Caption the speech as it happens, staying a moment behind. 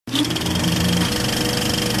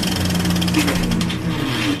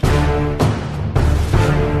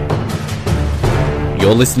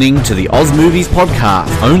You're listening to the Oz Movies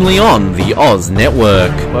Podcast, only on the Oz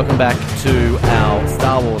Network. Welcome back to our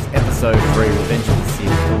Star Wars Episode 3 Revenge of the Sith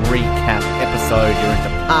recap episode. You're into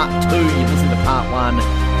Part 2, you've listened to Part 1,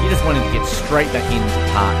 you just wanted to get straight back into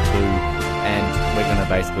Part 2, and we're going to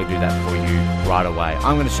basically do that for you right away.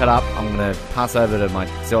 I'm going to shut up, I'm going to pass over to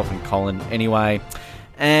myself and Colin anyway,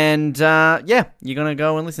 and yeah, you're going to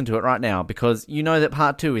go and listen to it right now, because you know that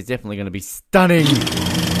Part 2 is definitely going to be stunning.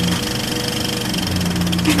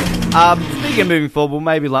 Speaking of moving forward, we'll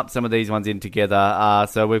maybe lump some of these ones in together.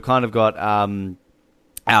 So we've kind of got our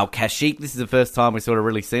Kashyyyk. This is the first time we've sort of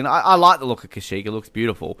really seen it. I like the look of Kashyyyk. It looks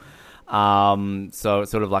beautiful. So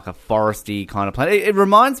it's sort of like a foresty kind of planet. It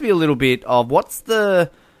reminds me a little bit of, what's the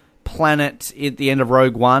planet at the end of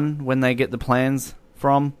Rogue One when they get the plans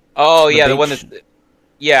from? Oh, yeah, beach? the one that...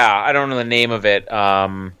 Yeah, I don't know the name of it.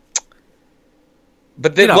 But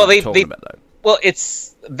they, You know what I'm talking about, though. Well,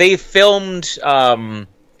 they filmed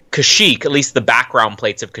Kashyyyk, at least the background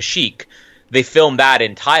plates of Kashyyyk. They filmed that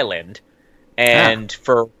in Thailand, and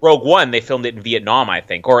for Rogue One, they filmed it in Vietnam, I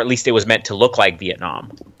think, or at least it was meant to look like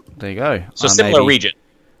Vietnam. There you go. So similar region.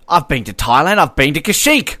 I've been to Thailand. I've been to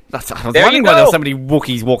Kashyyyk. I was There wondering you why there go. were so many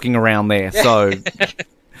Wookiees walking around there. So,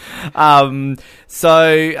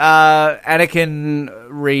 Anakin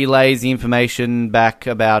relays the information back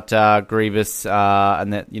about Grievous,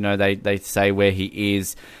 and that, you know, they say where he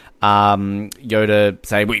is. Yoda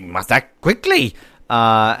say, we must act quickly.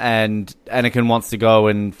 And Anakin wants to go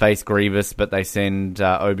and face Grievous, but they send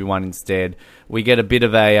Obi-Wan instead. We get a bit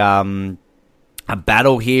of a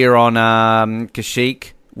battle here on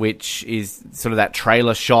Kashyyyk, which is sort of that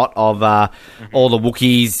trailer shot of all the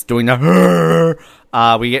Wookiees doing the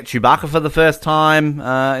we get Chewbacca for the first time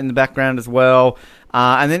in the background as well.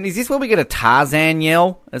 And then is this where we get a Tarzan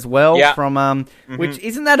yell as well? Yeah. From which,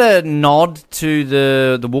 isn't that a nod to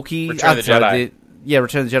the Wookiee? Return of the Jedi.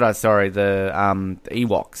 Return of the Jedi, sorry, the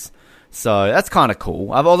Ewoks. So that's kind of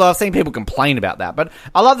cool. Although I've seen people complain about that. But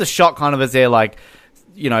I love the shot kind of as they're like,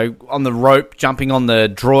 you know, on the rope, jumping on the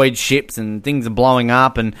droid ships and things are blowing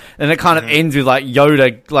up. And it kind of ends with like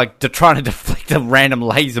Yoda like trying to deflect a random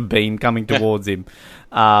laser beam coming towards him.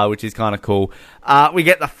 Which is kind of cool. We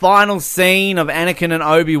get the final scene of Anakin and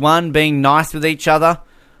Obi-Wan being nice with each other.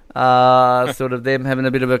 Sort of them having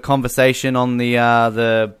a bit of a conversation on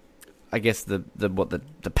the I guess the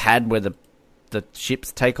pad where the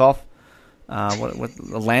ships take off. What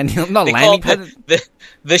the landing? Not They landing call pad. it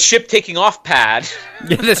the ship taking off pad.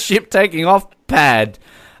 Yeah, the ship taking off pad.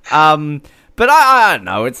 But I don't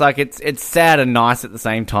know. It's like it's sad and nice at the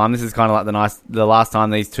same time. This is kind of like the last time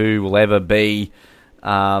these two will ever be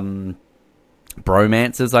bromances,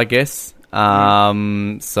 I guess.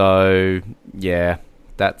 So yeah,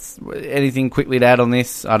 that's anything quickly to add on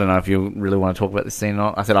this. I don't know if you really want to talk about this scene or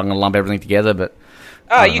not. I said I'm going to lump everything together, but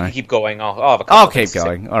You can keep going. I'll keep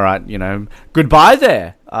going. All right, you know, goodbye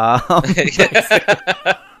there.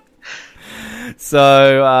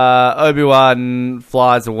 So Obi-Wan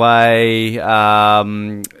flies away.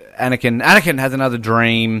 Anakin has another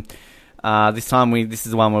dream. This time this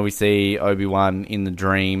is the one where we see Obi-Wan in the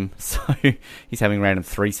dream. So he's having random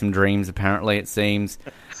threesome dreams, apparently, it seems.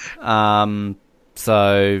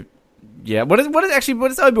 So yeah, what does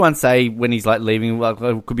Obi-Wan say when he's like leaving? Like,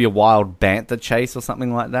 it could be a wild bantha chase or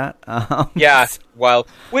something like that. Yeah, well,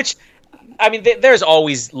 which, I mean, there's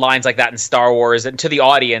always lines like that in Star Wars, and to the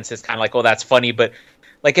audience, it's kind of like, oh, that's funny, but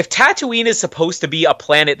like, if Tatooine is supposed to be a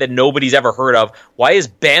planet that nobody's ever heard of, why is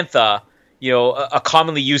bantha, you know, a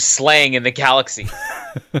commonly used slang in the galaxy?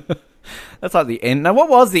 That's like the N. Now, what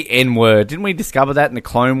was the N word? Didn't we discover that in the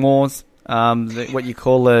Clone Wars? What you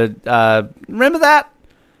call remember that?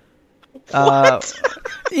 What?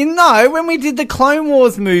 You know, when we did the Clone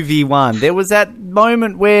Wars movie one, there was that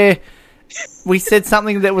moment where we said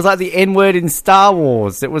something that was like the N word in Star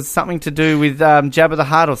Wars. It was something to do with Jabba the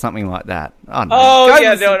Hutt or something like that. I don't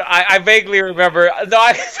know. I vaguely remember. No,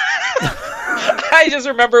 I just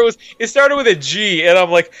remember it started with a G, and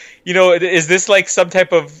I'm like, you know, is this like some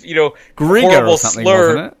type of, you know, Grigor horrible or something,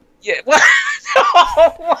 slur? wasn't it? Yeah, well, no,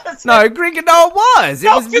 it wasn't. No, Grigor. No, it was. It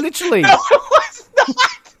was literally. No, it was not.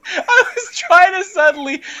 I was trying to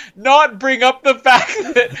suddenly not bring up the fact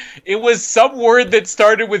that it was some word that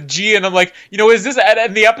started with G, and I'm like, you know, is this,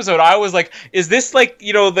 in the episode, I was like, is this like,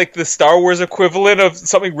 you know, like the Star Wars equivalent of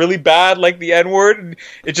something really bad, like the N-word, and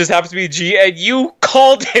it just happens to be G, and you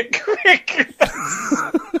called it Grigor.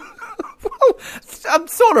 Well, I'm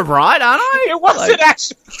sort of right, aren't I? It wasn't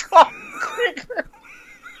actually called Grigor.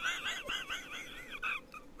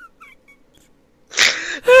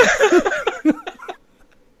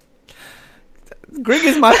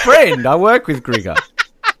 Grigor's my friend. I work with Grigor.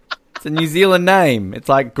 It's a New Zealand name. It's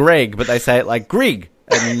like Greg, but they say it like Grig,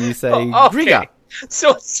 and then you say Grigger.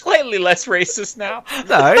 So it's slightly less racist now.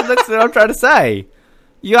 No, that's what I'm trying to say.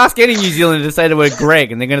 You ask any New Zealander to say the word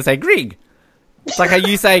Greg, and they're going to say Grig. It's like how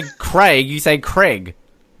you say Craig, you say Craig.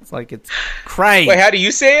 It's like it's Craig. Wait, how do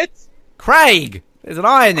you say it? Craig. There's an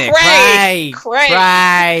I in there. Craig.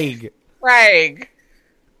 Craig. Craig.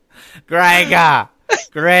 Gregor.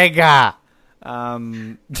 Gregor.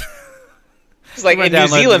 It's like in New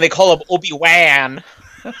Zealand, they call him Obi-Wan.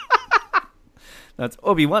 That's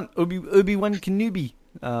Obi-Wan. Obi-Wan Kenobi.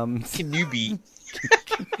 Kenobi.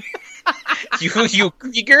 you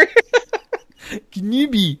Krieger?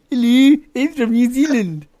 Kenobi. Hello. I'm from New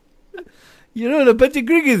Zealand. You're all a bunch of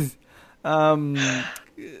Griggers.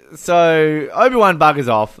 So Obi-Wan buggers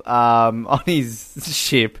off on his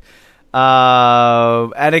ship.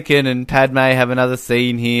 Anakin and Padme have another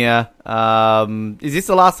scene here. Is this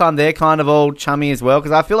the last time they're kind of all chummy as well?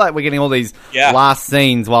 Because I feel like we're getting all these last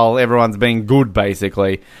scenes while everyone's being good,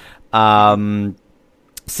 basically. Yes,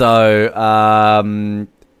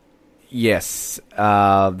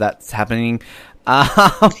 that's happening.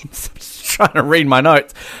 I'm just trying to read my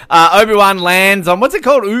notes. Obi-Wan lands on, what's it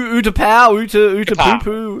called? Utapau?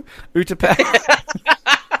 Utapoo? Utapau?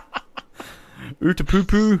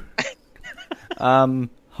 Utapoo?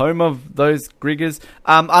 Home of those Griggers.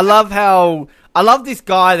 I love this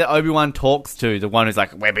guy that Obi-Wan talks to, the one who's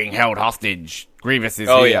like, we're being held hostage. Grievous is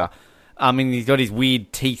here. Yeah. I mean, he's got his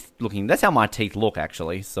weird teeth looking. That's how my teeth look,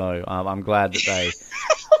 actually. So I'm glad that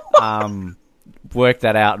they worked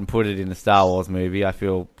that out and put it in the Star Wars movie. I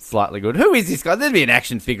feel slightly good. Who is this guy? There'd be an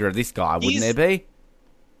action figure of this guy, wouldn't there be?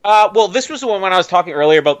 Well, this was the one when I was talking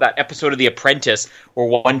earlier about that episode of The Apprentice where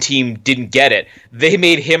one team didn't get it. They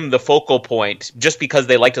made him the focal point just because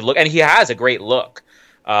they liked to look, and he has a great look.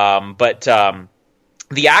 But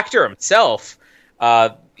the actor himself,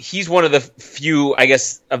 he's one of the few, I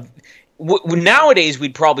guess, nowadays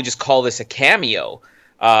we'd probably just call this a cameo.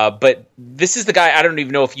 But this is the guy, I don't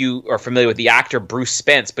even know if you are familiar with the actor Bruce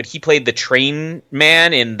Spence, but he played the train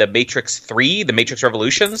man in The Matrix 3, The Matrix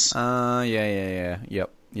Revolutions. Yeah.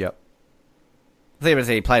 Yep. I think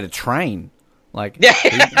he played a train. Like,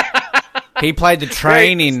 he played the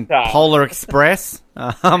train in Polar Express.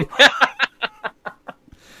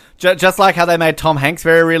 Just like how they made Tom Hanks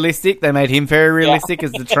very realistic, they made him very realistic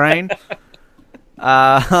as the train.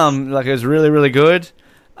 Like, it was really, really good.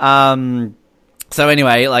 So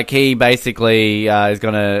anyway, like, he basically is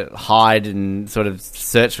going to hide and sort of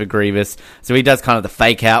search for Grievous. So he does kind of the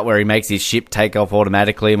fake out where he makes his ship take off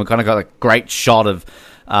automatically, and we kind of got a great shot of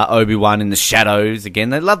Obi-Wan in the shadows. Again,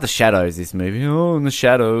 they love the shadows, this movie. Oh, in the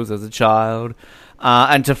shadows as a child.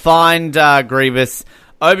 And to find Grievous,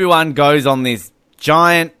 Obi-Wan goes on this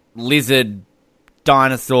giant lizard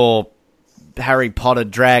dinosaur Harry Potter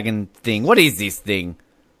dragon thing. What is this thing?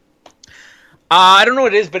 I don't know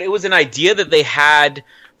what it is, but it was an idea that they had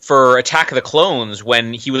for Attack of the Clones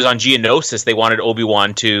when he was on Geonosis. They wanted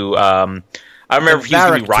Obi-Wan to... I remember if he was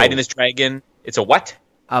going to be riding this dragon. It's a what?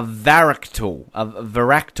 A varactyl. A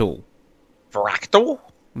varactyl. Varactyl?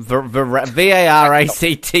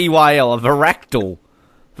 V-A-R-A-C-T-Y-L. A varactyl.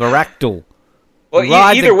 Varactyl. Well,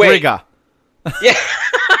 either way. Grigger. Yeah.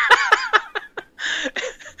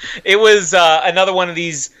 It was another one of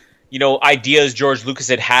these... ideas George Lucas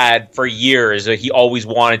had for years. He always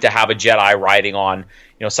wanted to have a Jedi riding on,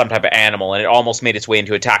 some type of animal, and it almost made its way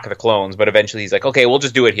into Attack of the Clones. But eventually he's like, okay, we'll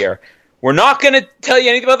just do it here. We're not going to tell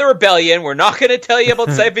you anything about the rebellion. We're not going to tell you about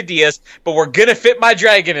Sifo Dyas, but we're going to fit my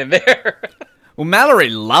dragon in there. Well,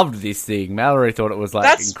 Mallory loved this thing. Mallory thought it was,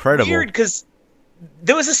 like, incredible. That's weird, because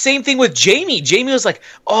there was the same thing with Jamie. Jamie was like,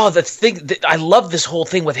 oh, I love this whole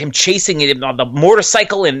thing with him chasing him on the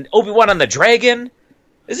motorcycle and Obi-Wan on the dragon.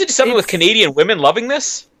 Is it something with Canadian women loving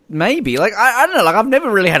this? Maybe. Like, I don't know. Like, I've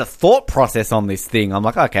never really had a thought process on this thing. I'm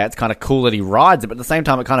like, okay, it's kind of cool that he rides it, but at the same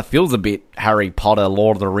time, it kind of feels a bit Harry Potter,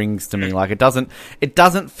 Lord of the Rings to me. Like, it doesn't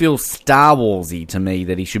feel Star Warsy to me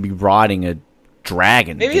that he should be riding a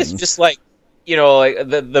dragon. Maybe it's just like, like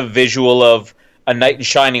the visual of a knight in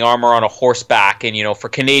shining armor on a horseback, and for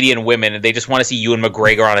Canadian women, they just want to see Ewan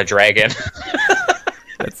McGregor on a dragon.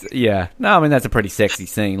 No, I mean, that's a pretty sexy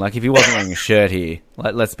scene. Like, if he wasn't wearing a shirt here,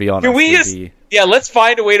 let's be honest. Can we let's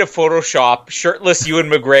find a way to Photoshop shirtless Ewan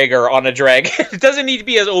McGregor on a dragon. It doesn't need to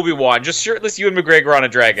be as Obi-Wan, just shirtless Ewan McGregor on a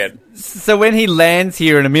dragon. So when he lands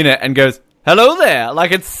here in a minute and goes, hello there,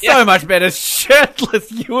 like, it's so much better.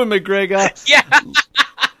 Shirtless Ewan McGregor. Yeah.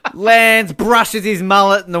 Lands, brushes his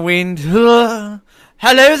mullet in the wind. Hello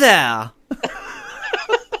there.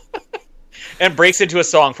 And breaks into a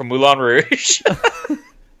song from Moulin Rouge.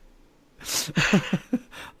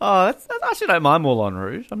 I actually don't mind Moulin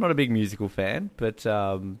Rouge. I'm not a big musical fan, but,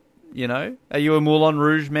 you know, are you a Moulin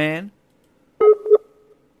Rouge man?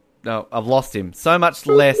 No, I've lost him. So much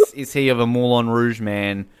less is he of a Moulin Rouge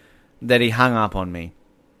man that he hung up on me.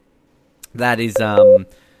 That is, oh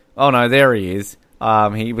no, there he is.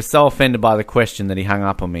 He was so offended by the question that he hung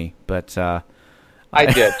up on me, but, I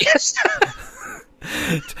did. Yes.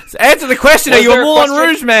 So answer the question, are you a Moulin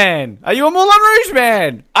Rouge man? Are you a Moulin Rouge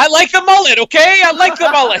man? I like the mullet, okay? I like the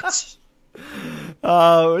mullet. It's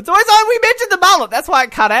always like we mentioned the mullet. That's why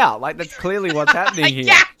it cut out. Like, that's clearly what's happening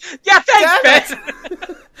here. Yeah, thanks,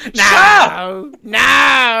 Ben.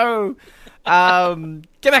 No.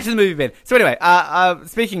 Get back to the movie, Ben. So anyway,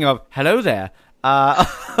 speaking of, hello there.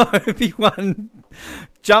 Obi-Wan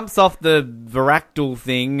jumps off the Varactyl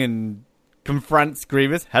thing and confronts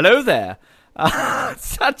Grievous. Hello there.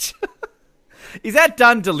 Is that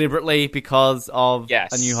done deliberately because of A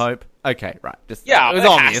New Hope? Okay, right. It was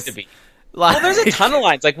obvious. Has to be. Well, there's a ton of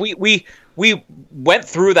lines. Like we went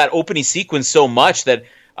through that opening sequence so much that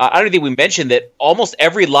I don't think we mentioned that almost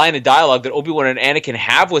every line of dialogue that Obi Wan and Anakin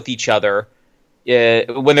have with each other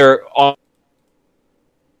when they're on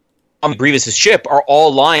Grievous's ship are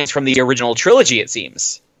all lines from the original trilogy. It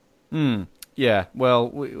seems. Yeah, well,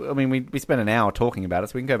 we spent an hour talking about it,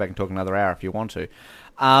 so we can go back and talk another hour if you want to.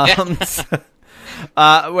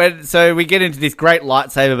 So we get into this great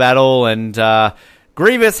lightsaber battle, and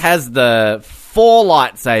Grievous has the 4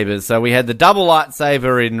 lightsabers. So we had the double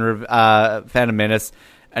lightsaber in Phantom Menace,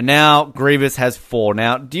 and now Grievous has 4.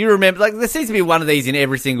 Now, do you remember, like, there seems to be one of these in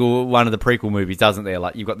every single one of the prequel movies, doesn't there?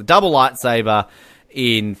 Like, you've got the double lightsaber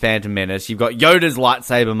in Phantom Menace, you've got Yoda's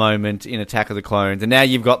lightsaber moment in Attack of the Clones, and now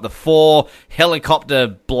you've got the 4 helicopter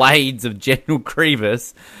blades of General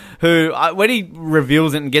Grievous, who, when he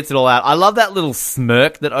reveals it and gets it all out, I love that little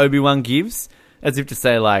smirk that Obi-Wan gives, as if to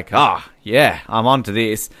say, like, yeah, I'm onto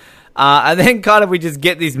this. And then kind of we just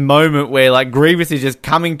get this moment where, like, Grievous is just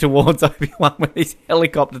coming towards Obi-Wan with these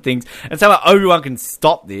helicopter things, and somehow Obi-Wan can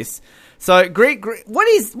stop this. So, what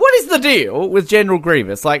is the deal with General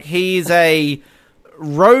Grievous? Like, he's a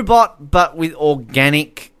robot, but with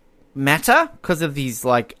organic matter because of these,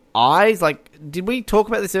 like, eyes. Like, did we talk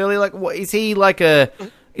about this earlier? Like, what is he like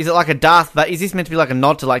is it like a Darth Vader? Is this meant to be like a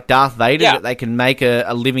nod to, like, Darth Vader, that they can make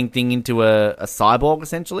a living thing into a cyborg,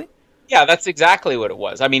 essentially? Yeah, that's exactly what it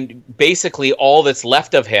was. I mean, basically all that's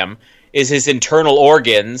left of him is his internal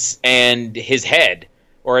organs and his head,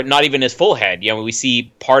 or not even his full head. You know, we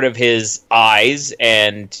see part of his eyes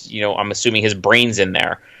and, you know, I'm assuming his brain's in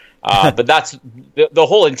there. But that's the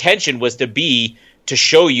whole intention was to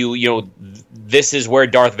show you, you know, this is where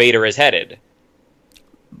Darth Vader is headed.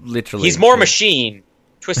 Literally, he's more machine,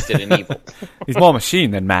 twisted and evil. He's more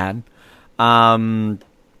machine than man.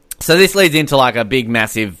 So this leads into, like, a big,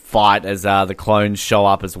 massive fight as the clones show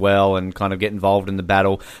up as well and kind of get involved in the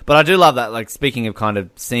battle. But I do love that, like, speaking of kind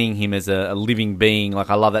of seeing him as a living being,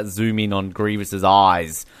 like, I love that zoom in on Grievous's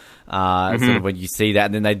eyes, sort of when you see that.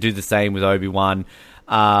 And then they do the same with Obi-Wan.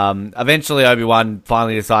 Eventually Obi-Wan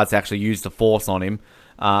finally decides to actually use the Force on him,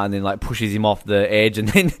 and then, like, pushes him off the edge, and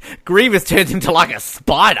then Grievous turns into, like, a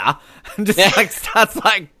spider and just like starts,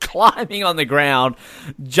 like, climbing on the ground,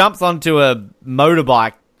 jumps onto a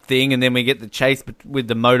motorbike thing, and then we get the chase with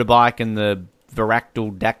the motorbike and the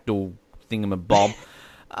Varactyl dactyl thingamabob.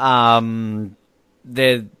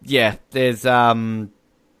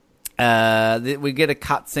 We get a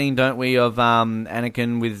cutscene, don't we, of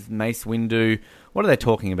Anakin with Mace Windu. What are they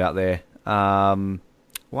talking about there?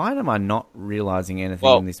 Why am I not realizing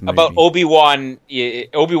anything in this movie? About Obi-Wan.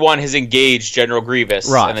 Obi-Wan has engaged General Grievous.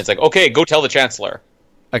 Right. And it's like, okay, go tell the Chancellor.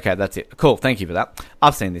 Okay, that's it. Cool, thank you for that.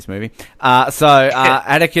 I've seen this movie.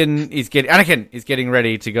 Anakin is getting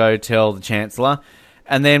ready to go tell the Chancellor.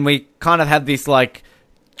 And then we kind of have this, like,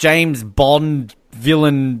 James Bond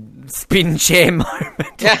villain spin chair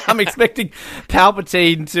moment. I'm expecting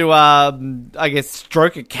Palpatine to, I guess,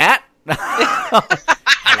 stroke a cat.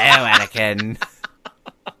 Hello, Anakin.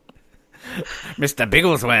 Mr.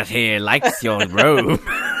 Bigglesworth here likes your robe.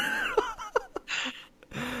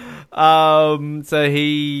 So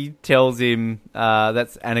he tells him,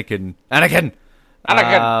 that's Anakin. Anakin!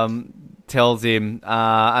 Tells him,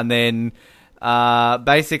 and then,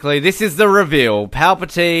 basically, this is the reveal.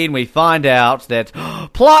 Palpatine, we find out that,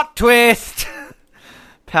 plot twist!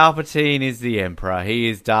 Palpatine is the Emperor. He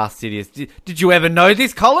is Darth Sidious. Did you ever know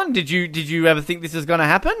this, Colin? Did you ever think this was going to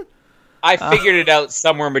happen? I figured it out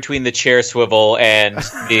somewhere in between the chair swivel and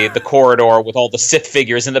the corridor with all the Sith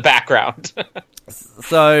figures in the background.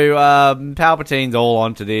 So, Palpatine's all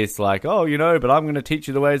onto this, like, oh, you know, but I'm going to teach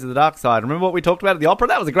you the ways of the dark side. Remember what we talked about at the opera?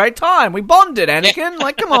 That was a great time. We bonded, Anakin.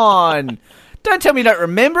 Like, come on. Don't tell me you don't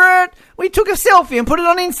remember it. We took a selfie and put it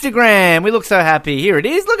on Instagram. We look so happy. Here it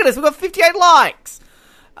is. Look at us. We've got 58 likes.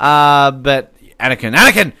 But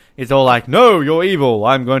Anakin is all like, no, you're evil.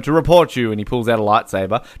 I'm going to report you. And he pulls out a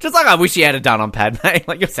lightsaber. Just like I wish he had done on Padme.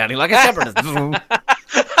 Like, you're sounding like a separatist.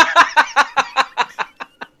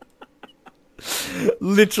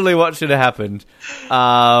 Literally what should have happened.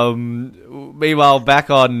 Meanwhile,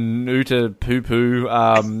 back on Uta Poo Poo,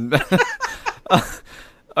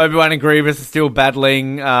 Obi-Wan and Grievous are still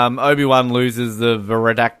battling. Obi-Wan loses the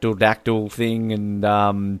Viridactyl thing,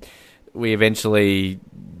 and we eventually...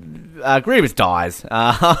 Grievous dies.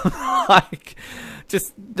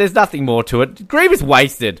 There's nothing more to it. Grievous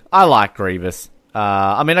wasted. I like Grievous.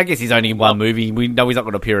 I mean, I guess he's only in one movie. We know he's not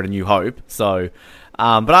going to appear in A New Hope, so...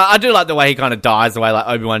 but I do like the way he kind of dies, the way like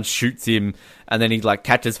Obi-Wan shoots him and then he like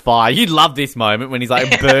catches fire. You'd love this moment when he's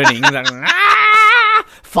like burning. He's like, ah!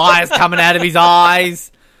 Fire's coming out of his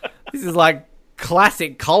eyes. This is like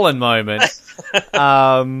classic Colin moment.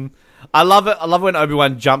 I love it. I love when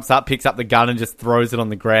Obi-Wan jumps up, picks up the gun and just throws it on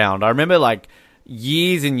the ground. I remember like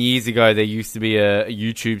years and years ago there used to be a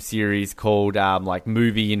YouTube series called like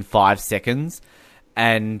Movie in 5 Seconds.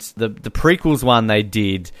 And the prequels one they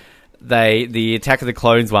did... the Attack of the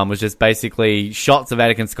Clones one was just basically shots of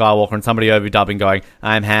Anakin Skywalker and somebody overdubbing going,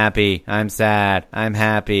 I'm happy, I'm sad, I'm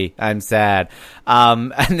happy, I'm sad.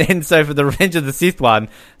 And then so for the Revenge of the Sith one,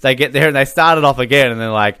 they get there and they start it off again and they're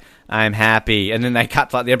like, I'm happy. And then they cut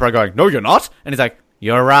to like the Emperor going, no, you're not. And he's like,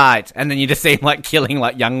 you're right. And then you just see him like killing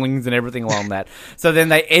like younglings and everything along that. So then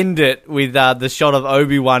they end it with the shot of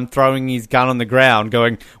Obi-Wan throwing his gun on the ground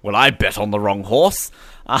going, well, I bet on the wrong horse.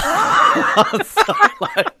 So,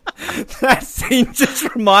 like, that scene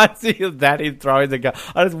just reminds me of that, him throwing the gun.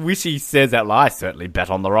 I just wish he says that. I certainly bet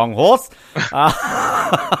on the wrong horse.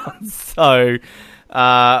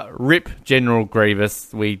 Rip General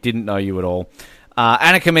Grievous. We didn't know you at all.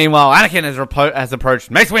 Anakin, meanwhile, has approached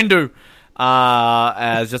Mace Windu.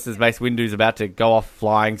 Just as Mace Windu's about to go off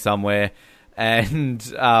flying somewhere.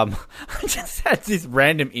 And I just had this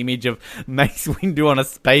random image of Mace Windu on a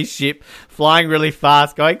spaceship flying really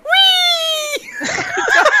fast going, whee!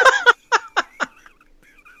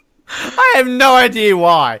 I have no idea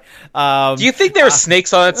why. Do you think there are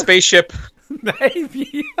snakes on that spaceship?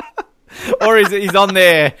 Maybe. Or he's on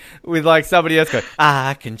there with like somebody else going,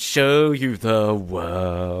 I can show you the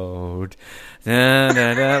world. Da,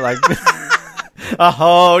 da, da, like... A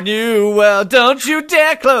whole new world, don't you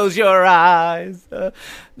dare close your eyes. Anyway.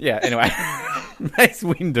 Mace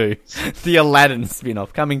Windu, the Aladdin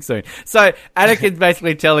spin-off, coming soon. So, Anakin's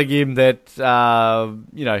basically telling him that,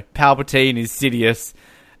 Palpatine is Sidious.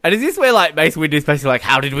 And is this where, like, Mace Windu's basically like,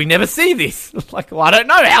 how did we never see this? Like, well, I don't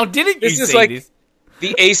know, how didn't you see like this?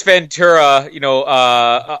 The Ace Ventura,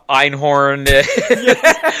 Einhorn.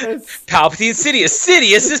 Yes. Palpatine Sidious.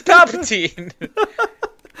 Sidious is Palpatine.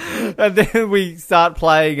 And then we start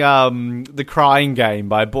playing the Crying Game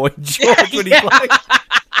by Boy George when he's like,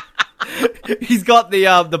 he's got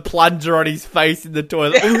the plunger on his face in the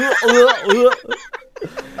toilet.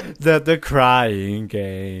 the Crying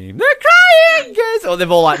Game. The Crying Game. So they've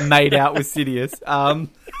all like made out with Sidious.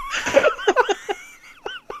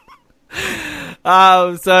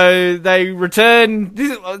 So they return.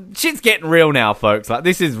 Shit's getting real now, folks. Like,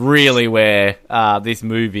 this is really where this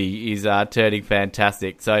movie is turning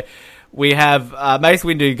fantastic. So we have Mace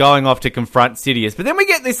Windu going off to confront Sidious, but then we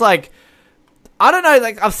get this like, I don't know,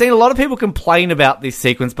 like, I've seen a lot of people complain about this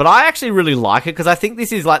sequence, but I actually really like it because I think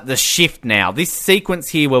this is like the shift now. This sequence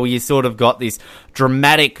here where you sort of got this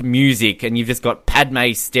dramatic music and you've just got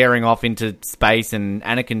Padme staring off into space and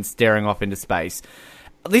Anakin staring off into space.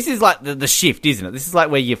 This is like the shift, isn't it? This is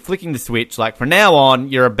like where you're flicking the switch. Like, from now on,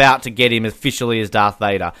 you're about to get him officially as Darth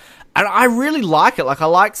Vader. And I really like it. Like, I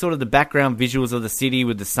like sort of the background visuals of the city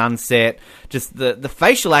with the sunset. Just the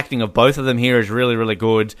facial acting of both of them here is really, really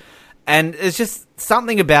good. And it's just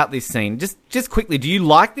something about this scene. Just quickly, do you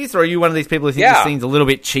like this? Or are you one of these people who think this scene's a little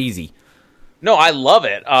bit cheesy? No, I love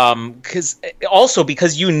it.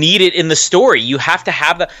 Because you need it in the story. You have to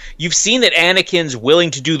have you've seen that Anakin's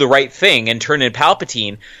willing to do the right thing and turn in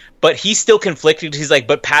Palpatine, but he's still conflicted. He's like,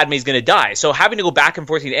 but Padme's going to die. So having to go back and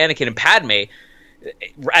forth between Anakin and Padme,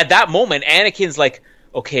 at that moment, Anakin's like,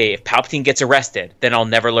 okay, if Palpatine gets arrested, then I'll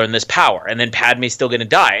never learn this power, and then Padme's still going to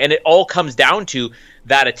die. And it all comes down to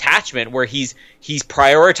that attachment where he's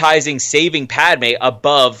prioritizing saving Padme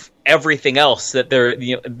above everything else, that they're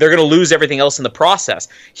going to lose everything else in the process.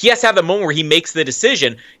 He has to have the moment where he makes the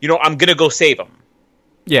decision, I'm going to go save him.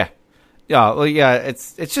 Yeah. Yeah, well, yeah,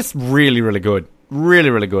 it's just really, really good. Really,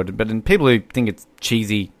 really good. But in people who think it's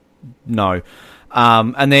cheesy, no.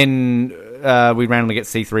 And then we randomly get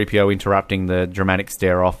C-3PO interrupting the dramatic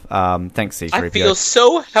stare-off. Thanks, C-3PO. I feel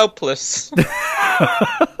so helpless.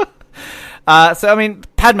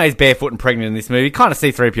 Padme's barefoot and pregnant in this movie. Kind of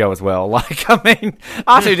C-3PO as well.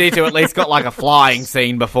 R2-D2 at least got like a flying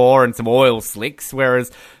scene before and some oil slicks,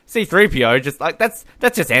 whereas C-3PO just that's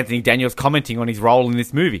just Anthony Daniels commenting on his role in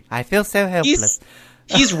this movie. I feel so helpless.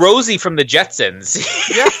 He's Rosie from the Jetsons.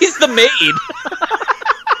 He's the maid.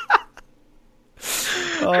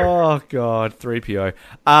 Oh God, 3PO.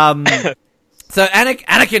 So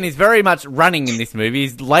Anakin is very much running in this movie.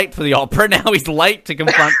 He's late for the opera. Now he's late to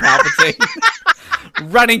confront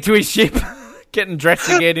Palpatine. Running to his ship, getting dressed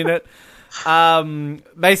again in it.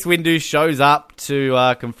 Mace Windu shows up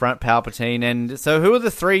to confront Palpatine. And so who are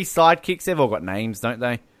the three sidekicks? They've all got names, don't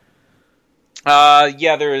they?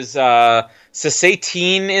 There's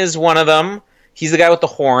Satine is one of them. He's the guy with the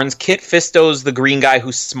horns. Kit Fisto's the green guy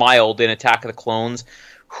who smiled in Attack of the Clones.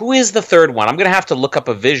 Who is the third one? I'm going to have to look up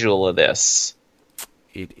a visual of this.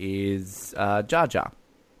 It is Jar Jar.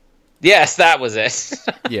 Yes, that was it.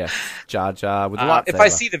 Yes, Jar Jar with the lightsaber. If I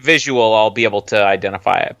see the visual, I'll be able to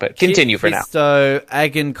identify it. But continue for now. So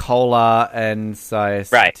Agan, Kola, and Satine.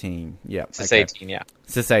 Right. Yeah. Satine, yeah.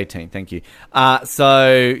 Satine, thank you.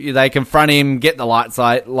 So they confront him, get the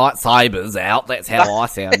lightsabers out. That's how I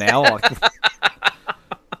sound now.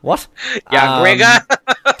 What? Yeah, Gregor.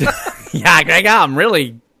 Yeah, Gregor. I'm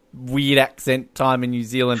really weird accent time in New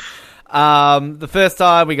Zealand. The first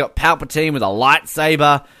time we got Palpatine with a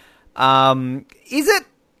lightsaber. Is it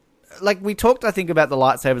like we talked, I think, about the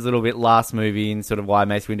lightsabers a little bit last movie and sort of why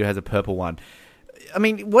Mace Windu has a purple one. I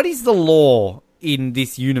mean, what is the law in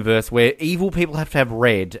this universe where evil people have to have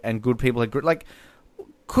red and good people have green? Like,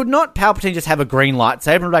 could not Palpatine just have a green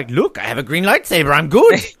lightsaber and be like, look, I have a green lightsaber, I'm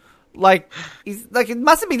good? It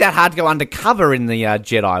mustn't be that hard to go undercover in the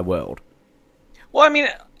Jedi world. Well, I mean,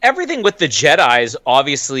 everything with the Jedis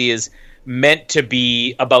obviously is meant to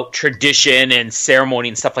be about tradition and ceremony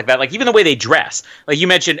and stuff like that. Like, even the way they dress. Like, you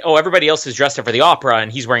mentioned, everybody else is dressed up for the opera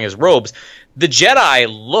and he's wearing his robes. The Jedi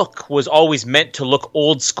look was always meant to look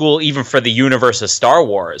old school, even for the universe of Star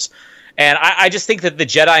Wars. And I just think that the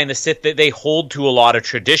Jedi and the Sith, they hold to a lot of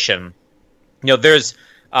tradition. There's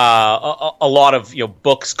a lot of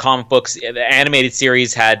books, comic books. The animated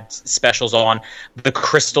series had specials on the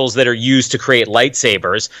crystals that are used to create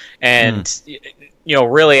lightsabers, and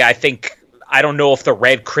really, I don't know if the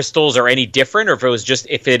red crystals are any different, or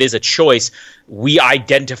if it is a choice, we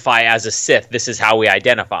identify as a Sith. This is how we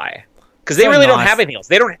identify, because they really don't have anything else.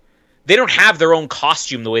 They don't have their own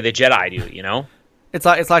costume the way the Jedi do. It's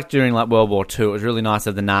like during World War II. It was really nice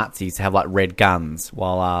of the Nazis to have red guns,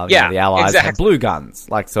 while the Allies had blue guns.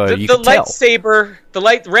 You could tell. The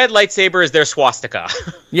red lightsaber is their swastika.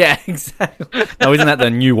 Yeah, exactly. No, isn't that the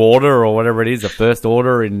New Order or whatever it is, the First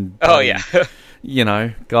Order in? Oh yeah.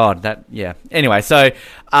 God, that, yeah. Anyway, so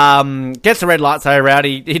gets the red lightsaber out.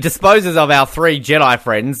 He disposes of our three Jedi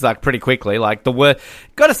friends pretty quickly.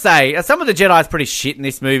 Gotta say, some of the Jedi's pretty shit in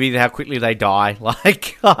this movie. How quickly they die. They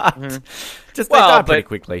die pretty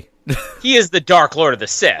quickly. He is the Dark Lord of the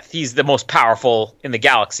Sith. He's the most powerful in the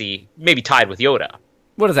galaxy, maybe tied with Yoda.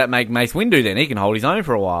 What does that make Mace Windu then? He can hold his own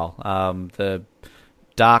for a while. The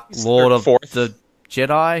Dark Lord of the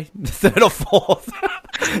Jedi, third or fourth.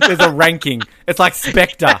 There's a ranking. It's like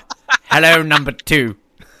Spectre. Hello, number 2.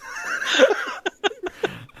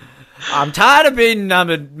 I'm tired of being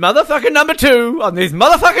motherfucking number 2 on these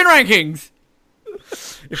motherfucking rankings.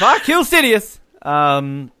 If I kill Sidious.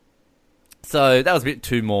 So that was a bit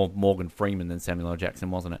too more Morgan Freeman than Samuel L.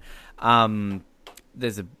 Jackson, wasn't it?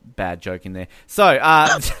 There's a bad joke in there. So,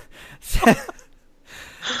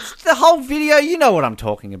 the whole video, you know what I'm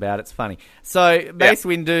talking about. It's funny. So, Mace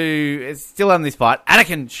Windu is still having this fight.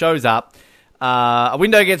 Anakin shows up. A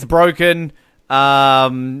window gets broken.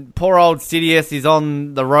 Poor old Sidious is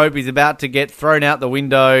on the rope. He's about to get thrown out the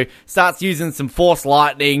window. Starts using some force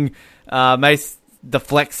lightning. Mace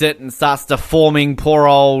deflects it and starts deforming poor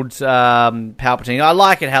old Palpatine. I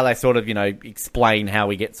like it how they sort of, explain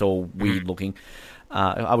how he gets all weird looking.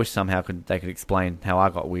 I wish somehow they could explain how I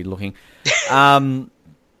got weird looking.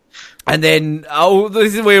 And then,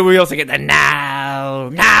 this is where we also get the no,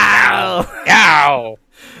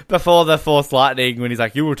 before the force lightning, when he's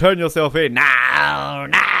like, you will turn yourself in. No.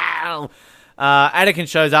 Anakin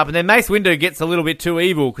shows up, and then Mace Windu gets a little bit too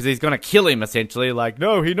evil because he's going to kill him, essentially.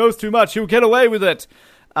 No, he knows too much. He'll get away with it.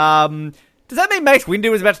 Does that mean Mace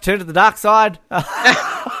Windu is about to turn to the dark side? It's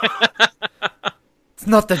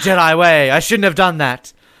not the Jedi way. I shouldn't have done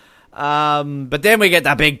that. But then we get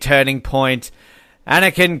the big turning point.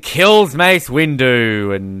 Anakin kills Mace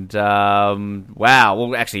Windu, and wow.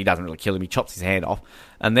 Well, actually, he doesn't really kill him. He chops his hand off.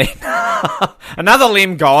 And then another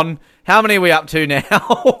limb gone. How many are we up to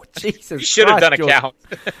now? Jesus, we should have done a George. count.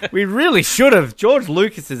 We really should have. George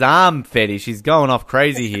Lucas's arm fetish. He's going off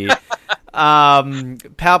crazy here.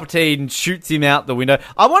 Palpatine shoots him out the window.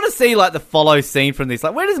 I want to see like the follow scene from this.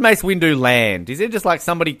 Like, where does Mace Windu land? Is it just like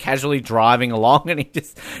somebody casually driving along and he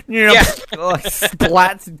just like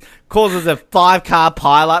splats, causes a 5-car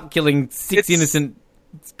pileup, killing 6 innocent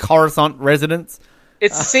Coruscant residents?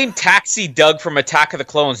 It's the same Taxi Doug from Attack of the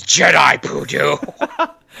Clones. Jedi voodoo.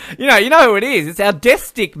 You know who it is. It's our Death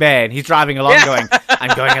Stick man. He's driving along going,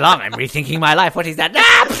 I'm going along. I'm rethinking my life. What is that?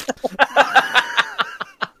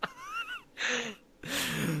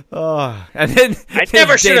 Oh, and then I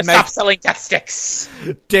never should have stopped selling death sticks.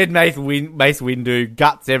 Dead Mace Windu,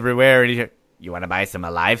 guts everywhere, and he's like, you want to buy some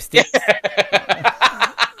alive sticks?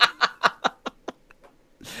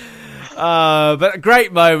 But a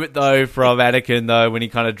great moment, though, from Anakin, though, when he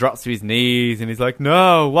kind of drops to his knees, and he's like,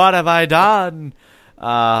 no, what have I done?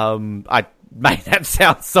 I made that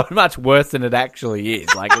sound so much worse than it actually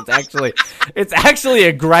is. Like, it's actually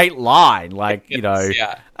a great line. Like, you know,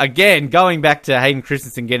 again, going back to Hayden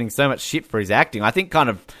Christensen getting so much shit for his acting, I think kind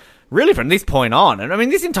of really from this point on, and I mean,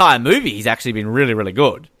 this entire movie, he's actually been really, really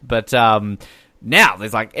good. But, now,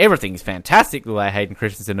 there's like, everything's fantastic the way Hayden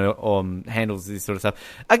Christensen handles this sort of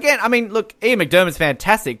stuff. Again, I mean, look, Ian McDiarmid's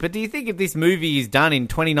fantastic, but do you think if this movie is done in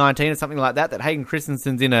 2019 or something like that Hayden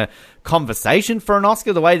Christensen's in a conversation for an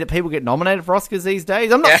Oscar the way that people get nominated for Oscars these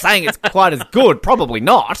days? I'm not saying it's quite as good, probably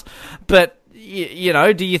not, but, you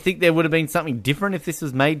know, do you think there would have been something different if this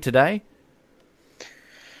was made today?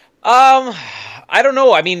 I don't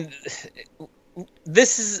know. I mean,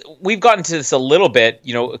 we've gotten to this a little bit,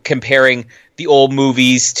 you know, comparing the old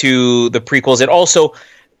movies to the prequels. And also,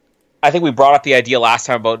 I think we brought up the idea last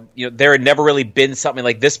time about, you know, there had never really been something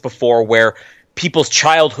like this before where people's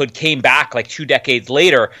childhood came back like 2 decades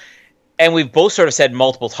later. And we've both sort of said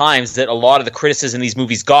multiple times that a lot of the criticism these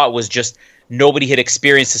movies got was just nobody had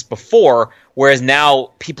experienced this before, whereas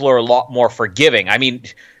now people are a lot more forgiving. I mean,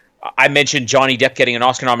 I mentioned Johnny Depp getting an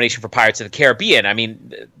Oscar nomination for Pirates of the Caribbean. I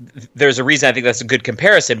mean, there's a reason I think that's a good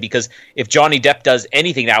comparison, because if Johnny Depp does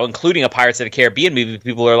anything now, including a Pirates of the Caribbean movie,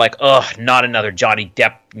 people are like, ugh, not another Johnny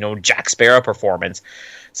Depp, you know, Jack Sparrow performance.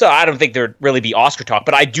 So I don't think there'd really be Oscar talk,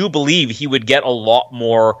 but I do believe he would get a lot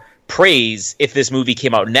more praise if this movie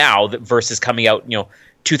came out now versus coming out, you know,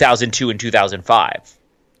 2002 and 2005.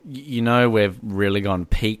 You know, we've really gone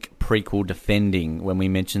peak prequel defending when we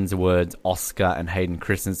mention the words Oscar and Hayden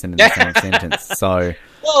Christensen in the same sentence. So,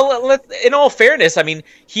 well, in all fairness, I mean,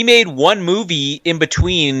 he made one movie in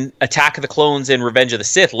between Attack of the Clones and Revenge of the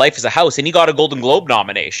Sith, Life is a House, and he got a Golden Globe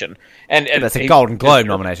nomination. And that's a Golden Globe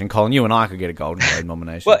nomination, Colin. You and I could get a Golden Globe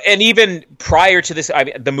nomination. Well, and even prior to this, I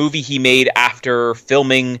mean, the movie he made after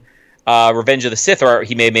filming Revenge of the Sith, or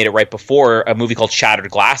he may have made it right before, a movie called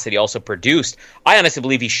Shattered Glass that he also produced. I honestly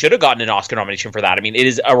believe he should have gotten an Oscar nomination for that. I mean, it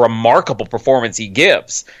is a remarkable performance he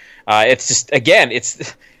gives. It's just, again,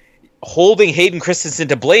 it's holding Hayden Christensen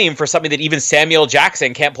to blame for something that even Samuel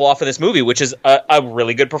Jackson can't pull off in this movie, which is a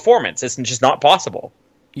really good performance. It's just not possible.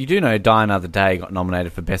 You do know Die Another Day got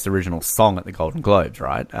nominated for Best Original Song at the Golden Globes,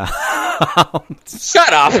 right?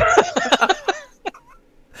 Shut up!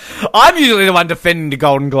 I'm usually the one defending the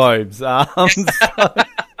Golden Globes.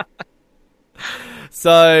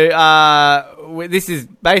 So this is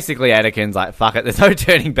basically Anakin's like, fuck it, there's no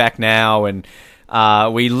turning back now, and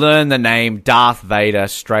we learn the name Darth Vader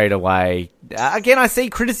straight away. Again, I see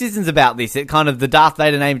criticisms about this. It kind of, the Darth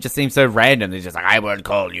Vader name just seems so random. It's just like, I won't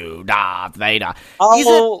call you Darth Vader.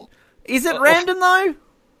 Is it random, though?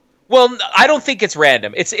 Well, I don't think it's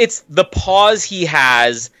random. It's the pause he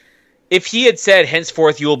has. If he had said,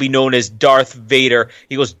 henceforth you will be known as Darth Vader,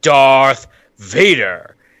 he goes, Darth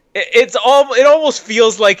Vader. It almost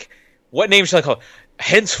feels like, what name should I call it?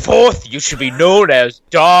 Henceforth you should be known as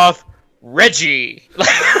Darth Reggie.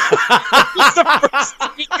 That's the first thing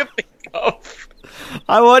you can think of.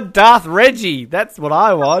 I want Darth Reggie. That's what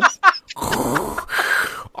I want.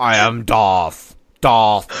 I am Darth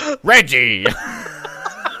Reggie.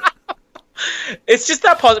 It's just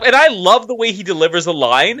that positive. And I love the way he delivers a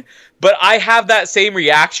line, but I have that same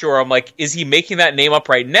reaction where I'm like, is he making that name up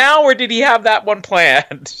right now, or did he have that one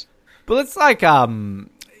planned? But it's like, Darth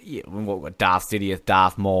Sidious,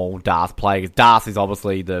 Darth Maul, Darth Plagueis. Darth is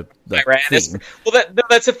obviously the thing. Well,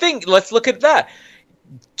 that's the thing. Let's look at that.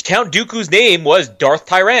 Count Dooku's name was Darth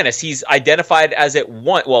Tyrannus. He's identified as it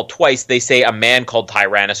twice. They say a man called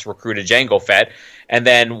Tyrannus recruited Jango Fett. And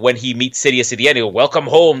then when he meets Sidious at the end, he goes, welcome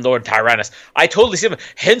home, Lord Tyrannus. I totally see him.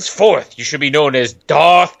 Henceforth, you should be known as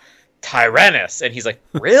Darth Tyrannus. And he's like,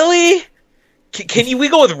 really? we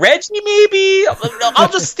go with Reggie, maybe? I'll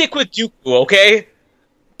just stick with Dooku, okay?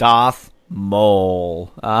 Darth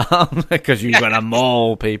Maul. Because you're going to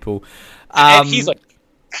maul people. And he's like...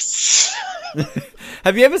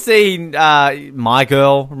 Have you ever seen My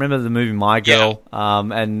Girl? Remember the movie My Girl? Yeah.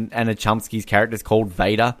 And Anna Chomsky's character is called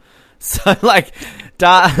Vader. So, like,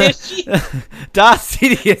 Darth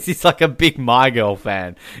Sidious is like a big My Girl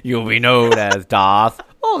fan. You'll be known as Darth.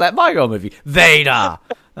 Oh, that My Girl movie. Vader.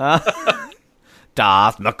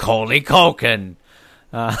 Darth Macaulay Culkin.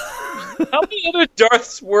 How many other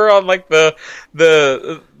Darths were on, like, the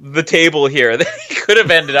table here that he could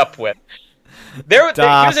have ended up with? Here's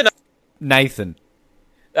another... Nathan.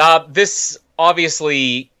 This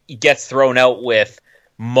obviously gets thrown out with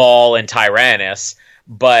Maul and Tyrannus,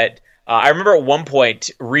 but I remember at one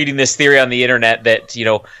point reading this theory on the internet that, you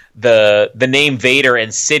know, the name Vader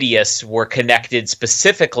and Sidious were connected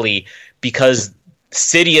specifically because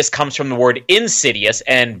Sidious comes from the word insidious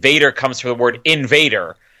and Vader comes from the word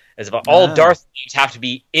invader. As if all Darth names have to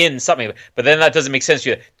be in something, but then that doesn't make sense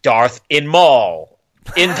to you. Darth in Maul,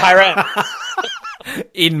 in Tyrannus.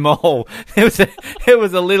 In Maul. It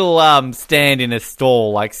was a little stand in a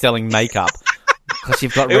stall, like selling makeup. Because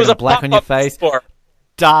you've got red and black on your face. Store.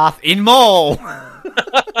 Darth in Maul.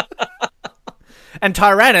 And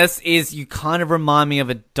Tyrannus is, you kind of remind me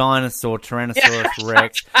of a dinosaur, Tyrannosaurus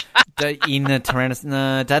Rex. Darth in a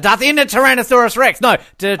Tyrannosaurus Rex. No,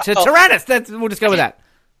 Tyrannus. We'll just go with that.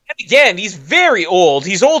 And again, he's very old.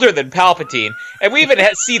 He's older than Palpatine. And we even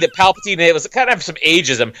see that Palpatine was kind of some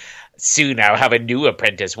ageism. Soon I'll have a new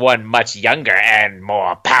apprentice, one much younger and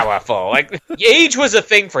more powerful. Like, age was a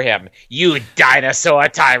thing for him. You dinosaur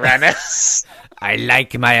Tyrannus. I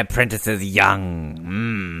like my apprentices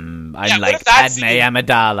young. I like Padme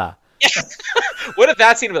Amidala. Yeah. What if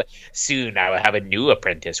that scene was like, soon I will have a new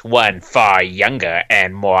apprentice, one far younger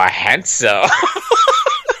and more handsome.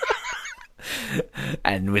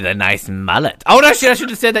 And with a nice mullet. Oh, no, shit, I should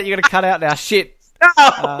have said that. You're going to cut out now. Shit.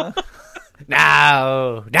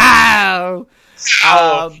 No! No!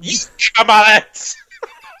 Come on it!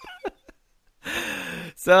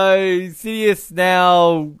 So, Sidious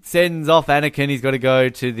now sends off Anakin. He's got to go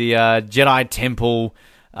to the Jedi Temple,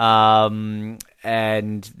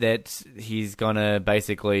 and that he's going to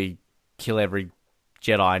basically kill every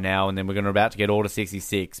Jedi now, and then we're about to get Order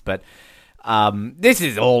 66, but... this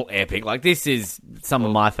is all epic. Like, this is some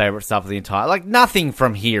of my favorite stuff of the entire... Like, nothing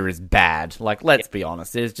from here is bad. Like, let's be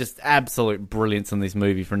honest. There's just absolute brilliance in this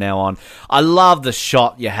movie from now on. I love the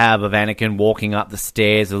shot you have of Anakin walking up the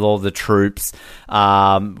stairs with all the troops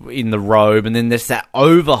in the robe. And then there's that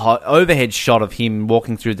overhead shot of him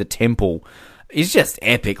walking through the temple. It's just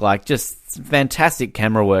epic. Like, just fantastic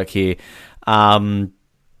camera work here.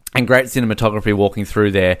 And great cinematography walking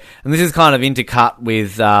through there. And this is kind of intercut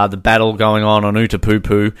with the battle going on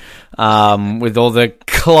Utapupu, with all the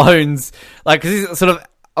clones. Like, 'cause he's sort of...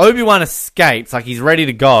 Obi-Wan escapes, like, he's ready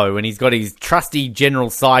to go, and he's got his trusty general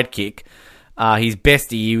sidekick, his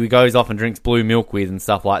bestie, who he goes off and drinks blue milk with and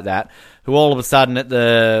stuff like that, who all of a sudden, at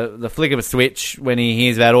the flick of a switch, when he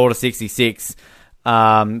hears about Order 66,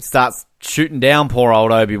 starts shooting down poor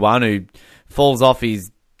old Obi-Wan, who falls off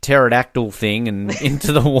his pterodactyl thing and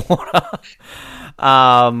into the water.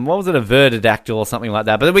 What was it, a verdadactyl or something like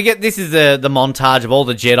that? But we get, this is the montage of all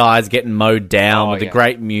the Jedis getting mowed down with the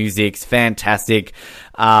great music. It's fantastic.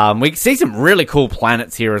 We see some really cool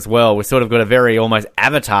planets here as well. We've sort of got a very almost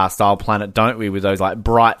Avatar style planet, don't we, with those like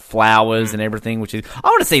bright flowers and everything, which is, I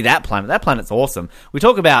want to see that planet. That planet's awesome. We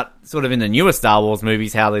talk about sort of in the newer Star Wars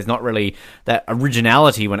movies how there's not really that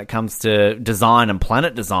originality when it comes to design and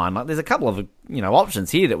planet design. Like, there's a couple of,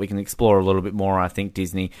 options here that we can explore a little bit more, I think,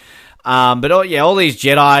 Disney. But all these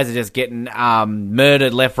Jedis are just getting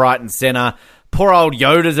murdered left, right, and center. Poor old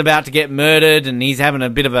Yoda's about to get murdered, and he's having a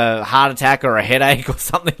bit of a heart attack or a headache or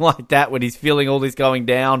something like that when he's feeling all this going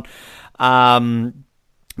down.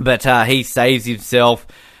 But he saves himself.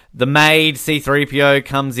 The maid, C-3PO,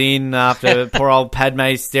 comes in after poor old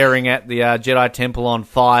Padme's staring at the Jedi Temple on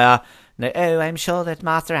fire. Oh, I'm sure that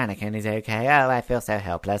Master Anakin is okay. Oh, I feel so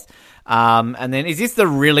helpless. And then, is this the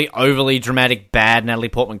really overly dramatic, bad Natalie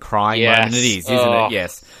Portman crying moment? It is, isn't it?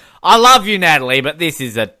 Yes. I love you, Natalie, but this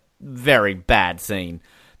is a very bad scene.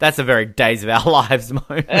 That's a very Days of Our Lives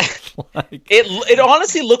moment. It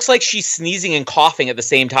honestly looks like she's sneezing and coughing at the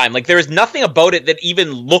same time. Like, there is nothing about it that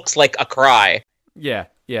even looks like a cry. Yeah.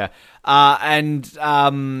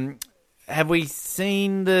 Have we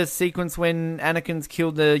seen the sequence when Anakin's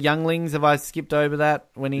killed the younglings? Have I skipped over that?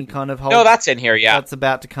 When he kind of holds... No, that's in here, yeah. That's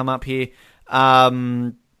about to come up here.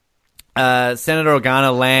 Senator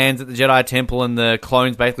Organa lands at the Jedi Temple and the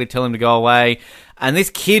clones basically tell him to go away. And this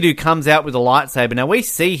kid who comes out with a lightsaber, now we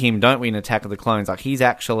see him, don't we, in Attack of the Clones? Like, he's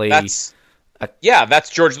actually... That's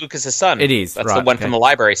George Lucas' son. It is, That's right, the one from the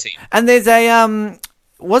library scene. And there's a... I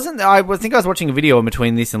think I was watching a video in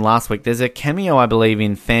between this and last week. There's a cameo, I believe,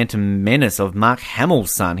 in Phantom Menace of Mark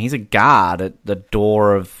Hamill's son. He's a guard at the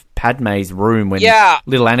door of Padme's room when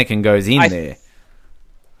little Anakin goes in there.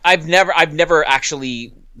 I've never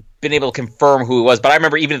actually been able to confirm who it was, but I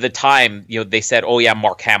remember even at the time, they said, "Oh yeah,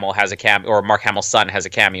 Mark Hamill has a cameo, or Mark Hamill's son has a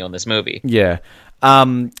cameo in this movie." Yeah,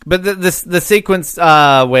 but the sequence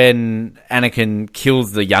when Anakin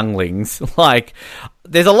kills the younglings, like,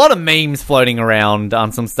 there's a lot of memes floating around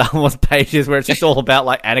on some Star Wars pages where it's just all about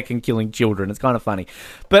like Anakin killing children. It's kind of funny,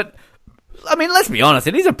 but I mean, let's be honest,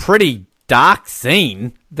 it is a pretty dark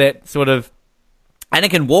scene that sort of.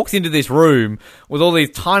 Anakin walks into this room with all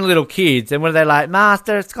these tiny little kids, and when they're like,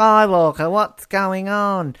 Master Skywalker, what's going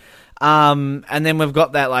on? And then we've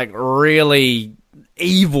got that, like, really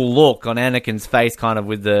evil look on Anakin's face, kind of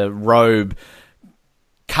with the robe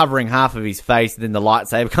covering half of his face, and then the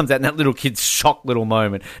lightsaber comes out, and that little kid's shocked little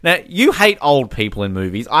moment. Now, you hate old people in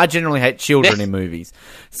movies. I generally hate children in movies.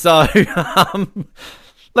 So,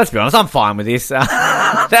 let's be honest, I'm fine with this.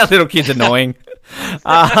 That little kid's annoying.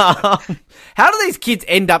 How do these kids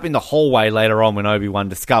end up in the hallway later on when Obi-Wan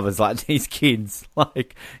discovers, like, these kids,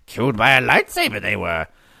 like, killed by a lightsaber they were?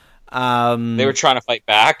 They were trying to fight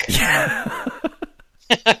back.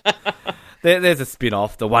 There's a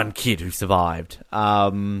spin-off, The One Kid Who Survived.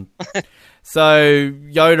 So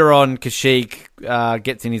Yoda on Kashyyyk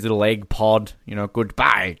gets in his little egg pod,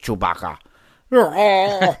 goodbye, Chewbacca.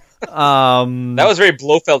 That was very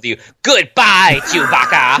Blofeld to you. Goodbye,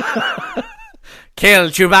 Chewbacca. Kill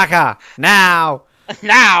Chewbacca now.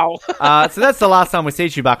 Now. So that's the last time we see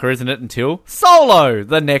Chewbacca, isn't it? Until Solo,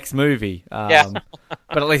 the next movie. But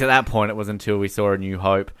at least at that point, it was until we saw A New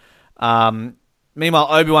Hope. Meanwhile,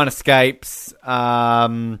 Obi-Wan escapes.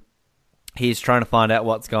 He's trying to find out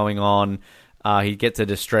what's going on. He gets a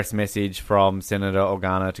distress message from Senator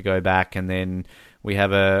Organa to go back, and then we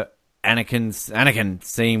have a Anakin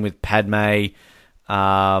scene with Padme.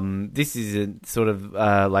 This is a sort of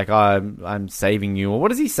like I'm saving you, or what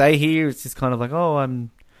does he say here? It's just kind of like,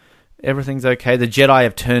 everything's okay. The Jedi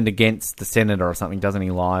have turned against the Senator or something, doesn't he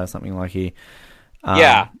lie or something like here?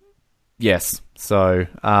 Yes. So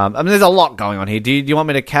there's a lot going on here. Do you want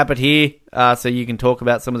me to cap it here so you can talk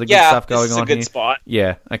about some of the good stuff going on here? Yeah, this is a good spot.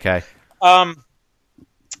 Yeah. Okay.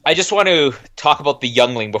 I just want to talk about the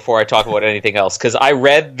youngling before I talk about anything else, because I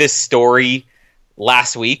read this story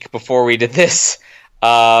last week before we did this.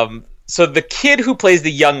 So the kid who plays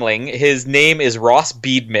the youngling, his name is Ross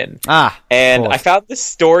Beedman. And I found this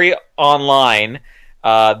story online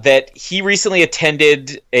that he recently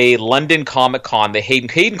attended a London Comic-Con. The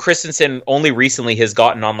Hayden Christensen only recently has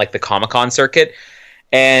gotten on like the Comic-Con circuit.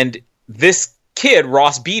 And this kid,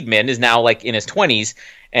 Ross Beedman, is now like in his 20s,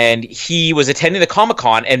 and he was attending the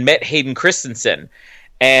Comic-Con and met Hayden Christensen.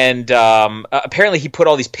 And apparently he put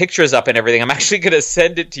all these pictures up and everything. I'm actually going to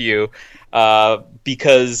send it to you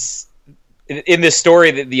because in this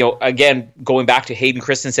story, that again, going back to Hayden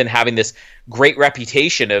Christensen having this great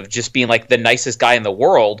reputation of just being like the nicest guy in the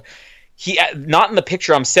world, he not in the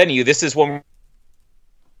picture I'm sending you. This is one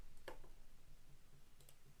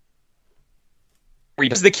where he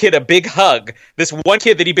gives the kid a big hug. This one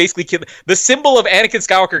kid that he basically killed, the symbol of Anakin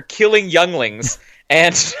Skywalker killing younglings,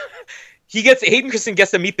 and Hayden Christensen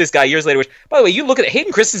gets to meet this guy years later, which, by the way, you look at it,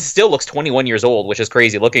 Hayden Christensen still looks 21 years old, which is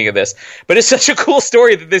crazy looking at this. But it's such a cool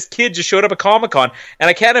story that this kid just showed up at Comic-Con, and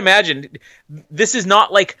I can't imagine, this is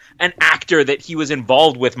not like an actor that he was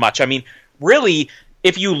involved with much. I mean, really,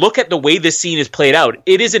 if you look at the way this scene is played out,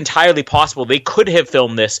 it is entirely possible they could have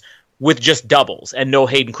filmed this with just doubles and no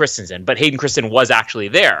Hayden Christensen, but Hayden Christensen was actually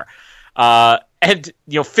there. And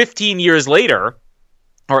 15 years later,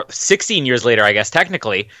 or 16 years later, I guess,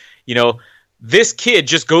 technically, this kid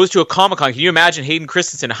just goes to a Comic-Con. Can you imagine Hayden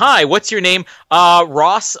Christensen? Hi, what's your name?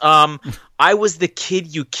 Ross. I was the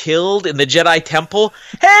kid you killed in the Jedi Temple.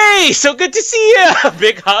 Hey, so good to see you.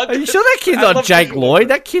 Big hug. Are you sure that kid's not Jake Lloyd?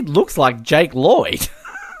 That kid looks like Jake Lloyd.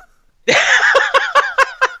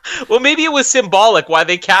 Well, maybe it was symbolic why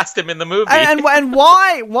they cast him in the movie. And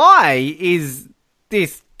why is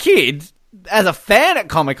this kid, as a fan at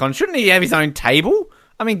Comic-Con, shouldn't he have his own table?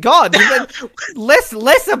 I mean, God,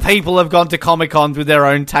 lesser people have gone to Comic-Cons with their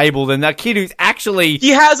own table than that kid who's actually... He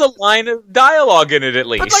has a line of dialogue in it, at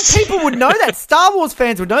least. But, people would know that. Star Wars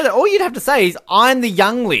fans would know that. All you'd have to say is, I'm the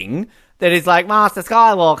youngling that is like, Master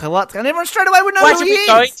Skywalker, what's going on? Everyone straight away would know who he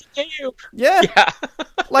is. Yeah.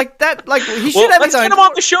 Like that, like, he should have his own... Let's get him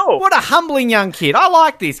on the show. What a humbling young kid. I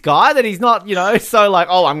like this guy, that he's not, so like,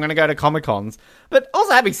 oh, I'm going to go to Comic-Cons. But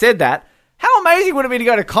also, having said that, how amazing would it be to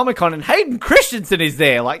go to Comic-Con and Hayden Christensen is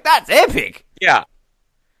there? Like, that's epic. Yeah.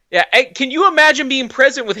 Yeah, can you imagine being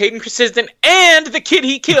present with Hayden Christensen and the kid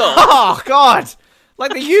he killed? Oh, God.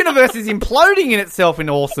 Like, the universe is imploding in itself in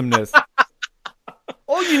awesomeness.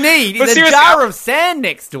 All you need is a jar of sand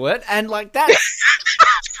next to it, and, like, that's...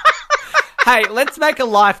 Hey, let's make a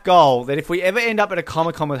life goal that if we ever end up at a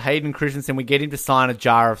Comic-Con with Hayden Christensen, we get him to sign a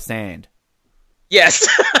jar of sand. Yes.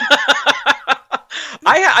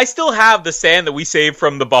 I still have the sand that we saved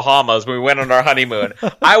from the Bahamas when we went on our honeymoon.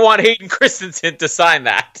 I want Hayden Christensen to sign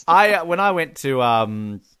that. When I went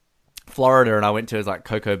to Florida and I went to like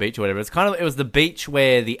Cocoa Beach or whatever, it was the beach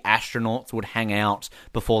where the astronauts would hang out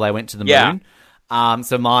before they went to the moon.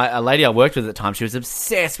 So a lady I worked with at the time, she was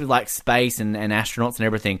obsessed with like space and astronauts and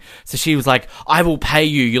everything. So she was like, I will pay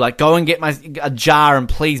you. You like go and get a jar and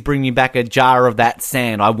please bring me back a jar of that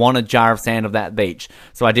sand. I want a jar of sand of that beach.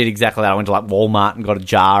 So I did exactly that. I went to like Walmart and got a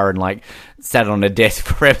jar and like sat it on a desk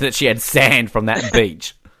forever that she had sand from that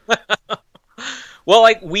beach. Well,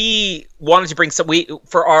 like we wanted to bring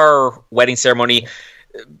for our wedding ceremony.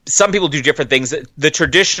 Some people do different things. The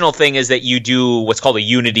traditional thing is that you do what's called a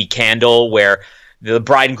unity candle, where the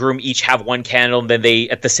bride and groom each have one candle, and then they,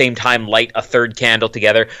 at the same time, light a third candle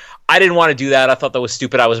together. I didn't want to do that. I thought that was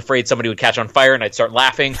stupid. I was afraid somebody would catch on fire, and I'd start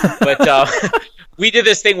laughing. But we did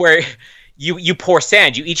this thing where you pour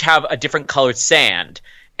sand. You each have a different colored sand,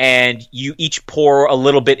 and you each pour a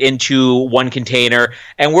little bit into one container.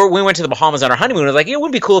 And we went to the Bahamas on our honeymoon. I was like, it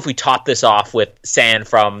would be cool if we topped this off with sand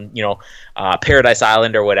from, Paradise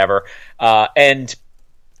Island or whatever. And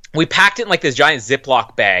we packed it in like this giant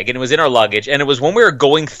Ziploc bag, and it was in our luggage. And it was when we were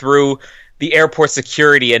going through the airport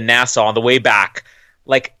security in Nassau on the way back,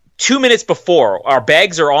 like 2 minutes before our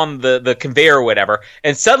bags are on the conveyor or whatever.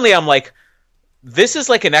 And suddenly I'm like, this is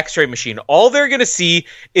like an x-ray machine. All they're going to see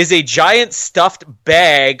is a giant stuffed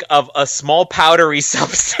bag of a small powdery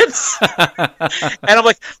substance. And I'm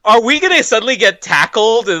like, are we going to suddenly get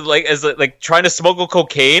tackled as trying to smuggle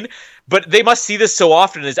cocaine? But they must see this so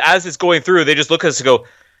often as it's going through, they just look at us and go,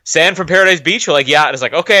 sand from Paradise Beach? We're like, yeah. And it's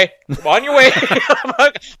like, okay, on your way.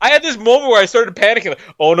 I had this moment where I started panicking. Like,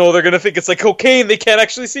 oh no, they're going to think it's like cocaine. They can't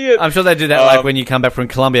actually see it. I'm sure they do that like when you come back from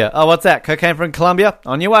Colombia. Oh, what's that? Cocaine from Colombia?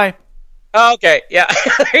 On your way. Oh, okay, yeah,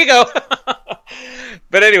 there you go.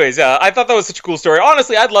 But anyways, I thought that was such a cool story.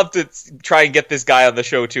 Honestly, I'd love to try and get this guy on the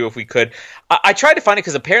show too if we could. I tried to find it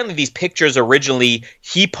because apparently these pictures originally,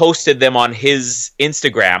 he posted them on his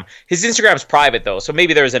Instagram. His Instagram's private though, so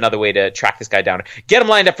maybe there's another way to track this guy down. Get him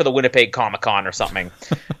lined up for the Winnipeg Comic-Con or something.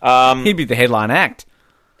 He'd be the headline act.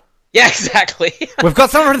 Yeah, exactly. We've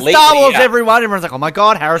got someone from Star Wars, everyone. Everyone's like, oh my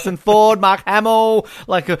god, Harrison Ford, Mark Hamill,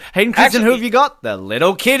 like Hayden Christensen, who have you got? The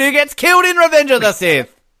little kid who gets killed in Revenge of the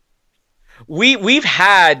Sith. We've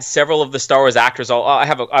had several of the Star Wars actors. I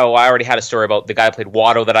already had a story about the guy who played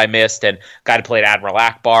Watto that I missed, and the guy who played Admiral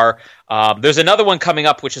Akbar. There's another one coming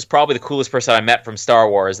up, which is probably the coolest person I met from Star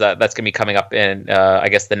Wars. That's going to be coming up in, I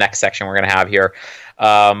guess, the next section we're going to have here.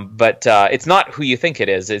 But it's not who you think it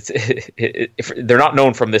is. They're not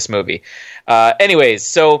known from this movie. Anyways,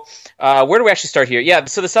 so where do we actually start here? Yeah,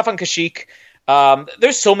 so the stuff on Kashyyyk.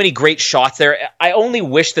 There's so many great shots there. I only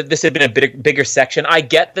wish that this had been a bigger section. I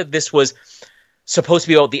get that this was supposed to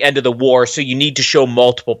be about the end of the war, so you need to show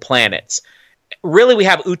multiple planets. Really, we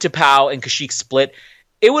have Utapau and Kashyyyk split.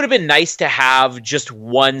 It would have been nice to have just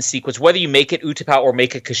one sequence, whether you make it Utapau or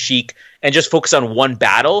make it Kashyyyk, and just focus on one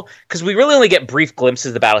battle, because we really only get brief glimpses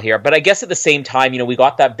of the battle here. But I guess at the same time, we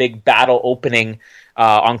got that big battle opening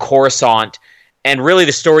on Coruscant, and really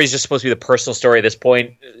the story is just supposed to be the personal story at this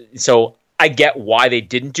point. So I get why they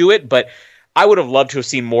didn't do it, but I would have loved to have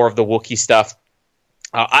seen more of the Wookiee stuff.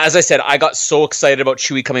 As I said, I got so excited about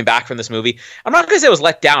Chewie coming back from this movie. I'm not going to say I was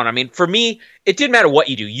let down. I mean, for me, it didn't matter what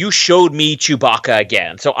you do. You showed me Chewbacca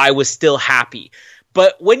again, so I was still happy.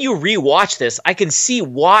 But when you rewatch this, I can see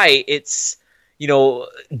why it's,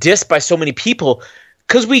 dissed by so many people.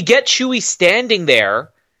 Because we get Chewie standing there,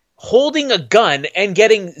 holding a gun and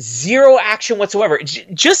getting zero action whatsoever.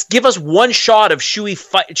 Just give us one shot of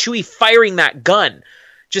Chewie firing that gun.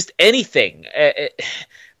 Just anything.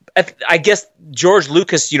 I guess George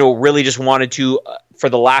Lucas, really just wanted to, for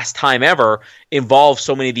the last time ever, involve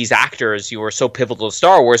so many of these actors who were so pivotal to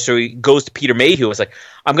Star Wars. So he goes to Peter Mayhew. It's like,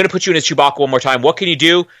 I'm going to put you in a Chewbacca one more time. What can you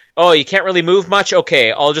do? Oh, you can't really move much?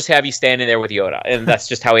 Okay, I'll just have you standing there with Yoda. And that's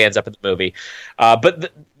just how he ends up in the movie.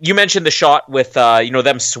 But you mentioned the shot with,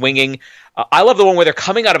 them swinging. I love the one where they're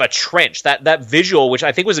coming out of a trench. That visual, which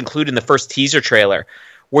I think was included in the first teaser trailer,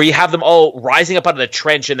 where you have them all rising up out of the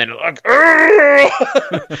trench and then like,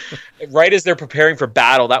 right as they're preparing for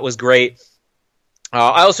battle. That was great.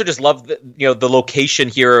 I also just love the location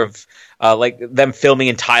here of like them filming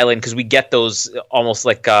in Thailand, because we get those almost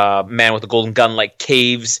like Man with the Golden Gun like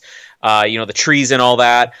caves, the trees and all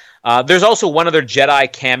that. There's also one other Jedi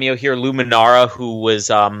cameo here, Luminara, who was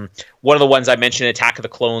one of the ones I mentioned in Attack of the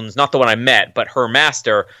Clones, not the one I met, but her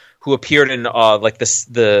master, who appeared in like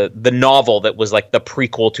the novel that was like the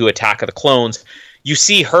prequel to Attack of the Clones. You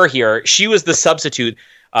see her here. She was the substitute.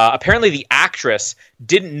 Apparently the actress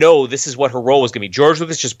didn't know this is what her role was going to be. George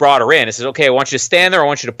Lucas just brought her in and says, okay, I want you to stand there. I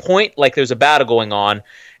want you to point like there's a battle going on.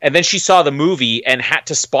 And then she saw the movie and had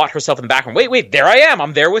to spot herself in the background. Wait, there I am.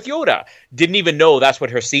 I'm there with Yoda. Didn't even know that's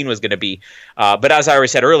what her scene was going to be. But as I already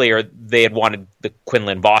said earlier, they had wanted the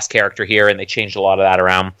Quinlan Vos character here, and they changed a lot of that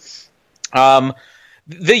around.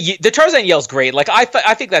 The Tarzan yell's great. Like I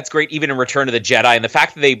think that's great even in Return of the Jedi, and the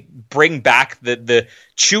fact that they bring back the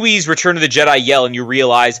Chewie's Return of the Jedi yell, and you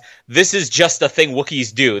realize this is just a thing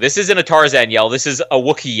Wookiees do. This isn't a Tarzan yell. This is a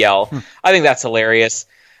Wookiee yell. I think that's hilarious.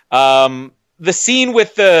 The scene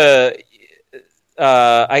with the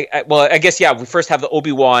I guess we first have the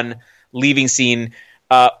Obi-Wan leaving scene,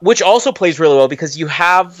 which also plays really well because you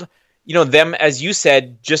have them, as you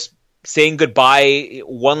said, just saying goodbye,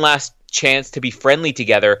 one last chance to be friendly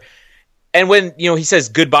together. And when he says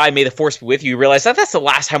goodbye, may the Force be with you, you realize that's the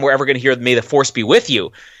last time we're ever going to hear may the Force be with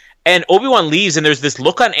you. And Obi-Wan leaves, and there's this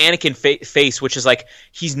look on Anakin's face, which is like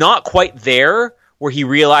he's not quite there where he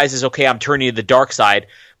realizes, okay, I'm turning to the dark side.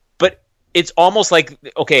 But it's almost like,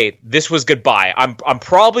 okay, this was goodbye. I'm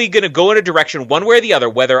probably going to go in a direction one way or the other,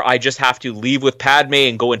 whether I just have to leave with Padme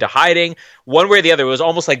and go into hiding, one way or the other. It was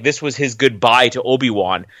almost like this was his goodbye to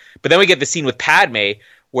Obi-Wan. But then we get the scene with Padme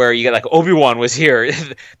where you get like Obi-Wan was here,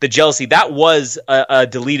 the jealousy. That was a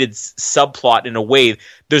deleted subplot in a way.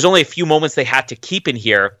 There's only a few moments they had to keep in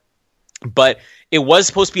here, but it was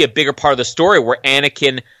supposed to be a bigger part of the story where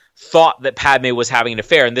Anakin thought that Padme was having an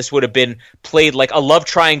affair, and this would have been played like a love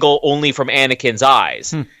triangle only from Anakin's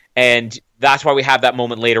eyes. And that's why we have that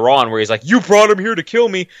moment later on where he's like, you brought him here to kill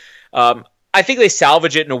me. I think they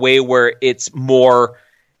salvage it in a way where it's more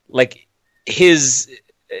like his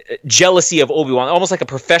jealousy of Obi-Wan, almost like a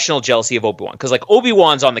professional jealousy of Obi-Wan, because like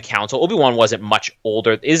Obi-Wan's on the council. Obi-Wan isn't much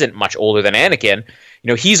older than Anakin.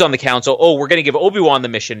 He's on the council. Oh, we're going to give Obi-Wan the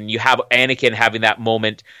mission, and you have Anakin having that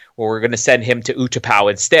moment where we're going to send him to Utapau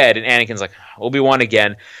instead, and Anakin's like, Obi-Wan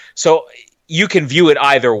again. So you can view it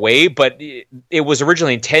either way, but it was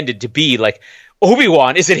originally intended to be like,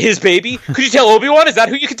 Obi-Wan, is it his baby? Could you tell Obi-Wan? Is that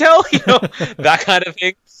who you could tell? That kind of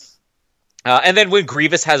thing. And then when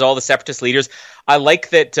Grievous has all the Separatist leaders, I like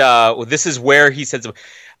that this is where he says,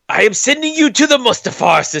 I am sending you to the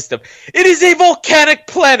Mustafar system. It is a volcanic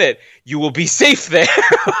planet. You will be safe there.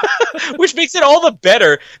 Which makes it all the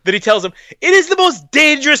better that he tells him, it is the most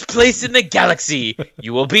dangerous place in the galaxy.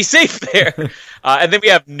 You will be safe there. And then we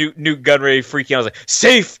have Newt Gunray freaking out. I was like,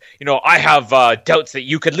 safe? I have doubts that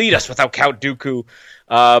you could lead us without Count Dooku.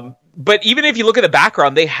 But even if you look at the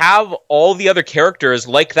background, they have all the other characters,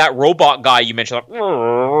 like that robot guy you mentioned,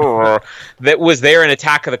 that was there in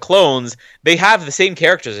Attack of the Clones. They have the same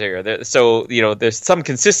characters here. So, there's some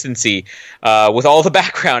consistency with all the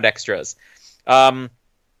background extras.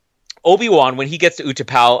 Obi-Wan, when he gets to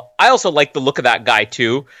Utapau, I also like the look of that guy,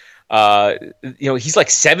 too. He's like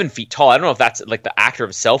 7 feet tall. I don't know if that's like the actor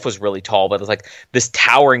himself was really tall, but it's like this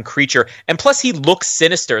towering creature. And plus he looks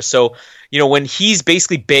sinister. So, when he's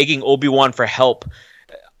basically begging Obi-Wan for help,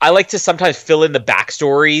 I like to sometimes fill in the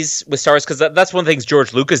backstories with Star Wars, because that's one of the things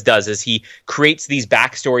George Lucas does is he creates these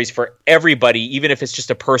backstories for everybody, even if it's just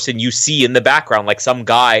a person you see in the background, like some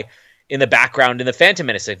guy in the background in the Phantom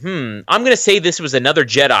Menace. Like, I'm going to say this was another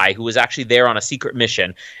Jedi who was actually there on a secret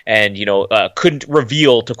mission and, couldn't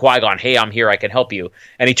reveal to Qui Gon, hey, I'm here, I can help you.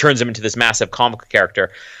 And he turns him into this massive comic character.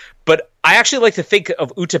 But I actually like to think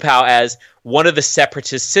of Utapau as one of the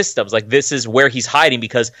Separatist systems. Like, this is where he's hiding,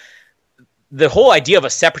 because the whole idea of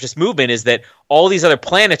a Separatist movement is that all these other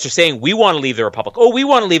planets are saying, we want to leave the Republic. Oh, we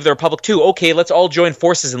want to leave the Republic too. Okay, let's all join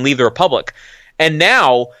forces and leave the Republic. And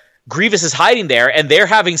now Grievous is hiding there, and they're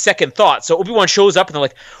having second thoughts. So Obi-Wan shows up, and they're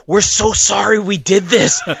like, we're so sorry we did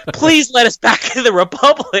this. Please let us back into the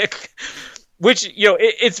Republic. Which,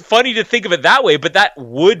 it's funny to think of it that way, but that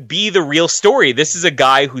would be the real story. This is a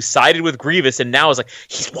guy who sided with Grievous and now is like,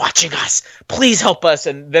 he's watching us. Please help us.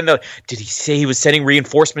 And then did he say he was sending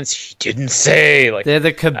reinforcements? He didn't say. Like, they're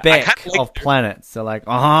the Quebec of planets. They're like,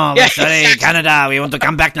 we're studying Canada. We want to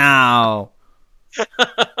come back now.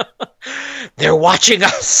 They're watching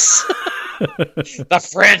us. The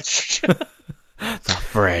French. The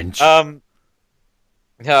French. Where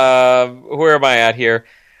am I at here?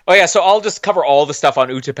 Oh yeah, so I'll just cover all the stuff on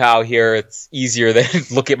Utapau here. It's easier than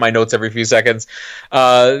look at my notes every few seconds.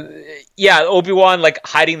 Obi-Wan like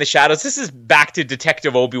hiding the shadows. This is back to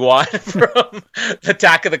Detective Obi-Wan from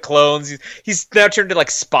Attack of the Clones. He's now turned to like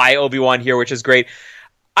spy Obi-Wan here, which is great.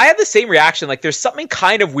 I have the same reaction. Like there's something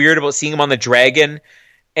kind of weird about seeing him on the dragon,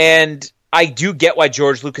 and I do get why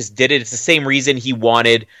George Lucas did it. It's the same reason he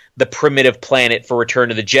wanted the primitive planet for Return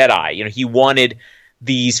of the Jedi. He wanted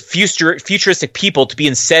these futuristic people to be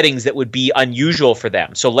in settings that would be unusual for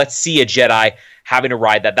them. So let's see a Jedi having to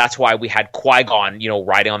ride that. That's why we had Qui Gon,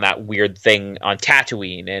 riding on that weird thing on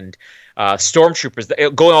Tatooine, and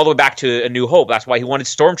stormtroopers going all the way back to A New Hope. That's why he wanted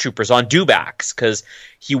stormtroopers on dewbacks, because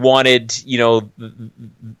he wanted,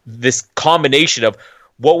 this combination of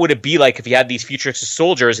what would it be like if you had these futuristic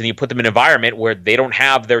soldiers and you put them in an environment where they don't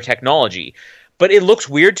have their technology. But it looks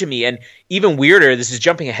weird to me, and even weirder, this is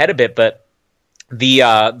jumping ahead a bit, but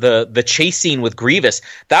the chase scene with Grievous,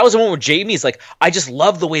 that was the one where Jamie's like, I just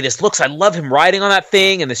love the way this looks. I love him riding on that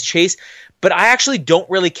thing and this chase. But I actually don't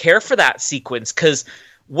really care for that sequence, because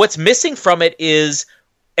what's missing from it is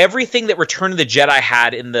everything that Return of the Jedi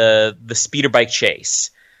had in the speeder bike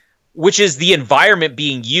chase, which is the environment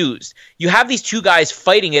being used. You have these two guys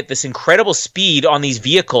fighting at this incredible speed on these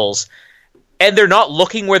vehicles, and they're not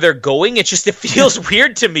looking where they're going. It feels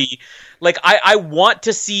weird to me. Like, I want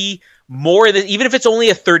to see more, even if it's only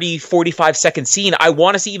a 30, 45-second scene, I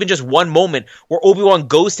want to see even just one moment where Obi-Wan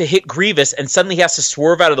goes to hit Grievous and suddenly he has to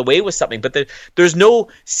swerve out of the way with something. But there's no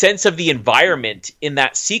sense of the environment in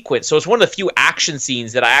that sequence. So it's one of the few action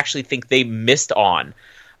scenes that I actually think they missed on.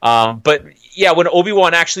 But yeah, when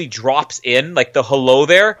Obi-Wan actually drops in, like the hello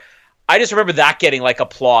there, I just remember that getting like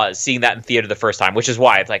applause, seeing that in theater the first time, which is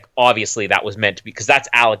why it's like, obviously that was meant to be, because that's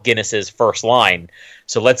Alec Guinness's first line.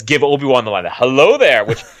 So let's give Obi-Wan the line, hello there,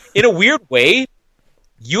 which in a weird way,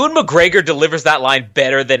 Ewan McGregor delivers that line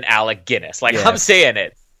better than Alec Guinness. Like, yes. I'm saying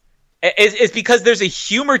it. It's because there's a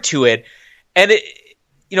humor to it. And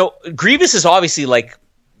Grievous is obviously like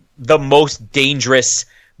the most dangerous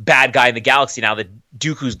bad guy in the galaxy now that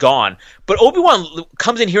Dooku's gone. But Obi-Wan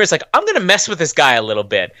comes in here and is like, I'm going to mess with this guy a little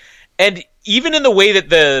bit. And even in the way that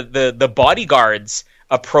the bodyguards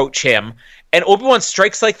approach him, and Obi-Wan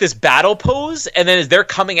strikes like this battle pose, and then as they're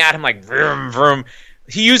coming at him like vroom, vroom,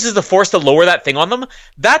 he uses the Force to lower that thing on them.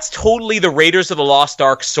 That's totally the Raiders of the Lost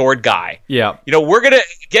Ark sword guy. Yeah. We're going to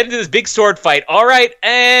get into this big sword fight. All right,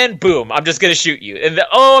 and boom, I'm just going to shoot you. And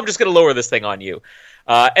I'm just going to lower this thing on you.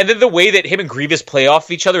 And then the way that him and Grievous play off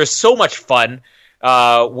each other is so much fun.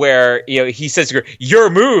 Where he says, "Your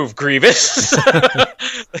move, Grievous."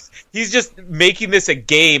 He's just making this a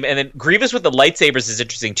game, and then Grievous with the lightsabers is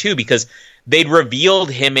interesting too, because they'd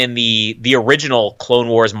revealed him in the original Clone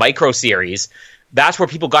Wars micro series. That's where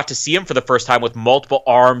people got to see him for the first time with multiple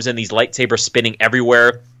arms and these lightsabers spinning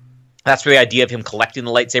everywhere. That's where the idea of him collecting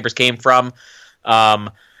the lightsabers came from.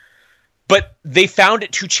 But they found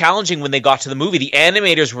it too challenging when they got to the movie. The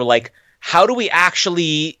animators were like, "How do we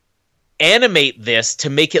actually animate this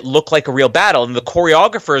to make it look like a real battle?" And the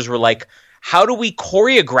choreographers were like, how do we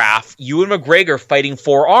choreograph Ewan McGregor fighting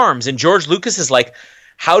four arms? And George Lucas is like,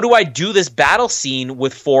 how do I do this battle scene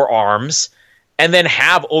with four arms and then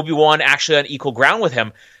have Obi-Wan actually on equal ground with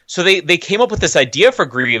him? So they came up with this idea for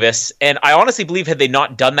Grievous, and I honestly believe had they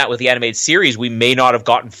not done that with the animated series, we may not have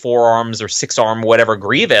gotten 4 arms or 6 arm whatever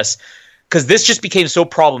Grievous, because this just became so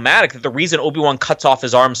problematic that the reason Obi-Wan cuts off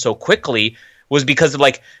his arms so quickly was because of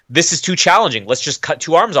like, this is too challenging. Let's just cut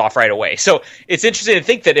 2 arms off right away. So it's interesting to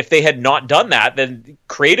think that if they had not done that, then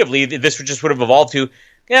creatively this would have evolved to,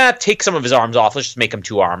 take some of his arms off. Let's just make him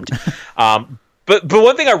 2-armed. But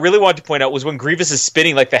one thing I really wanted to point out was when Grievous is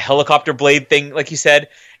spinning like the helicopter blade thing, like you said,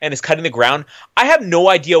 and is cutting the ground. I have no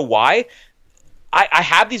idea why. I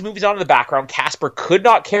have these movies on in the background. Casper could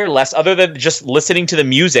not care less other than just listening to the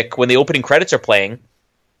music when the opening credits are playing.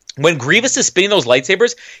 When Grievous is spinning those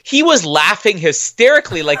lightsabers, he was laughing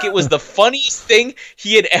hysterically like it was the funniest thing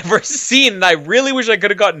he had ever seen. And I really wish I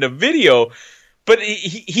could have gotten a video. But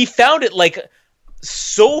he found it like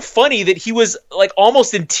so funny that he was like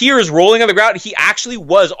almost in tears rolling on the ground. He actually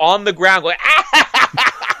was on the ground going,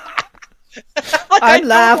 like, I'm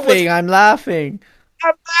laughing. I'm laughing.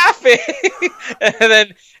 And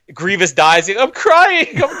then Grievous dies. I'm crying.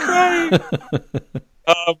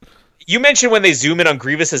 You mentioned when they zoom in on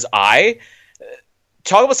Grievous's eye.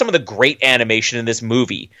 Talk about some of the great animation in this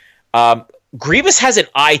movie. Grievous has an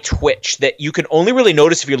eye twitch that you can only really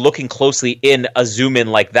notice if you're looking closely in a zoom in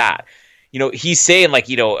like that. He's saying like,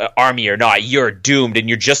 army or not, you're doomed, and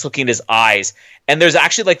you're just looking at his eyes. And there's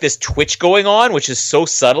actually like this twitch going on, which is so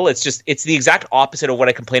subtle. It's the exact opposite of what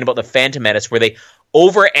I complained about the Phantom Menace, where they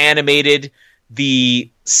over animated the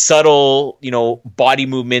subtle, body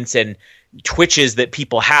movements and twitches that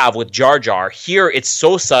people have with Jar Jar. Here, it's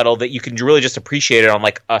so subtle that you can really just appreciate it on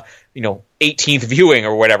like a 18th viewing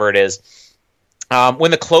or whatever it is.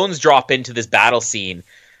 When the clones drop into this battle scene,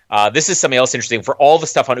 this is something else interesting for all the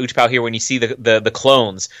stuff on Utapau here. When you see the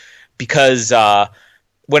clones, because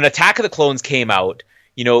when Attack of the Clones came out,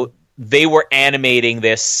 they were animating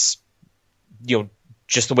this,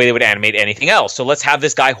 just the way they would animate anything else. So let's have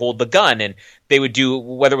this guy hold the gun, and they would do,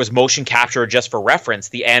 whether it was motion capture or just for reference,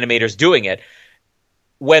 the animators doing it.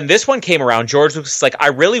 When this one came around, George was like, I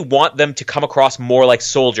really want them to come across more like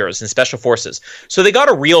soldiers and special forces. So they got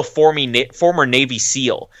a real former Navy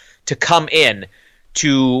SEAL to come in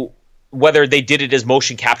to, whether they did it as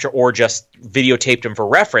motion capture or just videotaped him for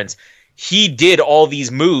reference. He did all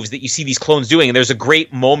these moves that you see these clones doing. And there's a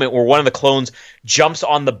great moment where one of the clones jumps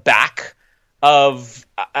on the back of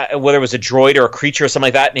whether it was a droid or a creature or something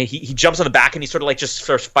like that, and he jumps on the back and he sort of like just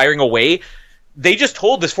starts firing away. They just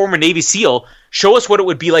told this former Navy SEAL, show us what it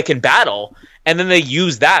would be like in battle, and then they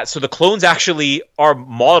use that. So the clones actually are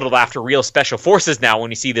modeled after real special forces now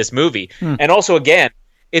when you see this movie. And also, again,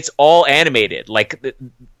 it's all animated. Like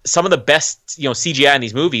some of the best CGI in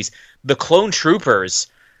these movies, the clone troopers,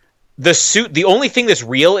 the suit, the only thing that's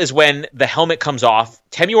real is when the helmet comes off.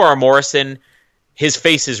 Temuera Morrison, his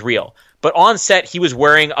face is real. But on set, he was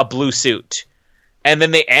wearing a blue suit. And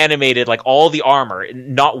then they animated like all the armor.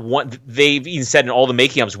 Not one. They've even said in all the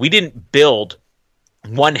making-ofs, we didn't build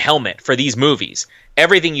one helmet for these movies.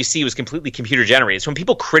 Everything you see was completely computer generated. So when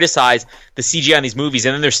people criticize the CGI in these movies,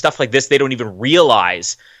 and then there's stuff like this they don't even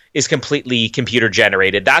realize is completely computer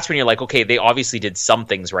generated, that's when you're like, okay, they obviously did some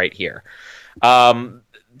things right here.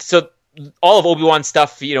 So all of Obi-Wan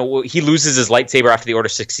stuff, he loses his lightsaber after the Order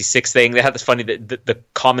 66 thing. They had this funny, the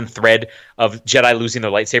common thread of Jedi losing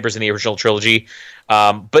their lightsabers in the original trilogy.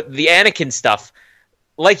 But the Anakin stuff,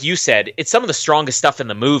 like you said, it's some of the strongest stuff in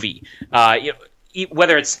the movie.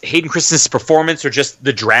 Whether it's Hayden Christensen's performance or just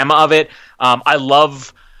the drama of it. I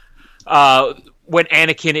love when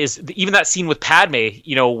Anakin is, even that scene with Padme,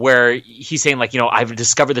 where he's saying like, I've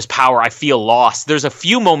discovered this power, I feel lost. There's a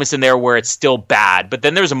few moments in there where it's still bad, but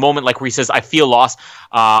then there's a moment like where he says, I feel lost.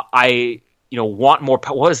 I want more.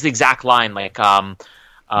 What was the exact line? Like, more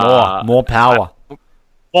power.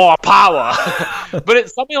 More power. But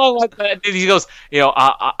it's something like that. He goes,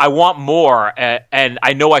 I want more, and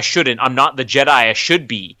I know I shouldn't. I'm not the Jedi I should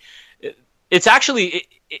be. It's actually,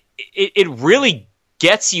 it really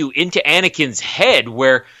gets you into Anakin's head,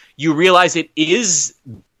 where you realize it is.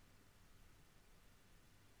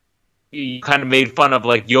 You kind of made fun of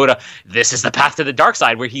like Yoda. This is the path to the dark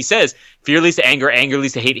side, where he says, "Fear leads to anger, anger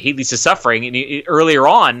leads to hate, hate leads to suffering." And earlier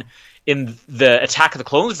on in the Attack of the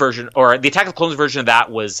Clones version, or the Attack of the Clones version of that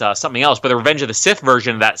was something else, but the Revenge of the Sith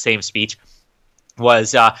version of that same speech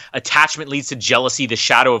was attachment leads to jealousy, the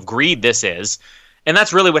shadow of greed. This is, and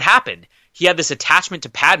that's really what happened. He had this attachment to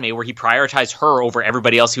Padme where he prioritized her over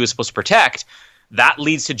everybody else he was supposed to protect. That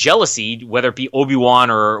leads to jealousy, whether it be Obi-Wan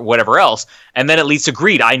or whatever else. And then it leads to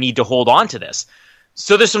greed. I need to hold on to this.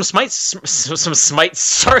 So there's some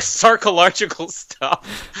sarcological stuff.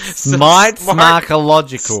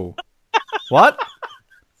 Sarcological. What?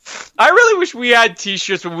 I really wish we had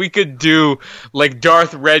t-shirts where we could do like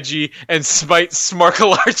Darth Reggie and Smite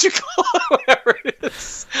Smarkological, whatever it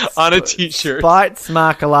is, on a t-shirt. Spite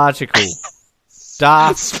Smarkological.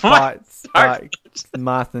 Darth Spite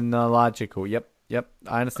Smarkological. Yep,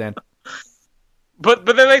 I understand. But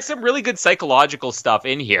there's like some really good psychological stuff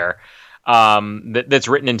in here that's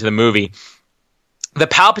written into the movie. The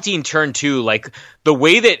Palpatine turn too, like the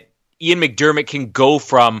way that Ian McDiarmid can go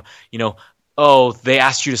from, oh, they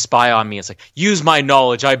asked you to spy on me. It's like, use my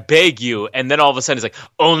knowledge, I beg you. And then all of a sudden it's like,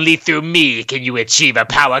 only through me can you achieve a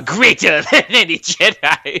power greater than any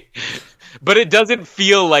Jedi. But it doesn't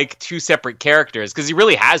feel like two separate characters, because he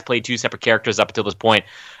really has played two separate characters up until this point.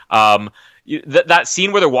 That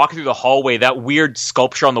scene where they're walking through the hallway, that weird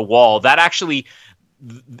sculpture on the wall, that actually,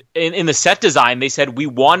 in the set design, they said we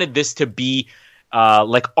wanted this to be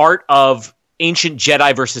like art of ancient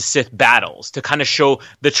Jedi versus Sith battles, to kind of show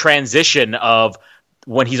the transition of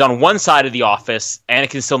when he's on one side of the office,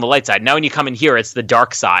 Anakin's still on the light side. Now when you come in here, it's the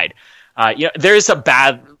dark side. There is a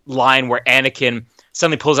bad line where Anakin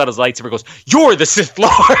suddenly pulls out his lightsaber and goes, "You're the Sith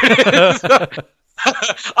Lord."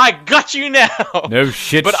 I got you now. No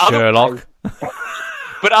shit, Sherlock.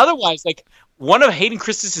 But otherwise, like, one of Hayden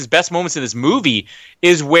Christensen's best moments in this movie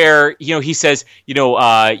is where, he says,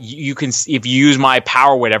 you can, if you use my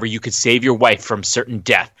power, whatever, you could save your wife from certain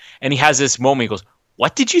death. And he has this moment. He goes,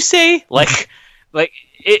 "What did you say?"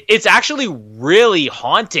 It's actually really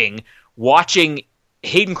haunting watching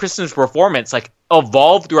Hayden Christensen's performance like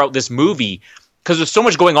evolve throughout this movie, because there's so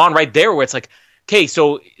much going on right there where it's like, okay,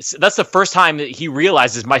 so that's the first time that he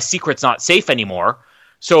realizes my secret's not safe anymore.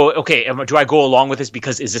 So, okay, do I go along with this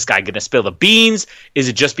because is this guy going to spill the beans? Is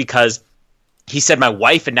it just because he said my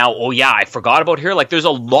wife and now, oh yeah, I forgot about her? Like, there's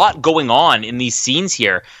a lot going on in these scenes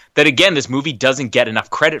here that, again, this movie doesn't get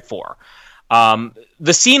enough credit for.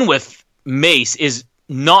 The scene with Mace is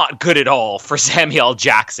not good at all for Samuel L.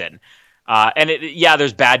 Jackson.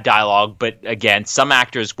 There's bad dialogue, but again, some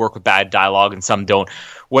actors work with bad dialogue and some don't.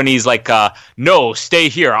 When he's like, "No, stay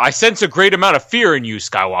here. I sense a great amount of fear in you,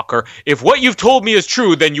 Skywalker. If what you've told me is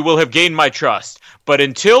true, then you will have gained my trust. But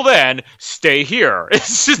until then, stay here."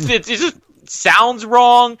 It just sounds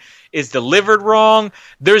wrong. It's delivered wrong.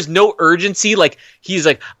 There's no urgency. Like, he's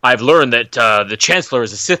like, "I've learned that the Chancellor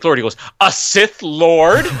is a Sith Lord." He goes, "A Sith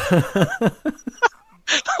Lord?"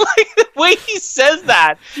 Like, the way he says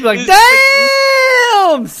that. He's like,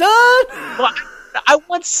 "Damn, son!" Well, I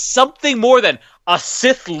want something more than a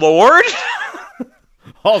Sith Lord.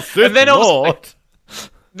 Oh, Sith Lord.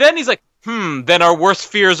 Then he's like, then our worst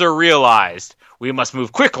fears are realized. We must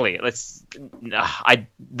move quickly.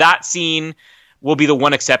 That scene will be the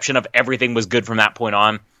one exception of everything was good from that point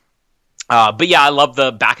on. But yeah, I love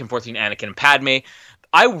the back and forth between Anakin and Padme.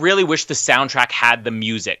 I really wish the soundtrack had the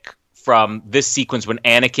music from this sequence when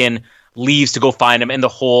Anakin leaves to go find him, and the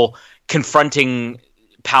whole confronting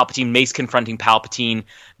Palpatine, Mace confronting Palpatine,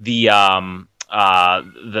 the I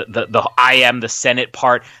am the Senate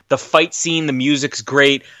part, the fight scene, the music's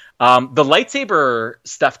great. The lightsaber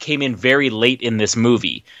stuff came in very late in this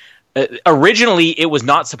movie. Originally, it was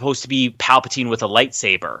not supposed to be Palpatine with a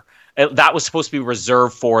lightsaber. That was supposed to be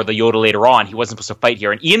reserved for the Yoda later on. He wasn't supposed to fight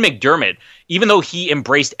here. And Ian McDiarmid, even though he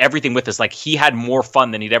embraced everything with this, like, he had more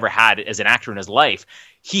fun than he'd ever had as an actor in his life,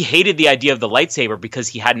 he hated the idea of the lightsaber because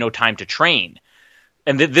he had no time to train.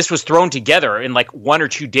 And this was thrown together in like 1 or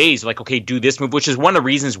 2 days. Like, okay, do this move, which is one of the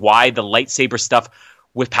reasons why the lightsaber stuff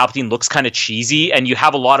with Palpatine looks kind of cheesy, and you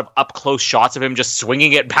have a lot of up-close shots of him just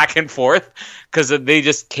swinging it back and forth because they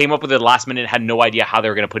just came up with it at the last minute and had no idea how they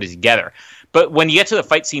were going to put it together. But when you get to the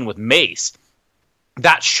fight scene with Mace,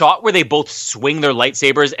 that shot where they both swing their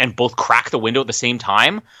lightsabers and both crack the window at the same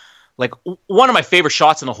time, like, one of my favorite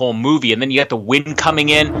shots in the whole movie. And then you get the wind coming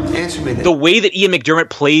in. The way that Ian McDiarmid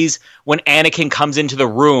plays when Anakin comes into the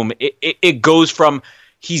room, it goes from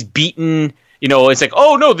he's beaten, it's like,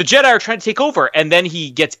 oh no, the Jedi are trying to take over. And then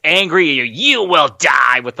he gets angry, you will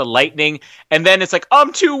die with the lightning. And then it's like,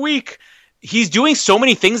 I'm too weak. He's doing so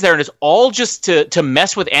many things there, and it's all just to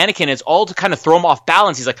mess with Anakin. It's all to kind of throw him off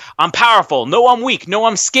balance. He's like, I'm powerful. No, I'm weak. No,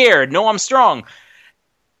 I'm scared. No, I'm strong.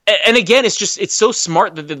 And again, it's so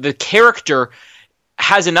smart that the character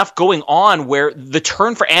has enough going on where the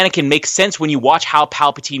turn for Anakin makes sense when you watch how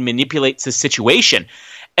Palpatine manipulates the situation.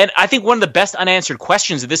 And I think one of the best unanswered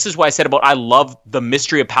questions, and this is why I said about I love the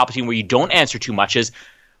mystery of Palpatine where you don't answer too much, is,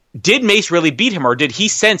 did Mace really beat him, or did he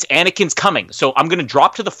sense Anakin's coming? So I'm going to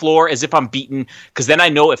drop to the floor as if I'm beaten, because then I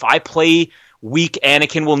know if I play weak,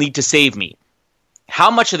 Anakin will need to save me. How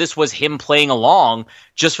much of this was him playing along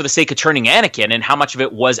just for the sake of turning Anakin, and how much of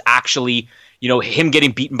it was actually, him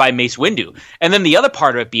getting beaten by Mace Windu? And then the other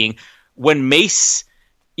part of it being when Mace,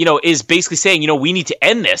 is basically saying, we need to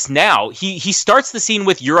end this now. He starts the scene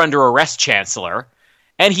with, "You're under arrest, Chancellor."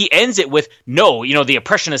 And he ends it with, "No, the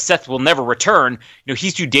oppression of Sith will never return.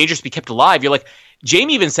 He's too dangerous to be kept alive." You're like,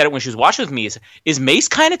 Jamie even said it when she was watching with me, is Mace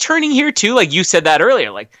kind of turning here too? Like you said that earlier.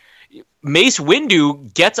 Like, Mace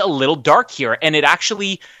Windu gets a little dark here, and it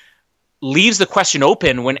actually leaves the question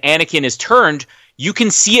open when Anakin is turned. You can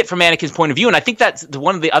see it from Anakin's point of view, and I think that's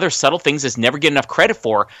one of the other subtle things that's never get enough credit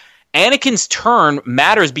for. Anakin's turn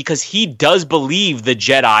matters because he does believe the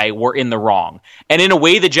Jedi were in the wrong. And in a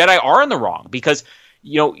way, the Jedi are in the wrong because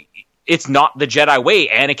it's not the Jedi way.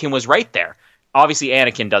 Anakin was right there. Obviously,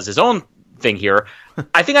 Anakin does his own thing here.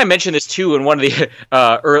 I think I mentioned this too in one of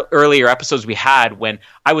the earlier episodes we had when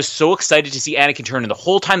I was so excited to see Anakin turn, and the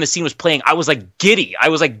whole time the scene was playing, I was like giddy. I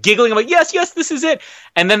was like giggling. I'm like, yes, this is it.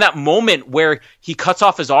 And then that moment where he cuts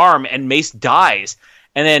off his arm and Mace dies,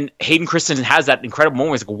 and then Hayden Christensen has that incredible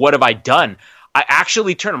moment. He's like, what have I done? I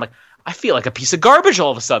actually turn. I'm like, I feel like a piece of garbage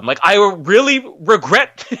all of a sudden. Like, I really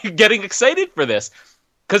regret getting excited for this.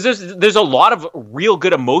 because there's a lot of real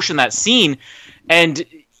good emotion in that scene, and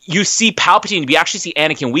you see Palpatine, you actually see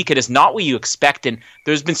Anakin weak, and it's not what you expect. And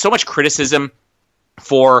there's been so much criticism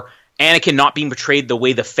for Anakin not being portrayed the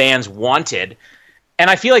way the fans wanted, and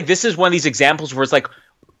I feel like this is one of these examples where it's like,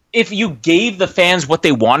 if you gave the fans what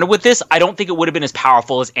they wanted with this, I don't think it would have been as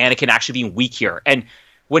powerful as Anakin actually being weak here. And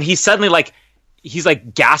when he's suddenly like, he's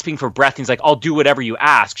like gasping for breath, and he's like, I'll do whatever you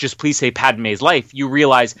ask, just please save Padme's life, you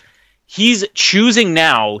realize he's choosing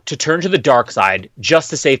now to turn to the dark side just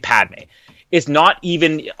to save Padme. It's not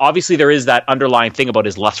even, obviously there is that underlying thing about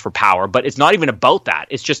his lust for power, but it's not even about that.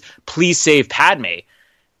 It's just, please save Padme.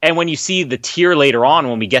 And when you see the tear later on,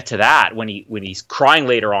 when we get to that, when he's crying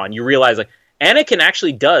later on, you realize like Anakin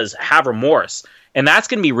actually does have remorse. And that's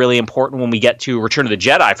going to be really important when we get to Return of the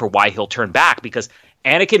Jedi for why he'll turn back, because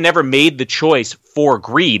Anakin never made the choice for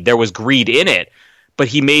greed. There was greed in it, but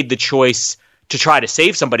he made the choice to try to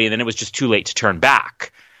save somebody, and then it was just too late to turn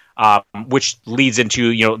back. Which leads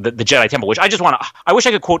into, you know, the Jedi Temple, which I wish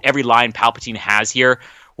I could quote every line Palpatine has here,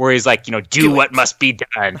 where he's like, you know, do what must be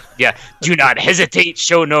done. Yeah. Do not hesitate,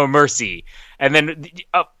 show no mercy. And then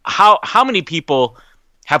how many people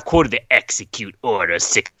have quoted the execute Order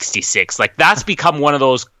 66? Like, that's become one of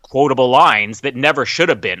those quotable lines that never should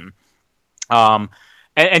have been.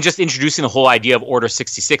 And just introducing the whole idea of Order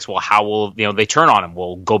 66. Well, how will, you know, they turn on him?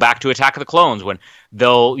 We'll go back to Attack of the Clones when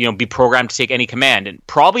they'll, you know, be programmed to take any command. And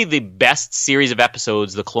probably the best series of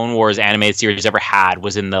episodes the Clone Wars animated series ever had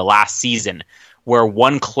was in the last season, where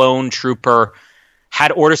one clone trooper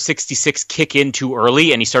had Order 66 kick in too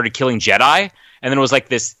early and he started killing Jedi. And then it was like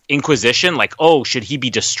this inquisition, like, oh, should he be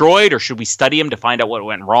destroyed or should we study him to find out what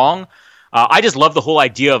went wrong? I just love the whole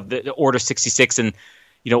idea of the Order 66 and,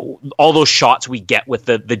 you know, all those shots we get with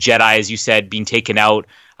the Jedi, as you said, being taken out.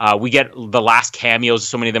 We get the last cameos,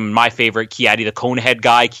 so many of them. My favorite, Ki-Adi, the Conehead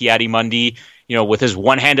guy, Ki-Adi Mundi, you know, with his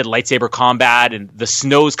one-handed lightsaber combat and the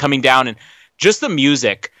snow's coming down and just the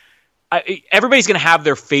music. Everybody's going to have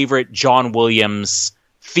their favorite John Williams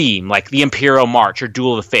theme, like the Imperial March or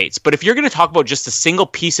Duel of the Fates. But if you're going to talk about just a single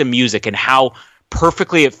piece of music and how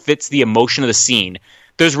perfectly it fits the emotion of the scene,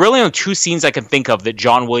 there's really only two scenes I can think of that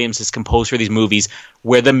John Williams has composed for these movies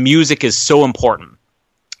where the music is so important.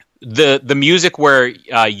 The music where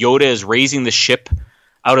Yoda is raising the ship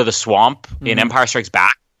out of the swamp in Empire Strikes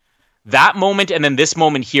Back, that moment, and then this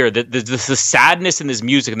moment here, the sadness in this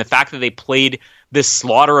music and the fact that they played this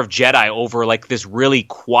slaughter of Jedi over like this really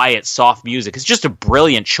quiet, soft music, it's just a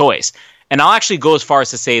brilliant choice. And I'll actually go as far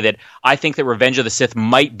as to say that I think that Revenge of the Sith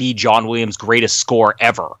might be John Williams' greatest score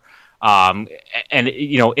ever. And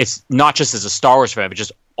you know, it's not just as a Star Wars fan, but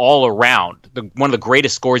just all around one of the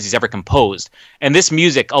greatest scores he's ever composed. And this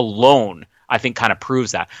music alone, I think, kind of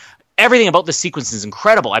proves that. Everything about the sequence is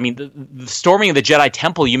incredible. I mean, the storming of the Jedi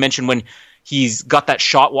Temple, you mentioned when he's got that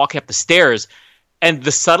shot walking up the stairs, and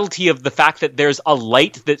the subtlety of the fact that there's a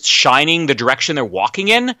light that's shining the direction they're walking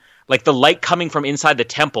in, like the light coming from inside the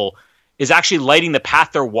temple is actually lighting the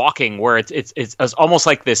path they're walking, where it's almost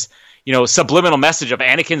like this, you know, subliminal message of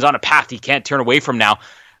Anakin's on a path he can't turn away from now.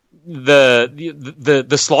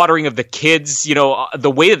 The slaughtering of the kids, you know,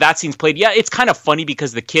 the way that scene's played, yeah, it's kind of funny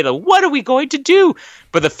because the kid, what are we going to do?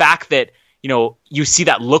 But the fact that, you know, you see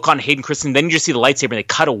that look on Hayden Christensen, then you just see the lightsaber and they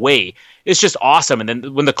cut away. It's just awesome. And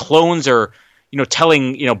then when the clones are, you know,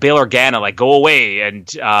 telling, you know, Bail Organa, like, go away, and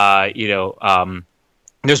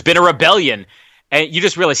there's been a rebellion. And you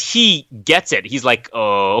just realize he gets it. He's like,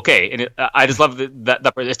 oh, okay. And I just love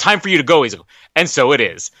that it's time for you to go. He's like, and so it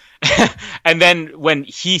is. And then when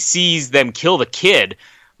he sees them kill the kid,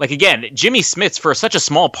 like, again, Jimmy Smits, for such a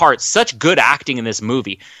small part, such good acting in this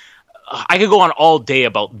movie. I could go on all day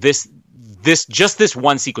about this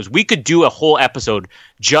one sequence. We could do a whole episode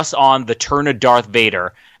just on the turn of Darth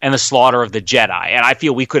Vader and the slaughter of the Jedi. And I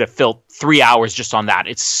feel we could have filled 3 hours just on that.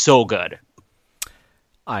 It's so good.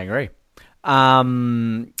 I agree.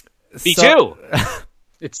 Me too.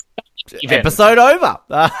 It's episode over.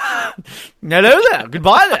 No, there.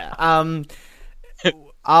 Goodbye there.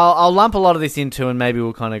 I'll lump a lot of this into, and maybe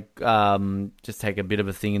we'll kind of just take a bit of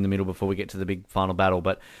a thing in the middle before we get to the big final battle.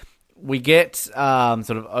 But we get sort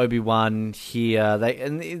of Obi-Wan here.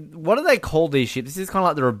 What do they call these ships? This is kind of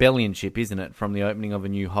like the Rebellion ship, isn't it? From the opening of A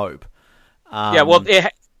New Hope. Yeah, well,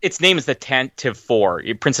 its name is the Tantive 4,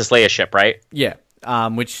 Princess Leia ship, right? Yeah.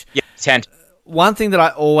 Which One thing that I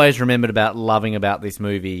always remembered loving about this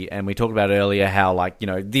movie, and we talked about earlier how, like, you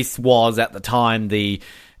know, this was at the time the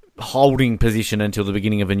holding position until the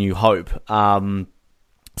beginning of A New Hope.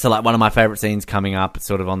 So, like, one of my favorite scenes coming up,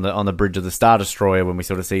 sort of on the bridge of the Star Destroyer, when we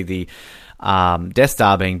sort of see the Death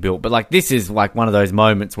Star being built. But like, this is like one of those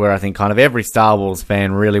moments where I think kind of every Star Wars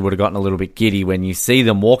fan really would have gotten a little bit giddy when you see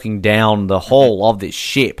them walking down the hall of this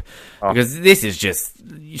ship, because this is just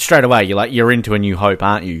straight away you're into A New Hope,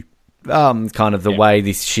 aren't you? Kind of the way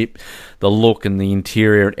this ship, the look and the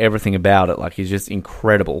interior and everything about it, like, is just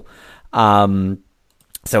incredible.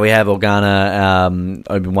 So we have Organa,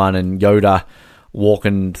 Obi-Wan and Yoda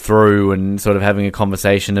walking through and sort of having a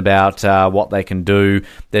conversation about what they can do.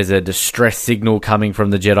 There's a distress signal coming from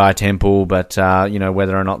the Jedi Temple, but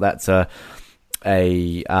whether or not that's a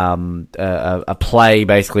play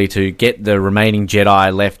basically to get the remaining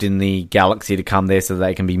Jedi left in the galaxy to come there so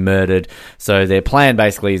they can be murdered. So their plan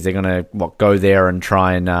basically is they're going to go there and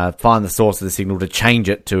try and find the source of the signal to change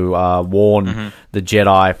it to warn the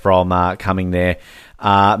Jedi from coming there.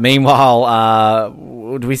 Meanwhile,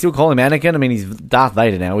 do we still call him Anakin? I mean, he's Darth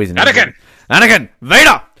Vader now, isn't he? Anakin!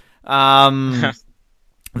 Vader!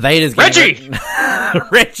 Vader's getting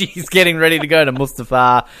Reggie's getting ready to go to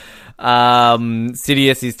Mustafar.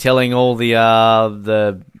 Sidious is telling all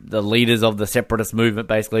the leaders of the separatist movement,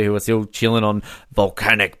 basically, who are still chilling on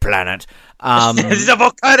Volcanic Planet. This is a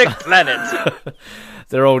volcanic planet.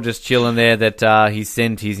 They're all just chilling there. That he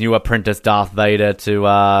sent his new apprentice Darth Vader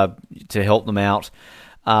to help them out.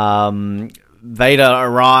 Vader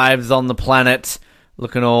arrives on the planet,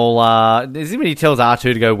 looking all. This is when he tells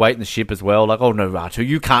R2 to go wait in the ship as well. Like, oh no, R2,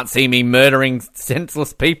 you can't see me murdering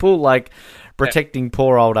senseless people. Like, protecting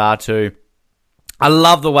poor old R2. I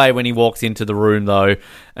love the way when he walks into the room, though,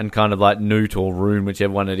 and kind of like Newt or Room,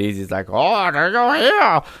 whichever one it is, he's like, oh, don't go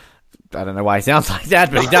here. I don't know why he sounds like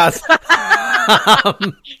that, but he does.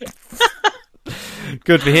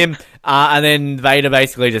 Good for him. And then Vader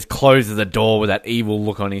basically just closes the door with that evil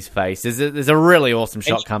look on his face. There's a really awesome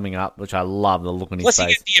shot coming up, which I love, the look on his face. Plus,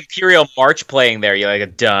 you get the Imperial March playing there. You're like a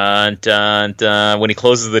dun, dun, dun, when he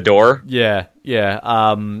closes the door. Yeah.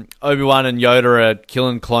 Obi-Wan and Yoda are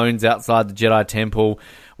killing clones outside the Jedi Temple.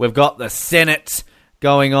 We've got the Senate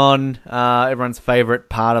going on, everyone's favourite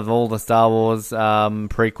part of all the Star Wars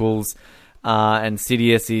prequels. And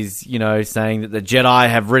Sidious is, saying that the Jedi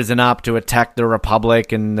have risen up to attack the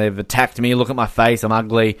Republic, and they've attacked me. Look at my face, I'm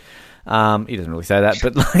ugly. He doesn't really say that,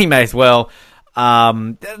 but he may as well. There are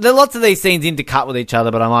lots of these scenes intercut with each other,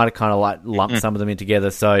 but I might have kind of like lumped some of them in together.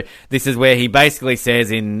 So this is where he basically says,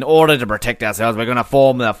 in order to protect ourselves, we're going to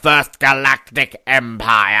form the First Galactic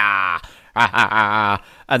Empire.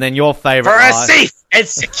 And then your favourite for a safe and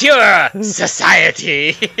secure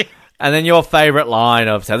society. And then your favourite line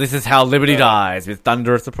of, so this is how liberty dies, with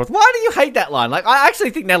thunderous applause. Why do you hate that line? Like, I actually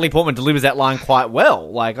think Natalie Portman delivers that line quite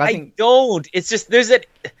well. Like, I don't. It's just,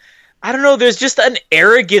 I don't know, there's just an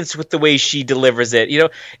arrogance with the way she delivers it.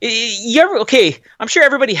 I'm sure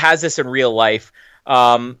everybody has this in real life.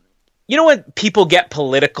 When people get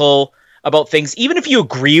political about things, even if you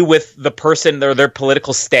agree with the person or their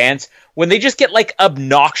political stance, when they just get like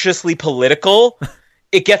obnoxiously political,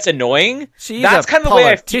 it gets annoying. That's kind of the way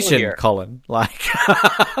I feel here. Colin. Like,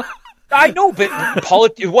 I know, but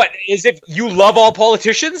what is if you love all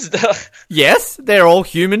politicians? Yes, they're all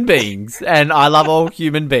human beings, and I love all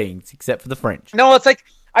human beings except for the French. No, it's like,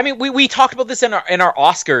 I mean, we talked about this in our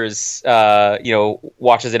Oscars,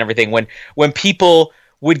 watches and everything. When people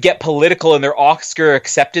would get political in their Oscar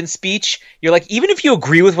acceptance speech, you're like, even if you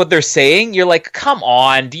agree with what they're saying, you're like, come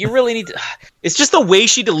on, do you really need to? It's just the way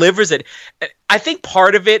she delivers it. I think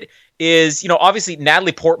part of it is, obviously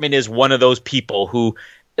Natalie Portman is one of those people who,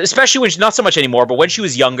 especially when she's not so much anymore, but when she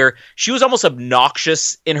was younger, she was almost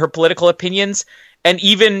obnoxious in her political opinions. And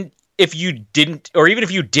even if you didn't, or even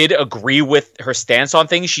if you did agree with her stance on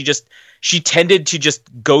things, she tended to just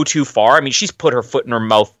go too far. I mean, she's put her foot in her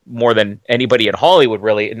mouth more than anybody in Hollywood,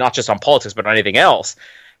 really, not just on politics, but on anything else.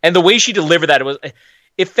 And the way she delivered that,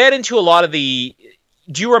 it fed into a lot of the.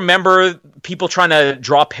 Do you remember people trying to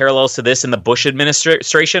draw parallels to this in the Bush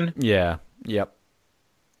administration? Yeah. Yep.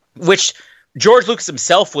 Which George Lucas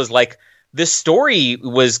himself was like, this story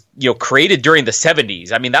was, created during the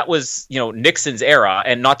 70s. I mean, that was, Nixon's era,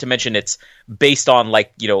 and not to mention it's based on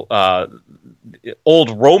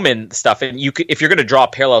old Roman stuff. And if you're going to draw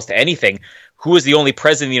parallels to anything, who was the only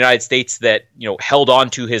president of the United States that, held on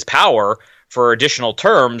to his power for additional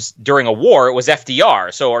terms during a war? It was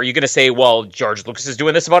FDR. So are you going to say, well, George Lucas is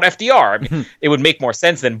doing this about FDR? I mean, it would make more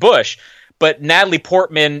sense than Bush. But Natalie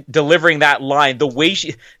Portman delivering that line, the way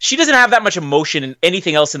she doesn't have that much emotion in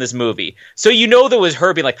anything else in this movie. So there was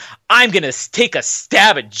her being like, I'm going to take a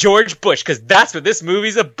stab at George Bush because that's what this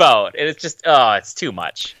movie's about. And it's just, it's too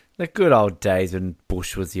much. The good old days when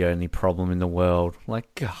Bush was the only problem in the world.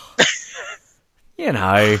 Like,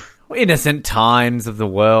 innocent times of the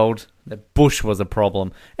world. That Bush was a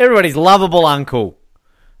problem. Everybody's lovable uncle.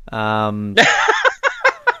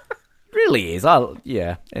 Really is.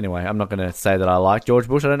 Anyway, I'm not going to say that I like George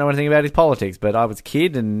Bush. I don't know anything about his politics, but I was a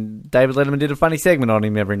kid and David Letterman did a funny segment on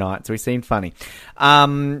him every night, so he seemed funny.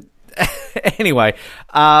 Anyway,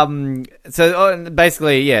 so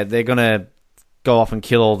basically, they're going to go off and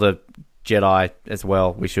kill all the Jedi as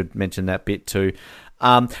well. We should mention that bit too.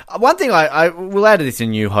 One thing I will add to this in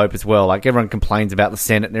New Hope as well, like everyone complains about the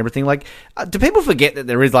Senate and everything, like, do people forget that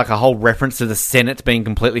there is like a whole reference to the Senate being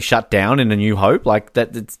completely shut down in A New Hope? Like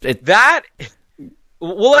well,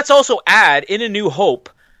 let's also add, in A New Hope,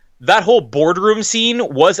 that whole boardroom scene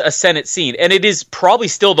was a Senate scene, and it is probably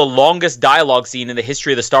still the longest dialogue scene in the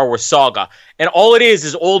history of the Star Wars saga. And all it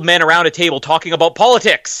is old men around a table talking about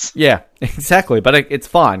politics. Yeah, exactly. But it's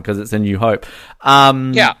fine because it's A New Hope.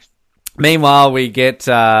 Yeah. Meanwhile, we get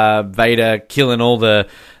Vader killing all the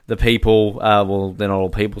people. Well, they're not all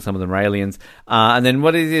people. Some of them are aliens. And then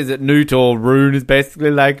what is it? Newt or Rune is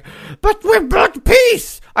basically like, but we brought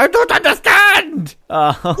peace. I don't understand.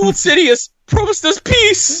 Old Sidious promised us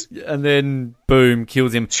peace. And then, boom,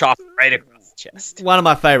 kills him. Chop right across the chest. One of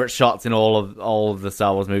my favourite shots in all of the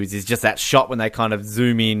Star Wars movies is just that shot when they kind of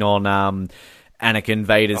zoom in on Anakin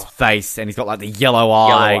Vader's face, and he's got like the yellow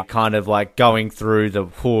eye kind of like going through the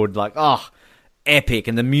hood, like, epic.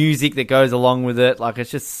 And the music that goes along with it, like, it's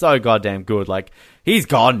just so goddamn good. Like, he's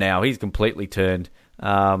gone now. He's completely turned.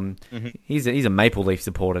 He's a Maple Leaf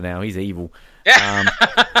supporter now. He's evil.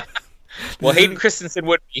 Well, Hayden Christensen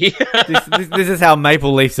would be. this is how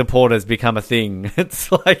Maple Leaf supporters become a thing.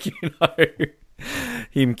 It's like,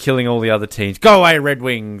 him killing all the other teams. Go away, Red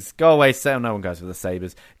Wings. Go away. No one goes for the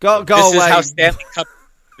Sabres. Go away.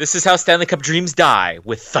 This is how Stanley Cup dreams die,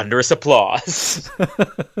 with thunderous applause.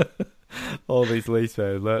 All these Leafs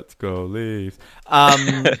fans, let's go Leafs.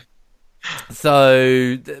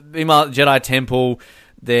 So, meanwhile, at Jedi Temple,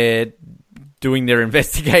 they're doing their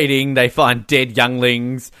investigating. They find dead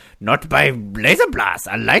younglings. Not by laser blast,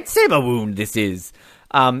 a lightsaber wound this is.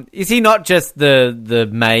 Is he not just the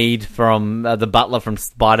maid from the butler from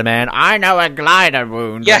Spider-Man? I know a glider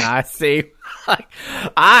wound when I see.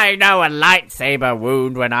 I know a lightsaber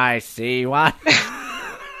wound when I see one.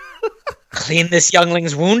 Clean this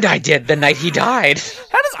youngling's wound I did the night he died.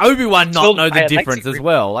 How does Obi-Wan not know the difference as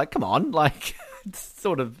well? Like, come on, like, it's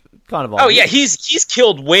sort of kind of obvious. Oh yeah, he's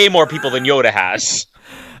killed way more people than Yoda has.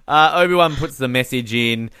 Obi-Wan puts the message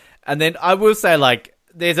in, and then I will say, like,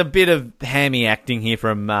 there's a bit of hammy acting here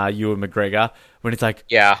from Ewan McGregor when it's like,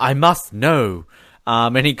 I must know.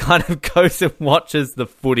 And he kind of goes and watches the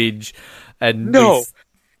footage. And No,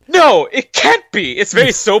 it can't be. It's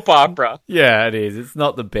very soap opera. Yeah, it is. It's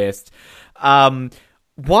not the best. Why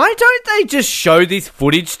don't they just show this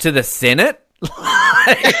footage to the Senate?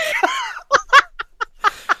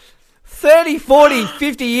 30, 40,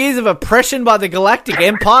 50 years of oppression by the Galactic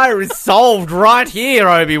Empire is solved right here,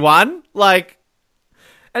 Obi-Wan. Like,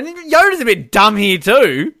 and Yoda's a bit dumb here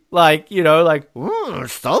too. Like,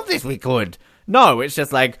 solve this we could. No, it's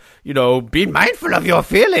just like, be mindful of your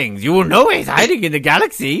feelings. You will know he's hiding in the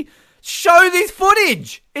galaxy. Show this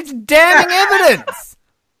footage. It's damning evidence.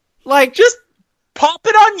 Like, just pop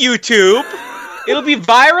it on YouTube. It'll be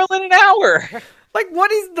viral in an hour. Like,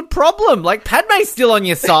 what is the problem? Like, Padme's still on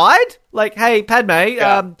your side. Like, hey,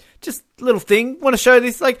 Padme, just little thing. Want to show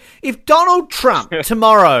this? Like, if Donald Trump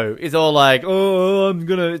tomorrow is all like,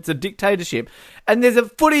 it's a dictatorship, and there's a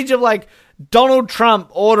footage of, like, Donald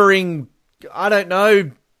Trump ordering, I don't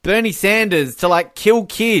know, Bernie Sanders to, like, kill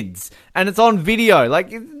kids, and it's on video.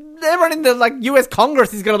 Like, everyone in the, like, US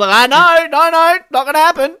Congress is going to be like, no, not going to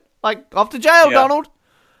happen. Like, off to jail, Donald.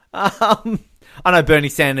 I know Bernie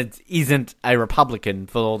Sanders isn't a Republican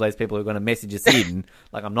for all those people who are going to message us in.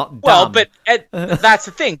 Like, I'm not dumb. Well, but that's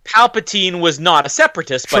the thing. Palpatine was not a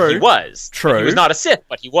separatist, but he was. True. He was not a Sith,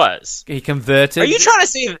 but he was. He converted. Are you trying to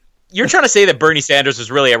say... You're trying to say that Bernie Sanders was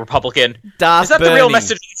really a Republican? Darth Is that Bernie. the real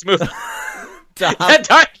message of this movie?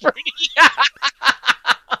 Darth Bernie.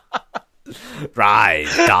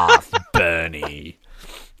 Rise, Darth Bernie.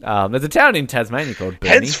 There's a town in Tasmania called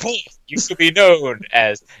Bernie. Henceforth, you should be known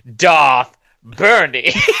as Darth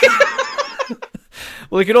Bernie.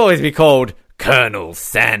 Well, it could always be called Colonel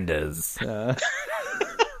Sanders. So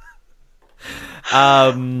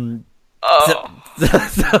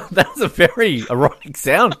that's a very erotic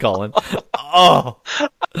sound, Colin. Oh.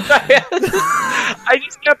 I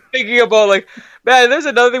just kept thinking about, like, man, there's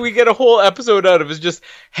another thing we get a whole episode out of is just,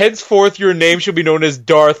 henceforth your name should be known as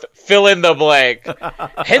Darth fill in the blank.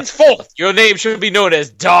 Henceforth your name should be known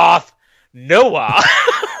as Darth Noah.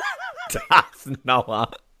 Darth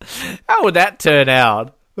Noah. How would that turn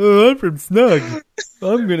out? Oh, I'm from Snug.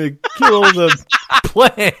 I'm gonna kill all the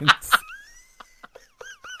plants.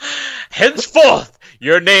 Henceforth,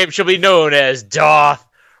 your name shall be known as Darth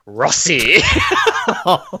Rossi.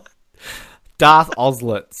 Darth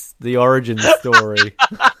Oslitz, the origin story.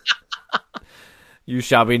 You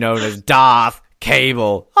shall be known as Darth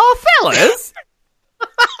Cable. Oh, fellas!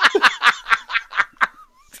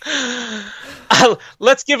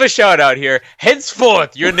 Let's give a shout out here.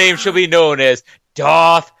 Henceforth, your name shall be known as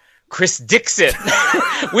Darth Chris Dixon.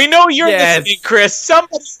 We know you're listening, Chris.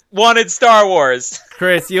 Somebody wanted Star Wars.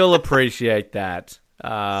 Chris, you'll appreciate that.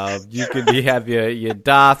 You can have your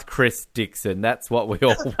Darth Chris Dixon. That's what we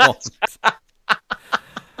all want.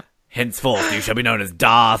 Henceforth, you shall be known as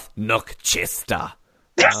Darth Nook Chester.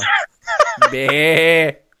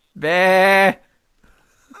 Bear.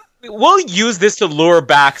 We'll use this to lure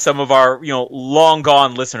back some of our, long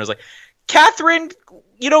gone listeners. Like, Catherine,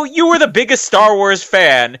 you were the biggest Star Wars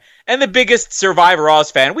fan and the biggest Survivor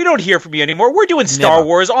Oz fan. We don't hear from you anymore. We're doing Star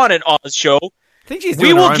Wars on an Oz show. I think she's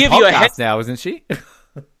doing her own podcast now, isn't she?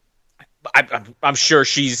 I'm sure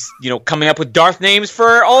she's, coming up with Darth names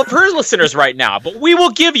for all of her listeners right now. But we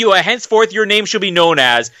will give you a henceforth your name shall be known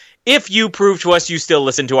as if you prove to us you still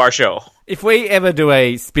listen to our show. If we ever do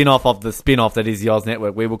a spin-off of the spin-off that is the Oz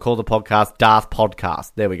Network, we will call the podcast Darth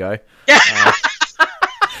Podcast. There we go.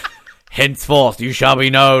 Henceforth, you shall be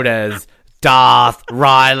known as Darth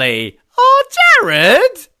Riley. Oh,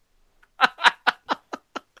 Jared!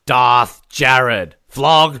 Darth Jared.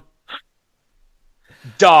 Flog.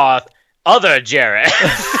 Darth Other Jared.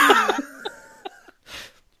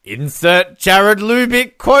 Insert Jared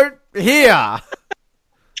Lubick quote here.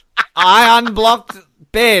 I unblocked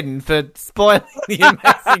Ben for spoiling the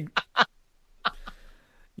amazing.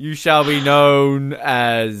 You shall be known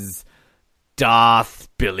as Darth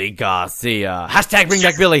Billy Garcia. Hashtag bring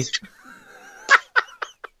back Billy.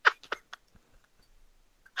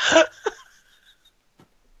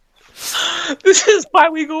 This is why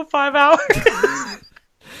we go 5 hours.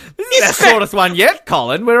 This is our shortest one yet,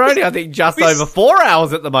 Colin. We're only, I think, just over 4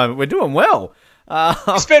 hours at the moment. We're doing well.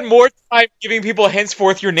 We spent more time giving people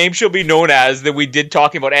henceforth your name shall be known as than we did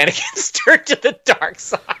talking about Anakin's turn to the dark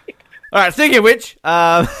side. All right, speaking of which,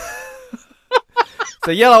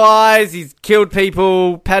 so Yellow Eyes, he's killed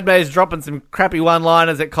people. Padme's dropping some crappy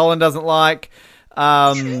one-liners that Colin doesn't like.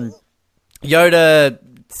 Yoda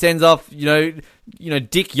sends off, Dick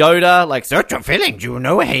Yoda, like, search your feelings, you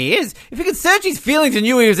know where he is. If he could search his feelings and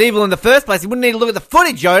knew he was evil in the first place, he wouldn't need to look at the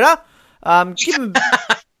footage, Yoda. Give him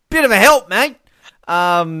a bit of a help, mate.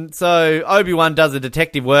 So Obi-Wan does the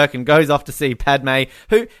detective work and goes off to see Padme,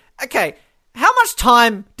 who, okay, how much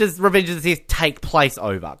time does Revenge of the Sith take place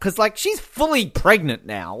over? Because, she's fully pregnant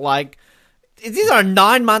now. Is this a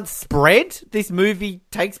 9-month spread this movie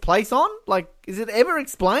takes place on? Is it ever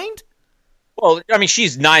explained? Well, I mean,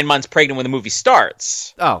 she's 9 months pregnant when the movie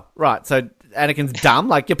starts. Oh, right. So Anakin's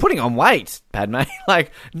dumb. You're putting on weight, Padme. No,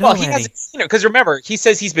 well, he hasn't seen her. Because remember, he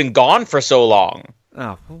says he's been gone for so long.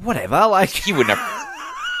 Oh, whatever. He would never...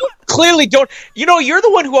 Clearly don't... you're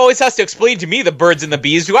the one who always has to explain to me the birds and the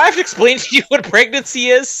bees. Do I have to explain to you what pregnancy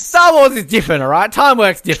is? Star Wars is different, all right? Time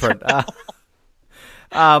works different.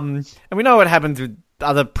 And we know what happens with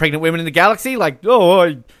other pregnant women in the galaxy. I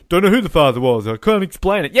don't know who the father was. I can't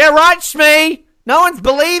explain it. Yeah, right, Shmee. No one's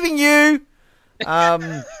believing you.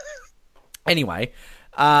 Anyway,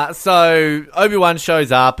 so Obi-Wan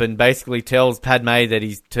shows up and basically tells Padme that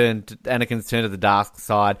Anakin's turned to the dark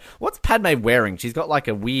side. What's Padme wearing? She's got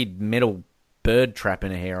a weird metal bird trap in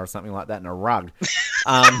her hair or something like that and a rug.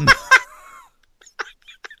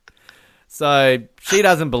 So she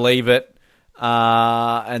doesn't believe it.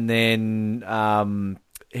 And then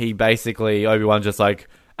Obi-Wan's just like,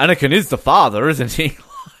 Anakin is the father, isn't he?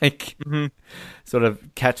 Sort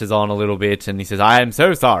of catches on a little bit and he says, I am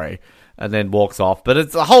so sorry. And then walks off.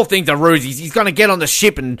 But the whole thing's a ruse. He's going to get on the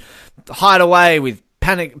ship and hide away with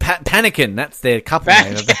Panakin. That's their couple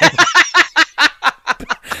name.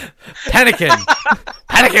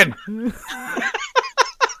 Panakin.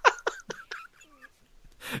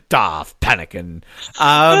 Darth Panakin.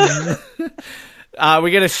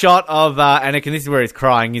 We get a shot of Anakin. This is where he's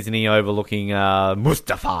crying, isn't he? Overlooking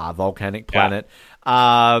Mustafar, volcanic planet.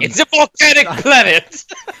 Yeah. It's a volcanic planet.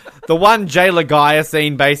 The one Jayla Gaia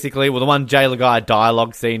scene, basically, the one Jayla Gaia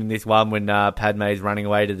dialogue scene in this one when Padme's running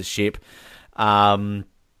away to the ship.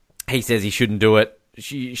 He says he shouldn't do it.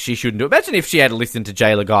 She shouldn't do it. Imagine if she had listened to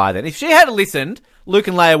Jayla Gaia then. If she had listened, Luke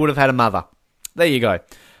and Leia would have had a mother. There you go.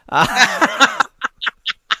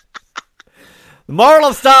 The moral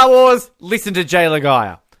of Star Wars, listen to Jayla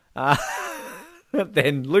Gaia.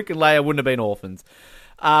 Then Luke and Leia wouldn't have been orphans.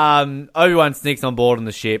 Obi-Wan sneaks on board on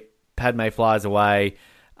the ship. Padme flies away.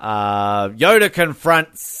 Yoda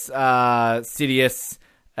confronts Sidious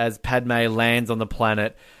as Padme lands on the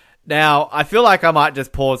planet. Now, I feel like I might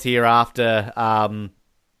just pause here after Padme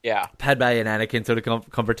and Anakin sort of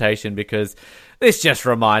confrontation, because this just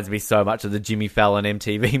reminds me so much of the Jimmy Fallon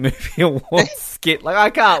MTV Movie Awards skit. Like, I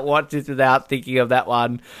can't watch this without thinking of that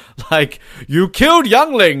one. Like, you killed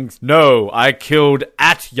younglings. No, I killed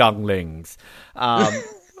at younglings.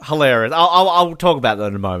 Hilarious. I'll talk about that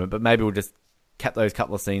in a moment, but maybe we'll just cap those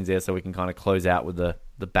couple of scenes there so we can kind of close out with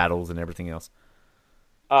the battles and everything else.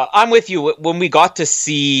 I'm with you. When we got to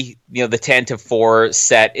see, the Tantive 4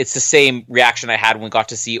 set, it's the same reaction I had when we got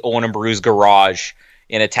to see Owen and Beru's garage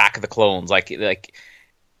in Attack of the Clones. Like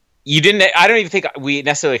you didn't. I don't even think we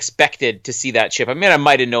necessarily expected to see that ship. I mean, I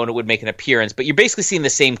might have known it would make an appearance, but you're basically seeing the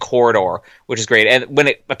same corridor, which is great. And when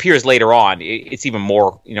it appears later on, it's even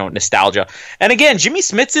more, nostalgia. And again, Jimmy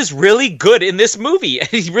Smits is really good in this movie.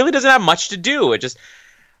 He really doesn't have much to do.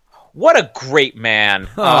 What a great man.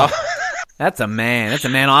 That's a man. That's a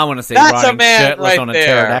man I want to see That's riding a man shirtless right on a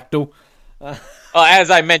there. pterodactyl. As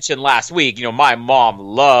I mentioned last week, my mom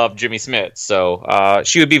loved Jimmy Smits, so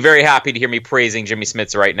she would be very happy to hear me praising Jimmy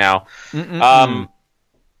Smits right now. Now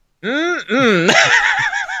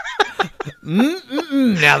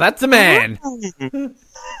that's a man.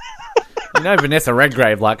 Vanessa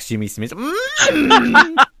Redgrave likes Jimmy Smits.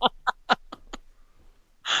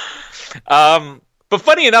 But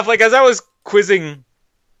funny enough, as I was quizzing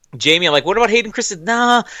Jamie, I'm like, what about Hayden Christensen?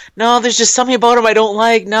 No, there's just something about him I don't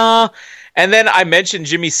like. No. And then I mentioned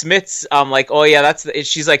Jimmy Smits. I'm like, oh yeah,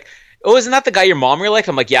 she's like, oh, isn't that the guy your mom really liked?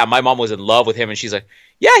 I'm like, yeah, my mom was in love with him. And she's like,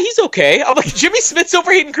 yeah, he's okay. I'm like, Jimmy Smits over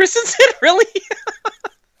Hayden Christensen? Really?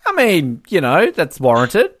 I mean, that's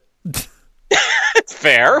warranted. It's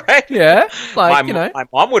fair, right? Yeah. My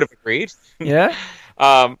mom would have agreed. Yeah.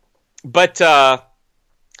 When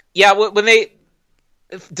they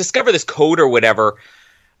discover this code or whatever,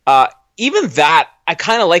 even that, I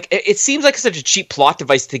kind of like. It seems like such a cheap plot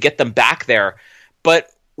device to get them back there. But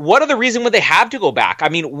what other reason would they have to go back? I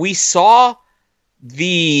mean, we saw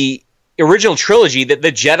the original trilogy that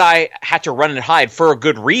the Jedi had to run and hide for a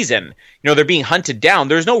good reason. They're being hunted down.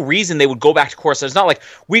 There's no reason they would go back to Coruscant. It's not like,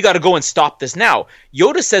 we got to go and stop this now.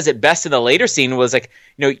 Yoda says it best in the later scene was like,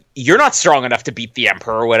 you're not strong enough to beat the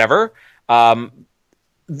Emperor or whatever.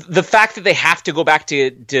 The fact that they have to go back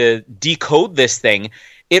to decode this thing,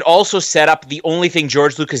 it also set up the only thing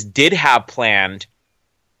George Lucas did have planned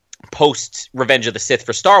post Revenge of the Sith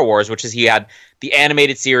for Star Wars, which is he had the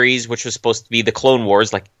animated series, which was supposed to be the Clone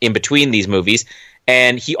Wars, like in between these movies.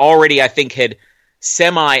 And he already, I think, had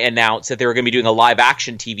semi-announced that they were going to be doing a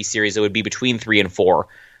live-action TV series that would be between 3 and 4,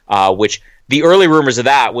 which the early rumors of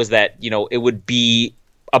that was that, it would be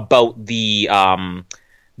about the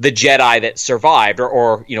Jedi that survived,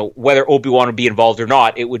 or whether Obi-Wan would be involved or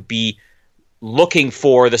not, it would be looking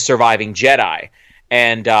for the surviving Jedi.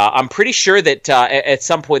 And I'm pretty sure that at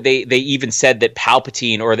some point they even said that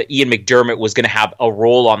Palpatine or that Ian McDiarmid was going to have a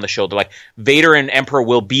role on the show. They're like, Vader and Emperor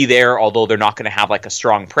will be there, although they're not going to have like a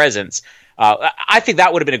strong presence. I think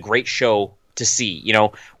that would have been a great show to see,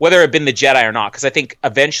 whether it had been the Jedi or not, because I think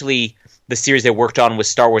eventually the series they worked on was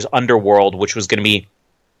Star Wars Underworld, which was going to be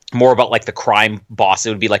more about like the crime boss. It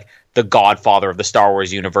would be like the Godfather of the Star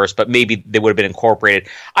Wars universe, but maybe they would have been incorporated.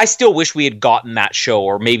 I still wish we had gotten that show,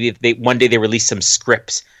 or maybe one day they released some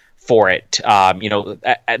scripts for it.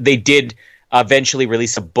 They did eventually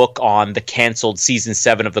release a book on the canceled season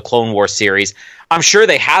 7 of the Clone Wars series. I'm sure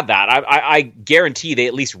they had that. I guarantee they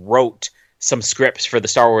at least wrote some scripts for the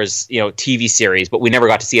Star Wars, TV series, but we never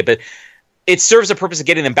got to see it. But it serves the purpose of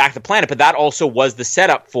getting them back to the planet. But that also was the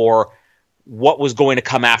setup for what was going to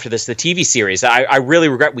come after this, the TV series. I really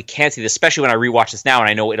regret we can't see this, especially when I rewatch this now, and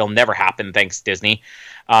I know it'll never happen, thanks Disney.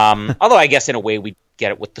 Although I guess in a way we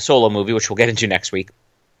get it with the Solo movie, which we'll get into next week.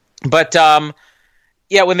 But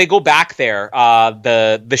when they go back there,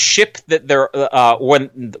 the ship that they're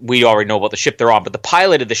when we already know about the ship they're on, but the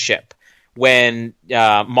pilot of the ship, when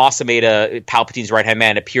Mos Ameda, Palpatine's right-hand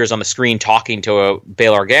man, appears on the screen talking to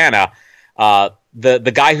Bail Organa,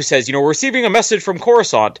 the guy who says, we're receiving a message from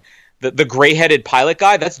Coruscant, the gray-headed pilot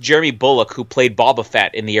guy, that's Jeremy Bulloch, who played Boba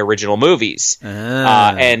Fett in the original movies.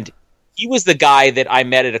 And he was the guy that I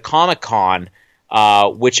met at a Comic-Con,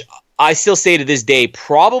 which I still say to this day,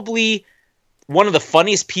 probably one of the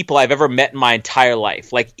funniest people I've ever met in my entire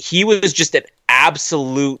life. Like, he was just an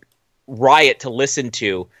absolute riot to listen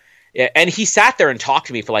to. And he sat there and talked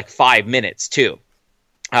to me for like 5 minutes, too.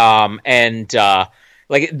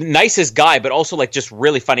 like nicest guy, but also like just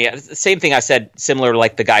really funny. Same thing I said, similar to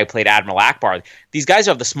like the guy who played Admiral Akbar. These guys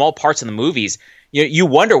have the small parts in the movies. You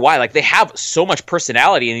wonder why. Like they have so much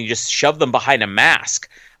personality, and you just shove them behind a mask.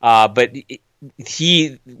 But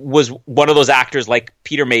he was one of those actors like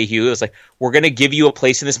Peter Mayhew. It was like, we're going to give you a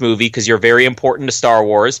place in this movie because you're very important to Star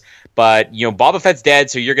Wars. But Boba Fett's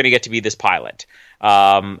dead, so you're going to get to be this pilot.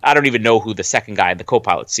 I don't even know who the second guy in the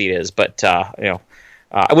co-pilot seat is, but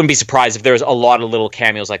I wouldn't be surprised if there's a lot of little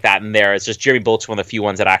cameos like that in there. It's just Jeremy Bullock's one of the few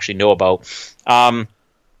ones that I actually know about.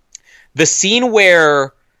 The scene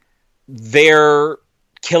where they're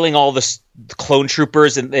killing all the clone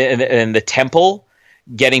troopers in the temple,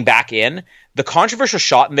 getting back in, the controversial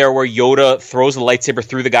shot in there where Yoda throws the lightsaber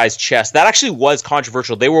through the guy's chest, that actually was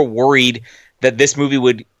controversial. They were worried that this movie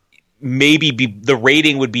would maybe the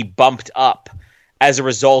rating would be bumped up as a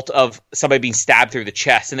result of somebody being stabbed through the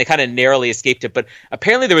chest, and they kind of narrowly escaped it. But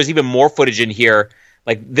apparently there was even more footage in here.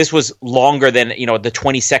 Like, this was longer than, the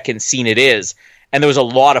 20-second scene it is, and there was a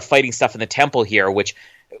lot of fighting stuff in the temple here, which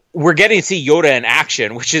we're getting to see Yoda in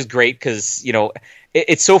action, which is great because,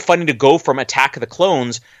 it's so funny to go from Attack of the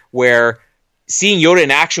Clones, where seeing Yoda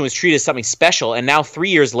in action was treated as something special, and now 3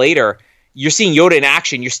 years later, you're seeing Yoda in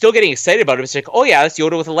action, you're still getting excited about it. It's like, oh yeah, that's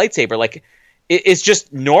Yoda with a lightsaber. Like, it's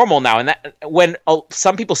just normal now. And that when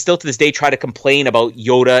some people still to this day try to complain about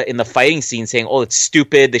Yoda in the fighting scene, saying, oh, it's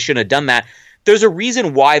stupid, they shouldn't have done that, there's a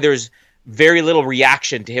reason why there's very little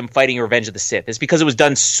reaction to him fighting Revenge of the Sith. It's because it was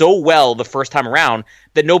done so well the first time around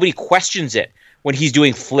that nobody questions it when he's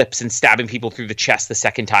doing flips and stabbing people through the chest the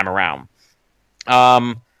second time around.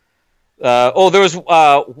 There was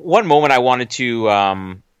one moment I wanted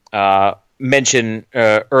to mention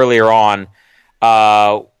earlier on.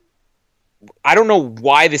 I don't know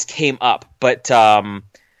why this came up, but at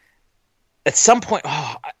some point,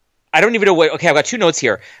 I don't even know what. Okay, I've got two notes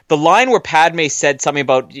here. The line where Padme said something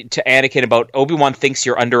to Anakin about Obi-Wan thinks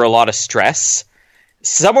you're under a lot of stress.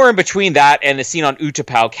 Somewhere in between that and the scene on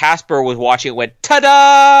Utapau, Casper was watching it, went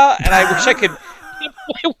ta-da, and I wish I could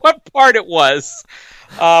pinpoint what part it was.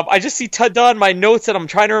 I just see ta-da in my notes, and I'm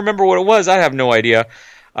trying to remember what it was. I have no idea.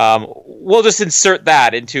 We'll just insert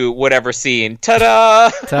that into whatever scene. Ta-da!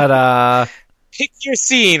 Ta-da! Pick your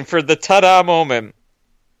scene for the ta-da moment.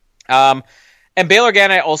 And Bail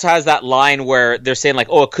Organa also has that line where they're saying, like,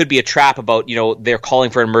 oh, it could be a trap about, they're calling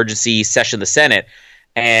for an emergency session of the Senate.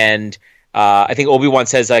 And I think Obi-Wan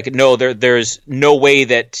says, like, no, there's no way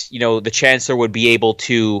that, the Chancellor would be able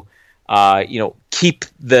to, keep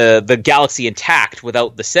the galaxy intact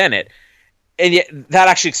without the Senate. And yet, that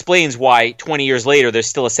actually explains why 20 years later there's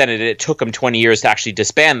still a Senate, and it took them 20 years to actually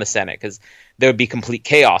disband the Senate, because there would be complete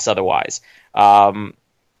chaos otherwise.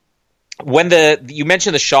 When you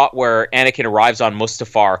mentioned the shot where Anakin arrives on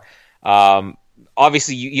Mustafar,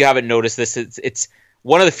 obviously you haven't noticed this. It's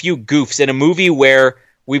one of the few goofs in a movie where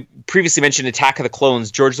we previously mentioned Attack of the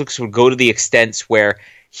Clones. George Lucas would go to the extents where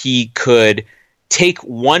he could take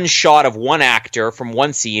one shot of one actor from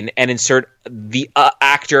one scene and insert the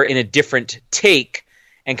actor in a different take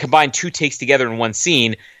and combine two takes together in one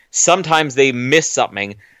scene. Sometimes they miss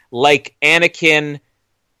something, like Anakin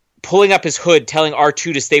pulling up his hood, telling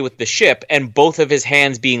R2 to stay with the ship, and both of his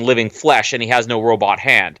hands being living flesh, and he has no robot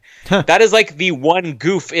hand. That is like the one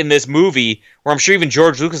goof in this movie where I'm sure even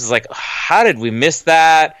George Lucas is like, how did we miss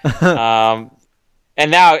that? And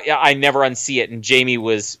now I never unsee it. And Jamie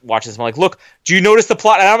was watching this. I'm like, look, do you notice the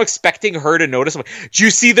plot? And I'm expecting her to notice. I'm like, do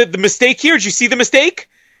you see the mistake here? Do you see the mistake?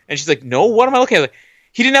 And she's like, no, what am I looking at? Like,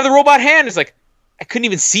 he didn't have the robot hand. It's like, I couldn't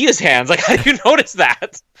even see his hands. Like, how do you notice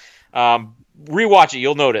that? Rewatch it,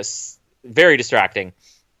 you'll notice. Very distracting.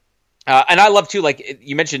 And I love, too, like,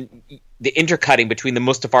 you mentioned the intercutting between the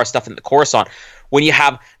Mustafar stuff and the Coruscant. When you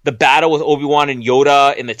have the battle with Obi-Wan and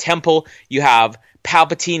Yoda in the temple, you have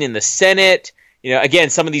Palpatine in the Senate. Again,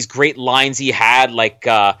 some of these great lines he had, like,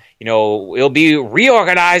 we'll be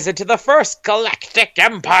reorganized into the first galactic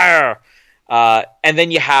empire. And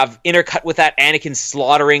then you have intercut with that Anakin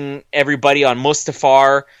slaughtering everybody on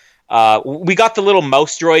Mustafar. We got the little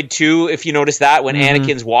mouse droid, too, if you notice that, when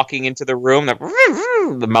Anakin's walking into the room,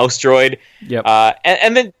 the mouse droid. Yep.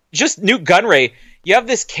 And then just Newt Gunray, you have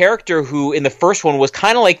this character who, in the first one, was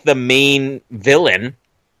kind of like the main villain,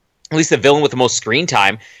 at least the villain with the most screen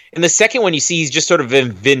time. In the second one, you see he's just sort of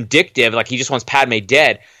vindictive, like he just wants Padme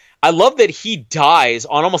dead. I love that he dies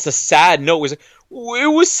on almost a sad note. It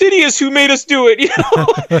was Sidious who made us do it,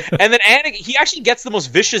 And then Anakin, he actually gets the most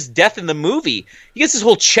vicious death in the movie. He gets his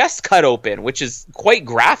whole chest cut open, which is quite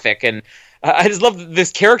graphic. And I just love that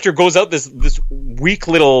this character goes out this weak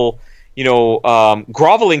little,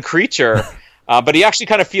 groveling creature, but he actually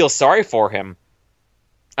kind of feels sorry for him.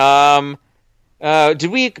 Did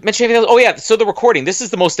we mention anything else? Oh, yeah. So the recording. This is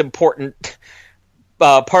the most important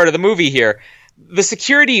part of the movie here. The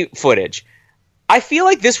security footage. I feel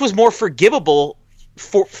like this was more forgivable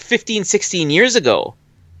for 15, 16 years ago.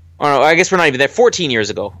 Or no, I guess we're not even there. 14 years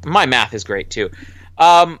ago. My math is great, too.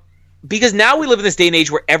 Because now we live in this day and age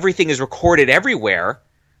where everything is recorded everywhere.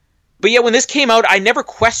 But yet when this came out, I never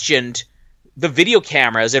questioned the video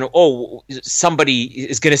cameras and, somebody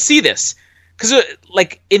is going to see this. Because,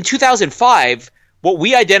 like, in 2005, what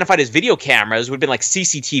we identified as video cameras would have been, like,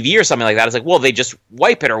 CCTV or something like that. It's like, well, they just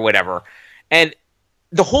wipe it or whatever. And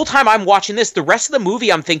the whole time I'm watching this, the rest of the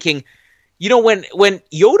movie, I'm thinking, you know, when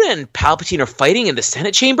Yoda and Palpatine are fighting in the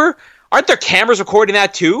Senate chamber, aren't there cameras recording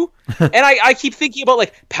that too? And I keep thinking about,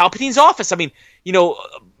 like, Palpatine's office. I mean, you know,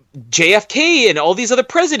 JFK and all these other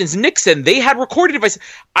presidents, Nixon, they had recording devices.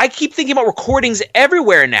 I keep thinking about recordings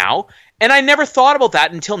everywhere now. And I never thought about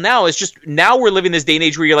that until now. It's just now we're living this day and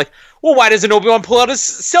age where you're like, well, why doesn't Obi-Wan pull out his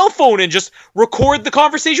cell phone and just record the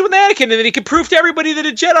conversation with Anakin and then he can prove to everybody that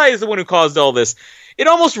a Jedi is the one who caused all this? It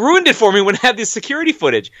almost ruined it for me when I had this security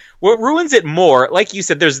footage. What ruins it more, like you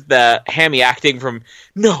said, there's the hammy acting from,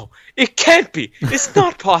 no, it can't be. It's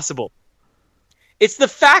not possible. It's the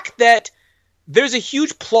fact that there's a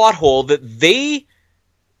huge plot hole that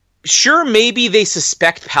maybe they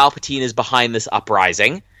suspect Palpatine is behind this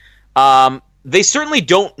uprising. They certainly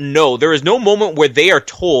don't know. There is no moment where they are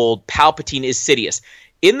told Palpatine is Sidious.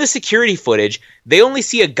 In the security footage, they only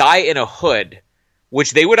see a guy in a hood,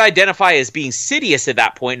 which they would identify as being Sidious at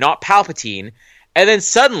that point, not Palpatine. And then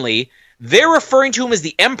suddenly, they're referring to him as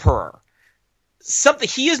the Emperor. Something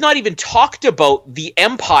he has not even talked about the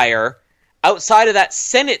Empire outside of that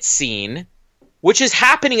Senate scene, which is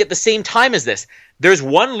happening at the same time as this. There's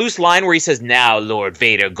one loose line where he says, "Now, Lord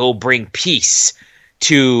Vader, go bring peace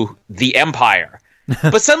to the Empire."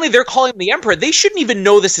 But suddenly they're calling him the Emperor. They shouldn't even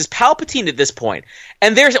know this is Palpatine at this point.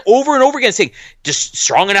 And they're over and over again saying, just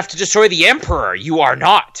strong enough to destroy the Emperor. You are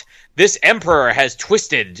not. This Emperor has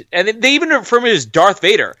twisted. And they even refer to him as Darth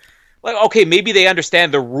Vader. Like, okay, maybe they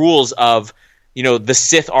understand the rules of, you know, the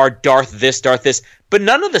Sith are Darth this, Darth this. But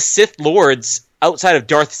none of the Sith Lords outside of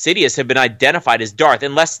Darth Sidious have been identified as Darth,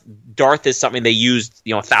 unless Darth is something they used,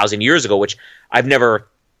 1,000 years ago, which I've never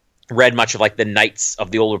read much of, like the Knights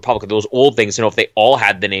of the Old Republic, those old things, to know if they all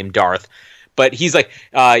had the name Darth. But he's like,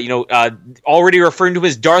 already referring to him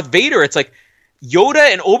as Darth Vader. It's like Yoda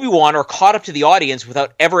and Obi-Wan are caught up to the audience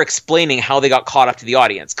without ever explaining how they got caught up to the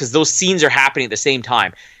audience, because those scenes are happening at the same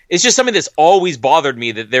time. It's just something that's always bothered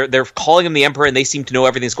me, that they're calling him the Emperor and they seem to know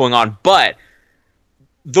everything's going on. But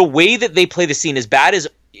the way that they play the scene, as bad as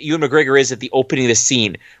Ewan McGregor is at the opening of the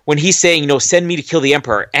scene, when he's saying, send me to kill the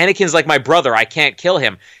Emperor. Anakin's like my brother. I can't kill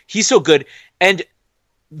him. He's so good. And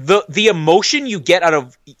the emotion you get out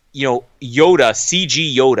of, Yoda,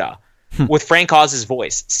 CG Yoda, with Frank Oz's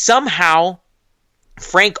voice, somehow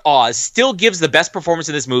Frank Oz still gives the best performance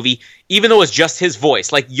in this movie, even though it's just his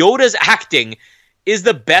voice. Like, Yoda's acting is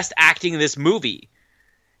the best acting in this movie.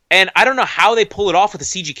 And I don't know how they pull it off with a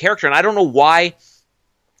CG character, and I don't know why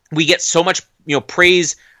we get so much,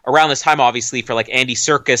 praise around this time, obviously, for like Andy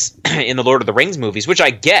Serkis in the Lord of the Rings movies, which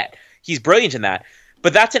I get. He's brilliant in that.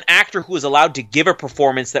 But that's an actor who was allowed to give a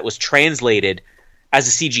performance that was translated as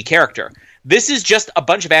a CG character. This is just a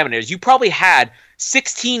bunch of amateurs. You probably had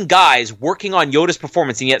 16 guys working on Yoda's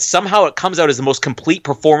performance, and yet somehow it comes out as the most complete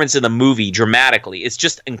performance in the movie dramatically. It's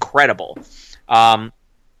just incredible.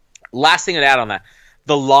 Last thing I'd add on that.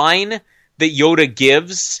 The line that Yoda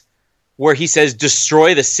gives where he says,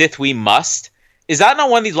 "Destroy the Sith we must," is that not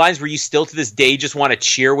one of these lines where you still to this day just want to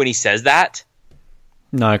cheer when he says that?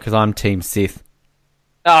 No, because I'm Team Sith.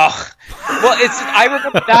 Oh, well, I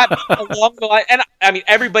remember that along the line, and I mean,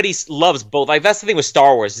 everybody loves both. Like, that's the thing with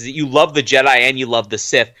Star Wars, is that you love the Jedi and you love the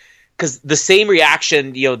Sith, because the same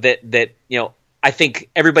reaction, that I think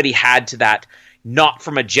everybody had to that "not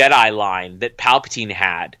from a Jedi" line that Palpatine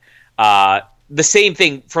had. The same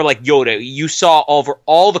thing for like Yoda. You saw over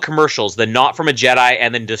all the commercials, the "not from a Jedi"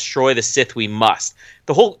 and then "destroy the Sith we must."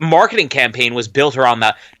 The whole marketing campaign was built around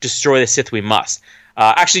the "destroy the Sith we must."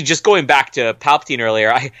 Actually, just going back to Palpatine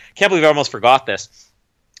earlier, I can't believe I almost forgot this.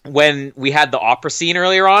 When we had the opera scene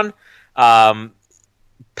earlier on,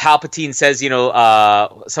 Palpatine says,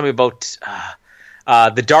 something about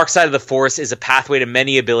the dark side of the Force is a pathway to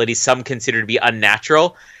many abilities some consider to be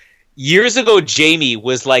unnatural. Years ago, Jamie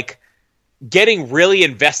was like getting really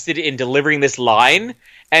invested in delivering this line,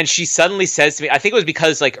 and she suddenly says to me, I think it was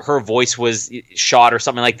because like her voice was shot or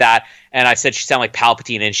something like that, and I said she sounded like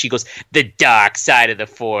Palpatine, and she goes, "The dark side of the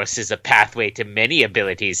Force is a pathway to many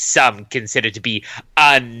abilities some consider to be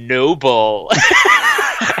unnoble."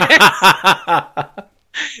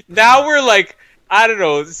 Now we're like I don't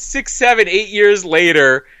know, 6, 7, 8 years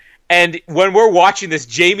later, and when we're watching this,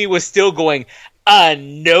 Jamie was still going,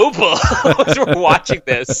 noble, as we're watching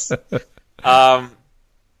this. I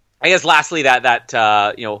guess lastly, that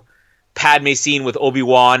Padme scene with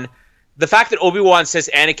Obi-Wan. The fact that Obi-Wan says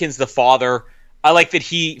Anakin's the father, I like that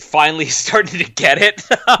he finally started to get it.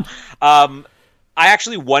 I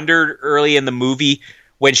actually wondered early in the movie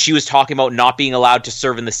when she was talking about not being allowed to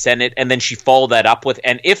serve in the Senate, and then she followed that up with,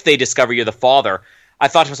 and if they discover you're the father, I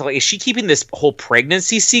thought to myself, like, is she keeping this whole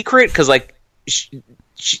pregnancy secret? Because, like,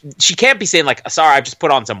 she can't be saying, like, sorry, I've just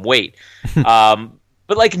put on some weight.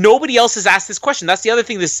 But, like, nobody else has asked this question. That's the other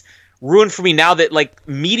thing this ruined for me now that, like,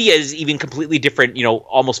 media is even completely different,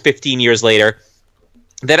 almost 15 years later.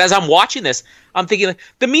 That as I'm watching this, I'm thinking, like,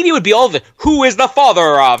 the media would be all of it. Who is the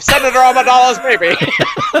father of Senator Amidala's baby?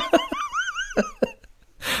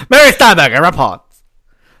 Mary Steinberger reports.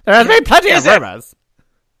 There has been plenty of rumors.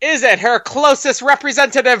 Is it her closest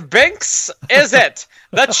representative, Binks? Is it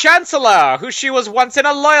the Chancellor, who she was once in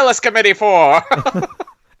a loyalist committee for?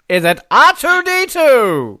 Is it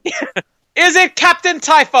R2-D2? Is it Captain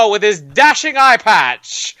Typho with his dashing eye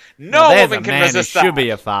patch? No woman can resist that. Should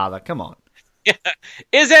be a father. Come on.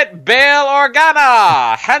 Is it Bail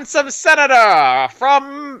Organa, handsome senator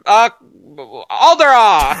from Alderaan?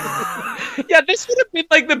 Yeah, this would have been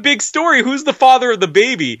like the big story. Who's the father of the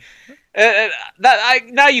baby?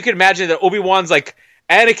 Now you can imagine that Obi-Wan's like,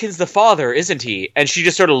 Anakin's the father, isn't he? And she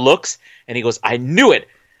just sort of looks, and he goes, I knew it.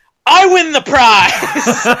 I win the prize.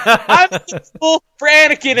 I'm thankful for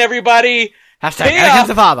Anakin, everybody. Hashtag Anakin's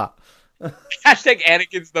the father. Hashtag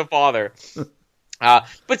Anakin's the father.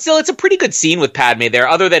 But still, it's a pretty good scene with Padme there,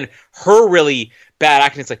 other than her really bad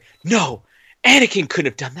acting. It's like, no, Anakin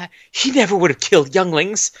couldn't have done that. He never would have killed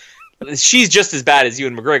younglings. She's just as bad as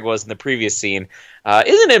Ewan McGregor was in the previous scene.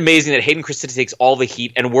 Isn't it amazing that Hayden Christensen takes all the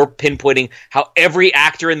heat and we're pinpointing how every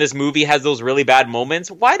actor in this movie has those really bad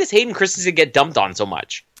moments? Why does Hayden Christensen get dumped on so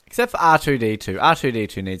much? Except for R2-D2.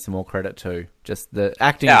 R2-D2 needs some more credit too. Just the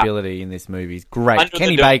acting ability in this movie is great. Under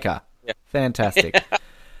Kenny Baker. Yeah. Fantastic.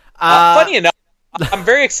 Funny enough, I'm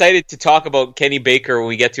very excited to talk about Kenny Baker when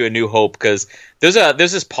we get to A New Hope, because there's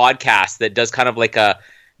this podcast that does kind of like a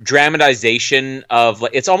dramatization of,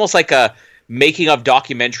 it's almost like a making of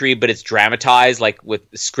documentary, but it's dramatized, like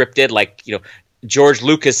with scripted, like, George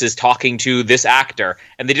Lucas is talking to this actor,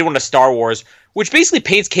 and they did one of Star Wars, which basically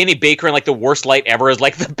paints Kenny Baker in like the worst light ever as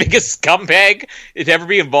like the biggest scumbag to ever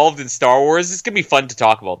be involved in Star Wars. It's gonna be fun to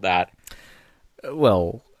talk about that.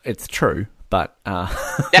 Well, it's true, but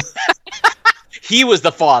he was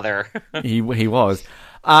the father. he was.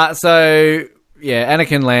 So yeah, Darth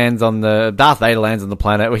Vader lands on the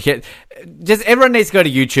planet. Everyone needs to go to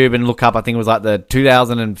YouTube and look up, I think it was like the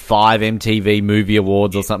 2005 MTV Movie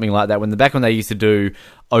Awards or something like that, back when they used to do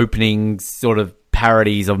opening sort of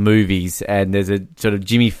parodies of movies, and there's a sort of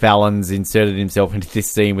Jimmy Fallon's inserted himself into this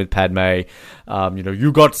scene with Padme.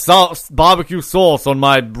 You got barbecue sauce on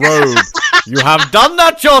my robe. You have done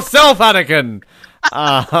that yourself, Anakin.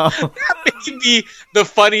 That may be the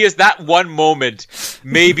funniest. That one moment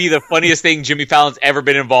may be the funniest thing Jimmy Fallon's ever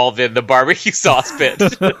been involved in. The barbecue sauce bit.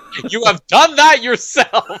 You have done that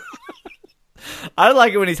yourself. I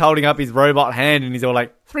like it when he's holding up his robot hand and he's all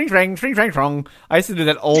like, string, strang, string, strang, strong. I used to do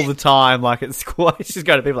that all the time, like at school. I used to just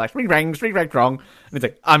go to people like, string, strang, strong. And it's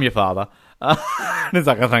like, I'm your father. And it's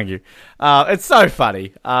like, oh, thank you. It's so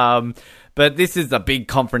funny. But this is a big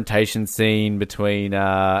confrontation scene between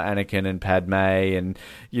Anakin and Padme, and,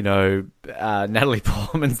 Natalie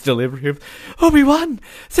Portman's delivery of, Obi-Wan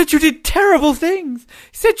said you did terrible things.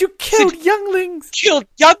 He said you killed younglings. Killed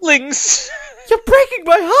younglings? You're breaking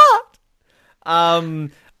my heart.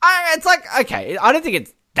 It's like, okay, I don't think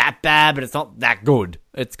it's that bad, but it's not that good.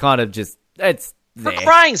 It's kind of just, it's there. Her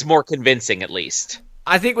crying's more convincing, at least.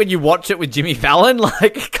 I think when you watch it with Jimmy Fallon,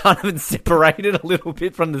 like, kind of separated a little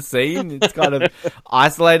bit from the scene. It's kind of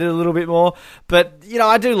isolated a little bit more. But,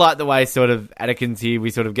 I do like the way sort of Anakin's here. We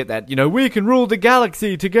sort of get that, we can rule the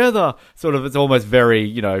galaxy together. Sort of, it's almost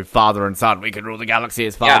very, father and son. We can rule the galaxy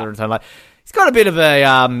as father and son. Like, he's got a bit of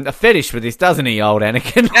a fetish for this, doesn't he, old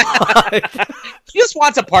Anakin? He just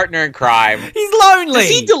wants a partner in crime. He's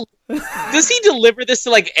lonely. Does he deliver this to,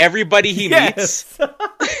 like, everybody he meets?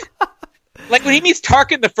 Like, when he meets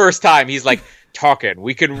Tarkin the first time, he's like, Tarkin,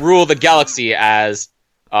 we can rule the galaxy as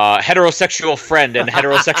heterosexual friend and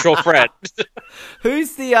heterosexual friend.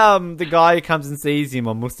 Who's the guy who comes and sees him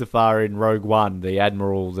on Mustafar in Rogue One? The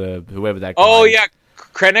Admiral, whoever that guy is. Yeah.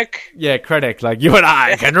 Krennic? Yeah, Krennic, like, you and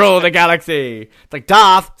I can rule the galaxy. It's like,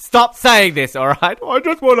 Darth, stop saying this, alright? I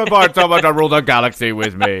just want to find someone to rule the galaxy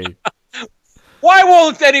with me. Why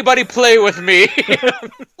won't anybody play with me?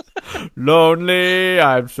 Lonely,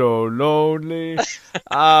 I'm so lonely.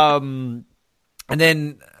 And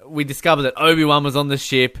then we discovered that Obi-Wan was on the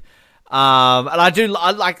ship. And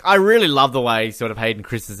I really love the way sort of Hayden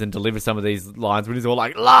Christensen delivers some of these lines when he's all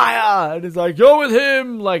like, liar! And he's like, you're with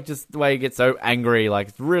him! Like, just the way he gets so angry. Like,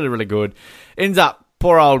 it's really, really good. Ends up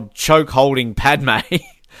poor old choke-holding Padme.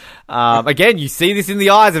 Again, you see this in the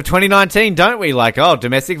eyes of 2019, don't we? Like, oh,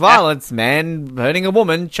 domestic violence, man hurting a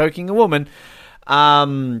woman, choking a woman.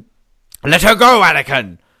 Let her go,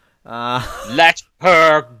 Anakin! Let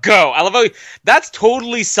her go. I love how that's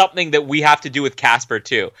totally something that we have to do with Casper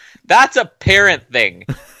too. That's a parent thing.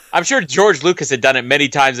 I'm sure George Lucas had done it many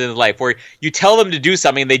times in his life where you tell them to do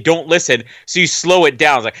something and they don't listen, so you slow it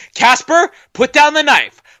down. It's like, Casper, put down the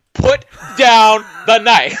knife. Put down the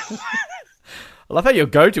knife. I love how your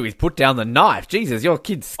go-to is put down the knife. Jesus, your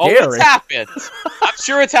kid's scary. Oh, it's happened. I'm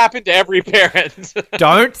sure it's happened to every parent.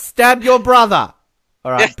 Don't stab your brother.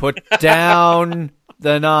 All right, put down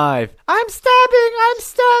the knife. I'm stabbing.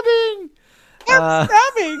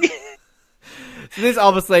 So there's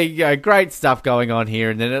obviously great stuff going on here,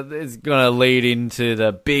 and then it's going to lead into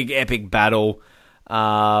the big epic battle.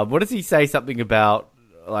 What does he say something about?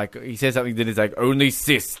 Like, he says something that is like, only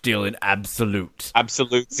Sith still in absolute.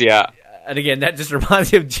 Absolutes, yeah. And again, that just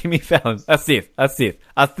reminds me of Jimmy Fallon. A Sith. He says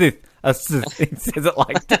it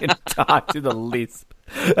like 10 times in the lisp.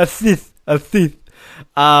 A Sith. Is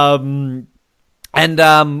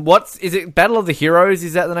it Battle of the Heroes?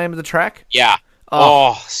 Is that the name of the track? Yeah.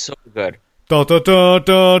 Oh so good. I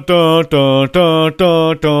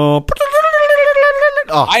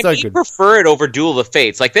prefer it over Duel of the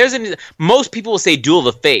Fates. Like, most people will say Duel of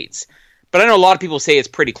the Fates, but I know a lot of people say it's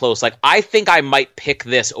pretty close. Like, I think I might pick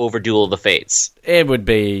this over Duel of the Fates. It would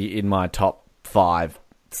be in my top 5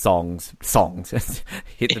 songs.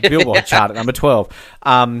 Hit the Billboard chart at number 12.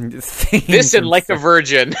 This and Like a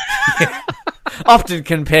Virgin. Often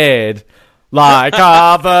compared. Like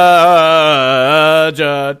a virgin,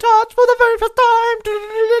 touch for the very first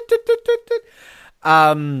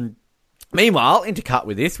time. Meanwhile, intercut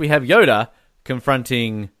with this, we have Yoda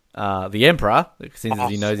confronting the Emperor, since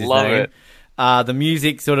he knows his name. It. The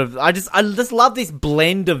music sort of, I just love this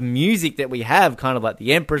blend of music that we have, kind of like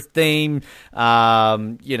the Emperor's theme,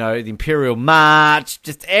 the Imperial March,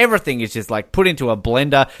 just everything is just like put into a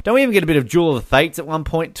blender. Don't we even get a bit of Duel of the Fates at one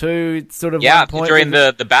point too? It's sort of one point during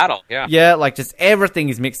the battle. Yeah, yeah, like just everything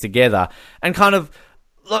is mixed together and kind of.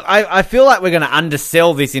 Look, I feel like we're going to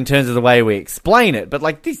undersell this in terms of the way we explain it, but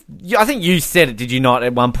like this, I think you said it, did you not,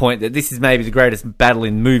 at one point, that this is maybe the greatest battle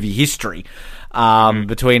in movie history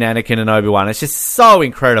between Anakin and Obi-Wan. It's just so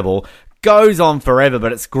incredible. Goes on forever,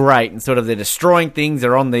 but it's great. And sort of they're destroying things.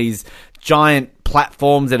 They're on these giant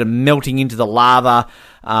platforms that are melting into the lava.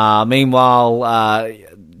 Meanwhile,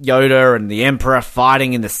 Yoda and the Emperor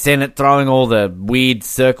fighting in the Senate, throwing all the weird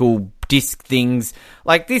circle disc things.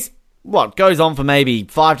 Like this, goes on for maybe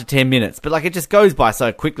 5 to 10 minutes, but like it just goes by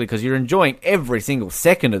so quickly because you're enjoying every single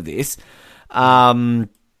second of this. And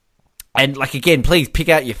like, again, please pick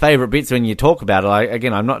out your favourite bits when you talk about it.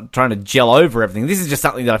 I'm not trying to gel over everything. This is just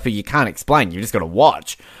something that I feel you can't explain. You just got to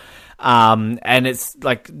watch. And it's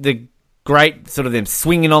like the great sort of them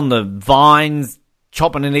swinging on the vines,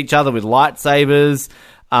 chopping at each other with lightsabers.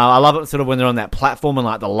 I love it sort of when they're on that platform and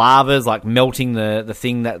like the lava's like melting the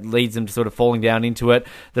thing that leads them to sort of falling down into it.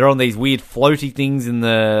 They're on these weird floaty things in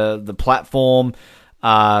the platform.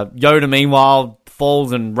 Yoda, meanwhile,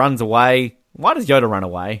 falls and runs away. Why does Yoda run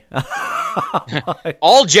away?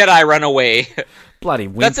 All Jedi run away. Bloody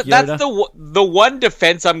wimp, That's Yoda. the one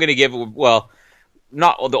defense I'm going to give. Well,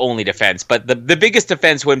 not the only defense, but the biggest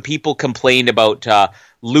defense when people complained about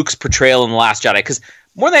Luke's portrayal in The Last Jedi. Because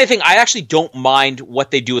more than anything, I actually don't mind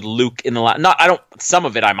what they do with Luke in the last. Some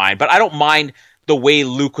of it I mind, but I don't mind the way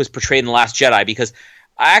Luke was portrayed in The Last Jedi, because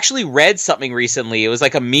I actually read something recently. It was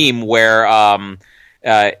like a meme where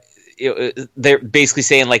they're basically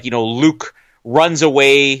saying like, Luke runs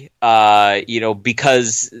away,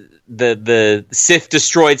 because the Sith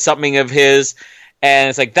destroyed something of his. And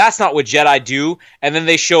it's like, that's not what Jedi do. And then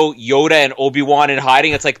they show Yoda and Obi-Wan in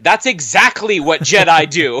hiding. It's like, that's exactly what Jedi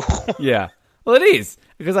do. Yeah. Well, it is.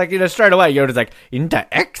 Because, like, straight away, Yoda's like, into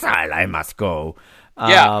exile I must go.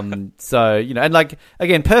 Yeah. So, and like,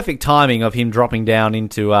 again, perfect timing of him dropping down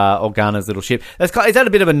into Organa's little ship. Is that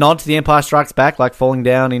a bit of a nod to The Empire Strikes Back, like falling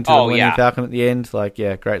down into the Millennium Falcon at the end? Like,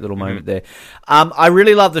 yeah, great little moment there. I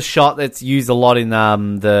really love the shot that's used a lot in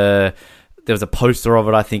there was a poster of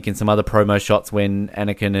it, I think, in some other promo shots when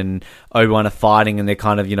Anakin and Obi-Wan are fighting and they're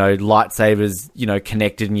kind of, lightsabers,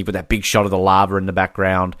 connected, and you've got that big shot of the lava in the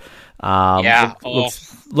background.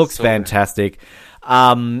 Looks so fantastic.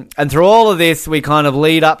 And through all of this, we kind of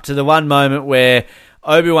lead up to the one moment where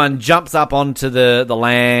Obi-Wan jumps up onto the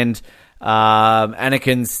land.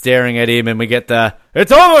 Anakin's staring at him, and we get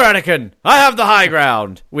 "It's over, Anakin! I have the high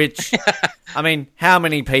ground." Which, I mean, how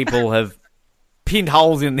many people have pinned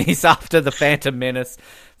holes in this after the Phantom Menace?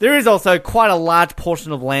 There is also quite a large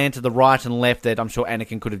portion of land to the right and left that I'm sure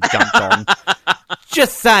Anakin could have jumped on.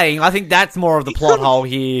 Just saying, I think that's more of the plot hole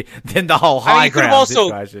here than the whole high ground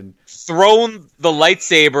situation. Thrown the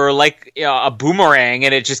lightsaber like a boomerang,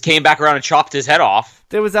 and it just came back around and chopped his head off.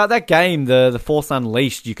 There was that game, the Force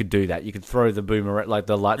Unleashed. You could do that. You could throw the boomerang, like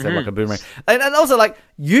the lightsaber, like a boomerang, and also like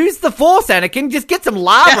use the Force, Anakin. Just get some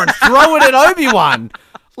lava and throw it at Obi-Wan.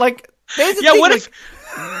 Like, there's a thing, what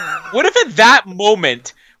if at that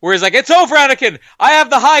moment where he's like, "It's over, Anakin. I have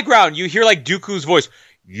the high ground." You hear like Dooku's voice,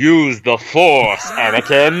 "Use the Force,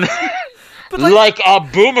 Anakin," but like a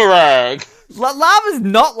boomerang. Lava's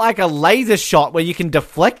not like a laser shot where you can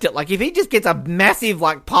deflect it. Like, if he just gets a massive,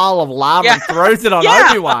 like, pile of lava and throws it on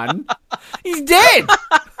Obi-Wan, he's dead.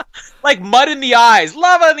 Like mud in the eyes,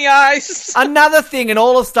 lava in the eyes. Another thing in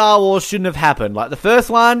all of Star Wars shouldn't have happened. Like, the first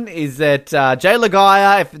one is that Jay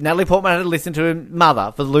Lagaya, if Natalie Portman had listened to him,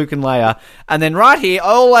 mother for Luke and Leia. And then right here,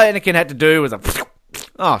 all Anakin had to do was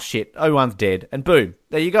oh, shit, Obi-Wan's dead. And boom,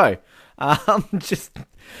 there you go.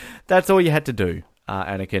 That's all you had to do.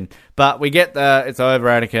 Anakin, but we get it's over,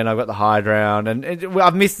 Anakin. I've got the high ground, and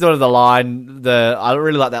I've missed sort of the line. I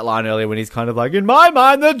really like that line earlier when he's kind of like, "In my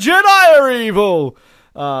mind, the Jedi are evil."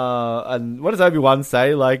 And what does Obi-Wan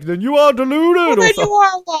say? Like, "Then you are deluded." Well, then you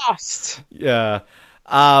are lost. Yeah.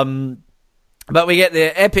 But we get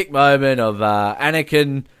the epic moment of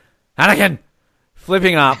Anakin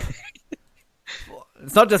flipping up.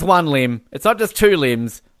 It's not just one limb. It's not just two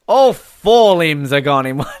limbs. All four limbs are gone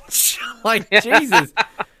in one shot. Like, Jesus.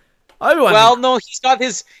 Obi-Wan. Well, no,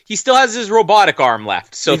 he still has his robotic arm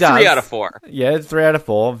left. So 3 out of 4. Yeah, 3 out of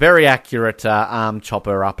 4. Very accurate arm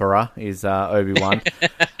chopper upperer is Obi-Wan.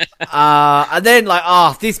 And then,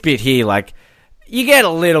 like, this bit here, like, you get a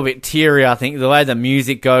little bit teary, I think, the way the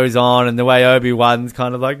music goes on and the way Obi-Wan's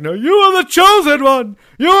kind of like, "No, you are the chosen one.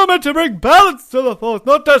 You are meant to bring balance to the Force,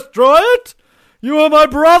 not destroy it. You are my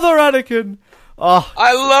brother, Anakin." Oh,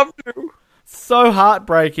 I love you. So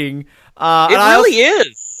heartbreaking.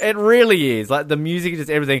 It really is. Like, the music, just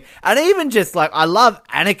everything. And even just, like, I love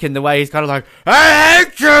Anakin, the way he's kind of like, "I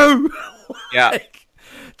hate you!" Yeah. Like,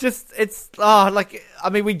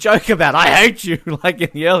 we joke about, "I hate you," like in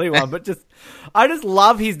the early one, but I just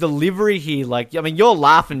love his delivery here. Like, I mean, you're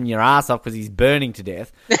laughing your ass off because he's burning to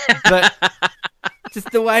death. But just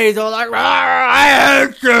the way he's all like, "I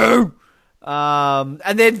hate you!"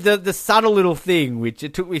 And then the subtle little thing, which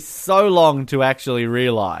it took me so long to actually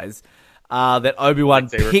realize, that Obi-Wan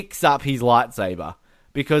picks up his lightsaber.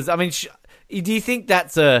 Because, I mean, do you think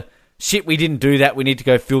that's a, "Shit, we didn't do that, we need to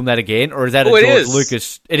go film that again"? Or is that a George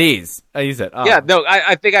Lucas? It is. Is it? Oh. Yeah, no,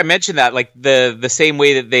 I think I mentioned that, like, the same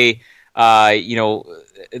way that they,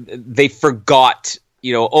 they forgot,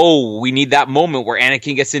 we need that moment where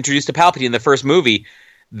Anakin gets introduced to Palpatine in the first movie.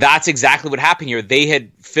 That's exactly what happened here. They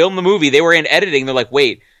had filmed the movie. They were in editing. They're like,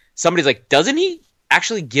 wait, somebody's like, doesn't he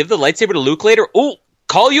actually give the lightsaber to Luke later? Oh,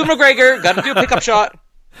 call Ewan McGregor. Got to do a pickup shot.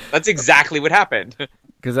 That's exactly what happened.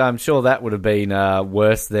 Because I'm sure that would have been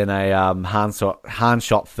worse than a Han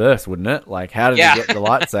shot first, wouldn't it? Like, how did he get the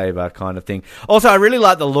lightsaber kind of thing? Also, I really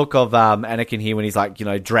like the look of Anakin here when he's like,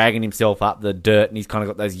 dragging himself up the dirt, and he's kind of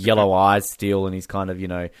got those yellow eyes still, and he's kind of,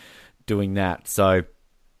 doing that. So,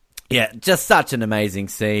 yeah, just such an amazing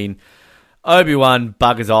scene. Obi-Wan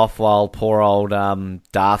buggers off while poor old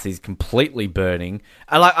Darth is completely burning.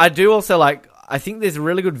 And I do also I think there's a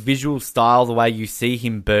really good visual style the way you see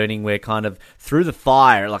him burning, where kind of through the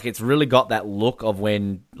fire, like, it's really got that look of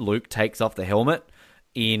when Luke takes off the helmet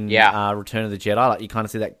in Return of the Jedi. Like, you kind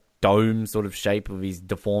of see that dome sort of shape of his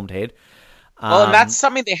deformed head. Well, and that's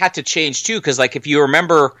something they had to change too, because if you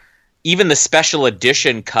remember, even the special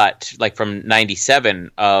edition cut, from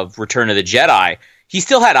 97 of Return of the Jedi, he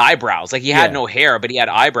still had eyebrows. Like, he had no hair, but he had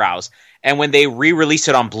eyebrows. And when they re-released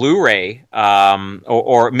it on Blu-ray,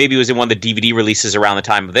 or maybe it was in one of the DVD releases around the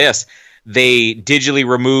time of this, they digitally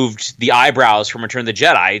removed the eyebrows from Return of the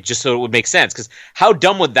Jedi just so it would make sense. Because how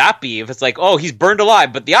dumb would that be if it's like, oh, he's burned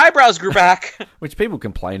alive, but the eyebrows grew back? Which people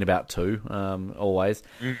complain about too, always.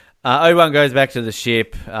 Obi-Wan goes back to the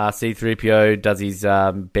ship. C-3PO does his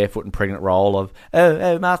barefoot and pregnant roll of,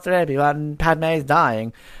 oh, Master Obi-Wan, Padme's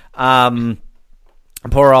dying.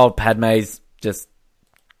 Poor old Padme's just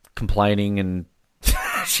complaining, and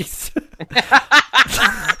she's...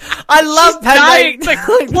 I love Padme. It's like,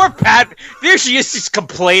 poor Padme. There she is, just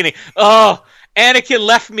complaining. Oh, Anakin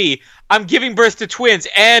left me. I'm giving birth to twins,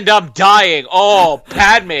 and I'm dying. Oh,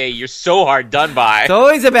 Padme, you're so hard done by. It's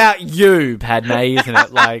always about you, Padme, isn't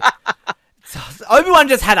it? Like, Obi-Wan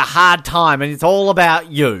just had a hard time, and it's all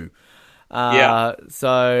about you.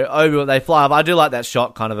 So Obi-Wan, they fly up. I do like that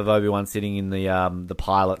shot, kind of Obi-Wan sitting in the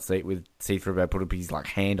pilot seat with C-3PO put his like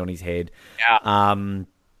hand on his head. Yeah.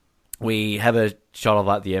 We have a shot of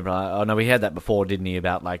like the Emperor. Oh no, we had that before, didn't he?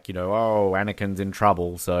 About like, Anakin's in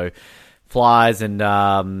trouble, so flies and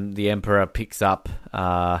the Emperor picks up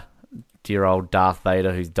dear old Darth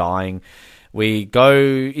Vader who's dying. We go.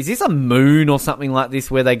 Is this a moon or something like this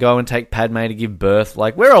where they go and take Padme to give birth?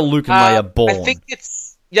 Like, where are Luke and Leia born?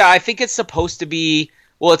 I think it's supposed to be.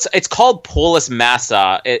 Well, it's called Polis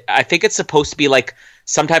Massa. I think it's supposed to be like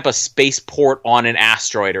some type of spaceport on an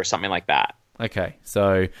asteroid or something like that. Okay,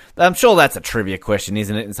 so I'm sure that's a trivia question,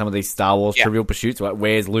 isn't it, in some of these Star Wars Trivial Pursuits, like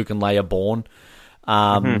where's Luke and Leia born?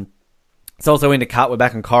 It's also into cut. We're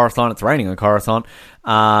back in Coruscant. It's raining on Coruscant.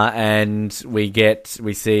 And we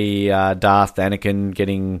see Darth Anakin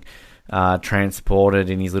getting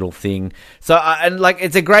transported in his little thing. So, and like,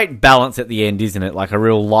 it's a great balance at the end, isn't it? Like a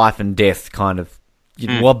real life and death kind of,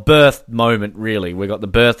 birth moment, really. We got the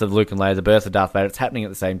birth of Luke and Leia, the birth of Darth Vader. It's happening at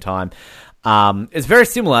the same time. It's very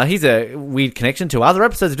similar. Here's a weird connection to other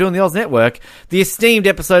episodes of Doing the Oz Network. The esteemed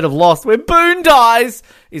episode of Lost where Boone dies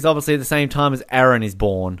is obviously at the same time as Aaron is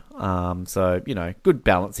born. So, good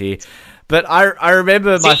balance here. But I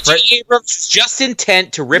remember my friend Abrams just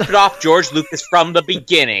intent to rip it off George Lucas from the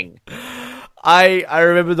beginning. I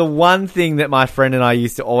remember the one thing that my friend and I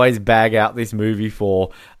used to always bag out this movie for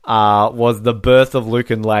was the birth of Luke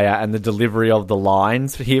and Leia and the delivery of the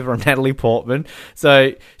lines here from Natalie Portman.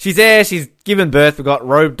 So she's there, she's given birth. We've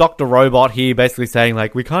got Dr. Robot here basically saying,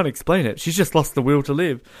 like, we can't explain it. She's just lost the will to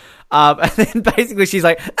live. And then basically she's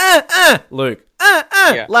like, Luke,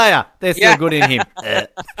 Leia, they're still good in him.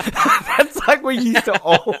 That's like we used to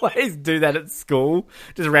always do that at school.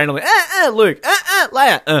 Just randomly, Luke,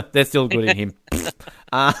 Leia, they're still good in him.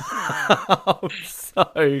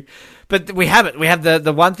 But we have it. We have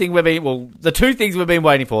the one thing the two things we've been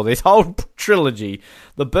waiting for, this whole trilogy,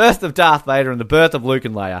 the birth of Darth Vader and the birth of Luke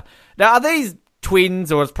and Leia. Now, are these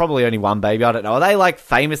twins, or it's probably only one baby? I don't know. Are they like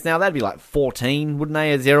famous now? That'd be like 14, wouldn't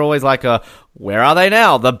they? Is there always like where are they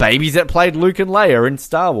now? The babies that played Luke and Leia in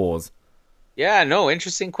Star Wars. Yeah, no,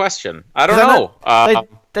 interesting question. I don't know.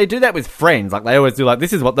 They do that with Friends. Like, they always do, like,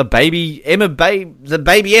 this is what the baby Emma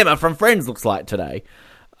from Friends looks like today.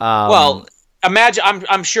 Well, imagine,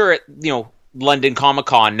 I'm sure at, London Comic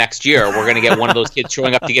Con next year, we're going to get one of those kids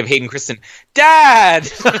showing up to give Hayden Christensen,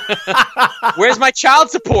 Dad! Where's my child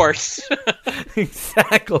support?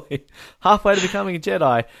 Exactly. Halfway to becoming a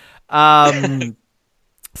Jedi.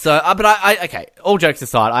 Okay, all jokes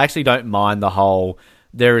aside, I actually don't mind the whole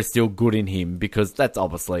there is still good in him, because that's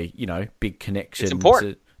obviously, big connection. It's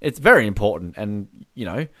important. It's very important, and,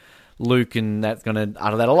 Luke, and that's going to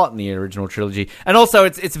utter that a lot in the original trilogy. And also,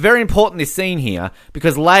 it's very important, this scene here,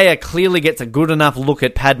 because Leia clearly gets a good enough look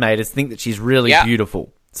at Padme to think that she's really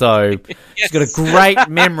beautiful. So, she's got a great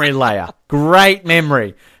memory, Leia. Great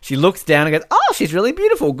memory. She looks down and goes, oh, she's really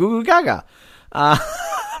beautiful. Goo goo gaga.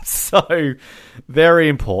 So, very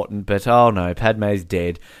important. But, oh no, Padme's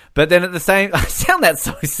dead. But then at the same... I sound that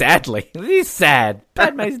so sadly. It is sad.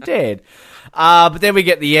 Padme's dead. But then we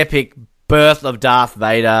get the epic birth of Darth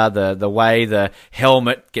Vader, the way the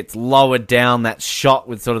helmet gets lowered down, that shot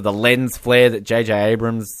with sort of the lens flare that J.J.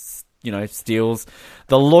 Abrams, steals.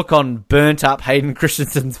 The look on burnt up Hayden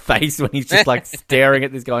Christensen's face when he's just like staring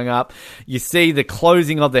at this going up. You see the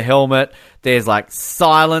closing of the helmet. There's like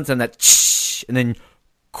silence and that shh, and then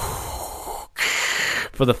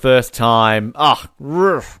for the first time. That's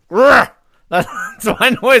my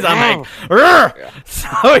noise I make.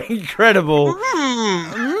 So incredible.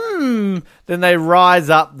 Then they rise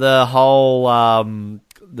up the whole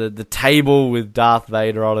the table with Darth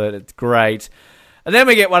Vader on it. It's great. And then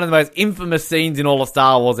we get one of the most infamous scenes in all of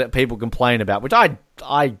Star Wars that people complain about, which I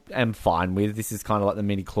am fine with. This is kind of like the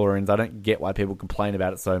midi-chlorians. I don't get why people complain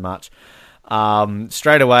about it so much.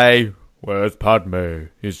 Straight away, where's Padme?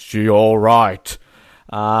 Is she all right?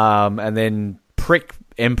 And then prick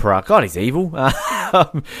Emperor. God, he's evil.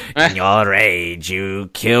 In your rage,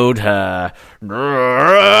 you killed her.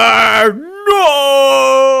 No!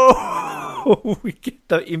 We get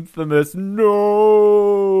the infamous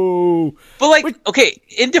no. But okay,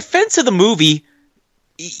 in defense of the movie,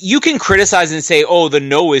 you can criticize and say, oh, the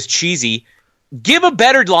no is cheesy. Give a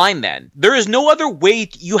better line then. There is no other way.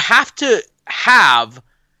 You have to have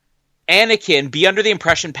Anakin be under the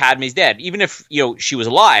impression Padme's dead. Even if, she was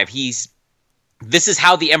alive, this is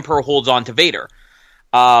how the Emperor holds on to Vader.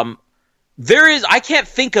 I can't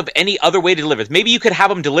think of any other way to deliver this. Maybe you could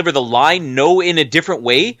have him deliver the line no in a different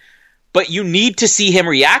way, but you need to see him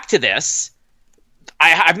react to this.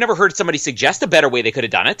 I've never heard somebody suggest a better way they could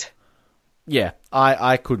have done it. Yeah,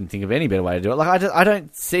 I couldn't think of any better way to do it. Like, I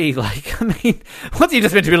don't see, like, I mean, what's he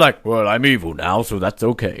just meant to be like, well, I'm evil now, so that's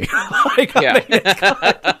okay. Like, I mean, it's kind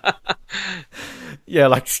of, yeah,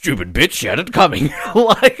 like, stupid bitch, she had it coming.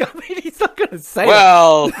 Like, I mean, he's not going to say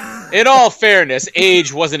well, in all fairness,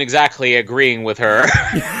 Age wasn't exactly agreeing with her.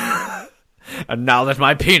 And now that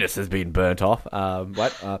my penis has been burnt off,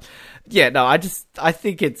 yeah, no, I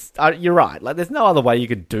think it's, you're right. Like, there's no other way you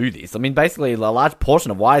could do this. I mean, basically, a large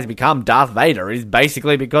portion of why he's become Darth Vader is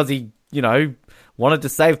basically because he, wanted to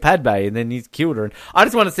save Padme and then he's killed her. And I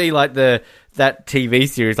just want to see, like, that TV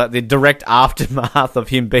series, like, the direct aftermath of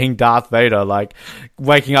him being Darth Vader, like,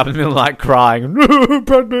 waking up in the middle of the night crying, no,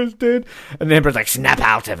 Padme's dead. And the Emperor's like, snap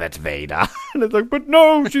out of it, Vader. And it's like, but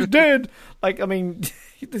no, she's dead. Like, I mean,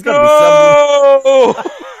 there's got to be some...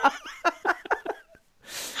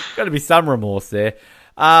 Got to be some remorse there.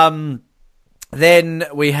 Then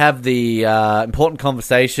we have the important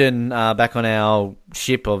conversation back on our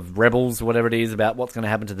ship of rebels, whatever it is, about what's going to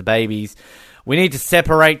happen to the babies. We need to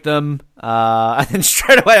separate them. And then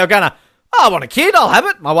straight away I'm going to, I want a kid, I'll have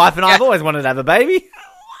it. My wife and I have always wanted to have a baby.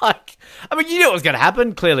 Like, I mean, you knew it was going to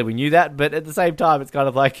happen. Clearly we knew that. But at the same time, it's kind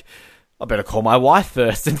of like, I better call my wife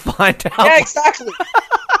first and find out. Yeah, exactly.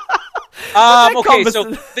 Okay, so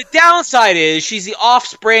the downside is she's the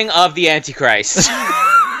offspring of the Antichrist.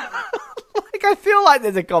 Like, I feel like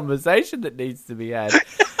there's a conversation that needs to be had.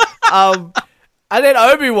 And then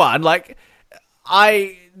Obi-Wan, like,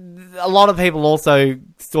 a lot of people also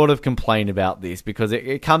sort of complain about this because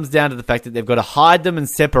it comes down to the fact that they've got to hide them and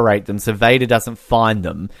separate them so Vader doesn't find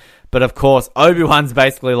them. But of course, Obi-Wan's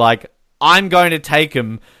basically like, I'm going to take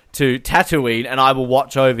him to Tatooine and I will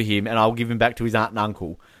watch over him and I'll give him back to his aunt and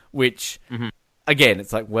uncle. Which, again,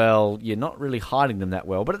 it's like, well, you're not really hiding them that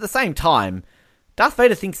well. But at the same time, Darth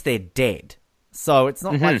Vader thinks they're dead. So it's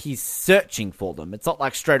not like he's searching for them. It's not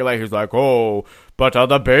like straight away he's like, oh, but are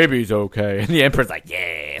the babies okay? And the Emperor's like,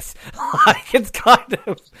 yes. Like, it's kind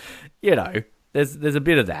of, there's a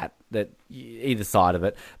bit of that either side of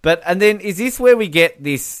it. But, and then is this where we get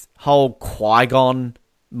this whole Qui Gon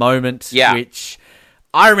moment? Yeah. Which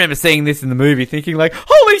I remember seeing this in the movie thinking like,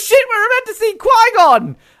 holy shit, we're about to see Qui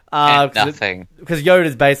Gon! Nothing. Because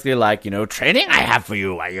Yoda's basically like, training I have for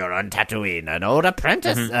you while you're on Tatooine. An old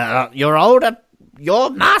apprentice, your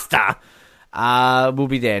master will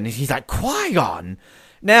be there. And he's like, Qui-Gon?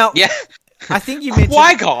 Now, yeah. I think you mentioned...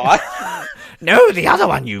 Qui-Gon? No, the other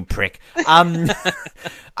one, you prick.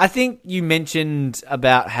 I think you mentioned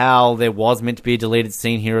about how there was meant to be a deleted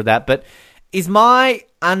scene here or that, but is my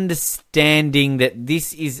understanding that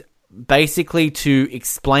this is basically to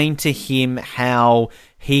explain to him how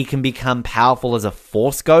he can become powerful as a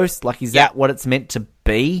Force ghost? Like, is that what it's meant to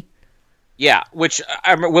be? Yeah, which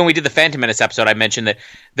I remember when we did the Phantom Menace episode, I mentioned that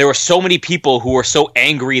there were so many people who were so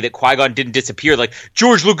angry that Qui-Gon didn't disappear. Like,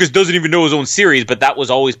 George Lucas doesn't even know his own series, but that was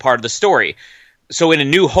always part of the story. So in A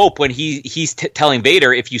New Hope, when he's telling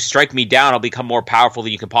Vader, if you strike me down, I'll become more powerful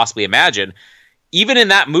than you can possibly imagine. Even in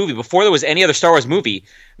that movie, before there was any other Star Wars movie,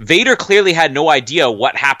 Vader clearly had no idea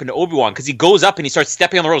what happened to Obi-Wan because he goes up and he starts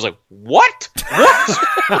stepping on the road. Like, what? What?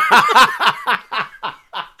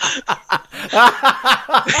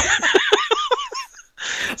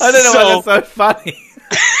 I don't know why that's so funny.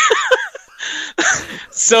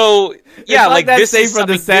 So, yeah, it's like that this scene is from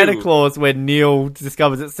the Santa Claus when Neil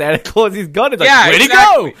discovers that Santa Claus is gone. It's like, yeah, where'd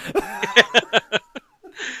exactly. he go?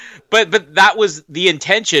 But that was the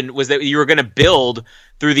intention, was that you were going to build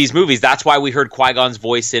through these movies. That's why we heard Qui-Gon's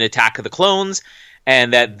voice in Attack of the Clones,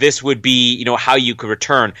 and that this would be, how you could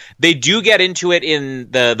return. They do get into it in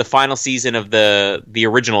the final season of the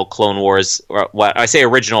original Clone Wars, or what I say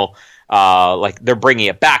original, like they're bringing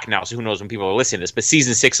it back now, so who knows when people are listening to this. But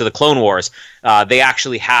season 6 of the Clone Wars, they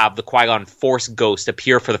actually have the Qui-Gon Force ghost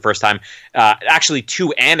appear for the first time, actually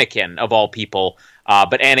to Anakin of all people.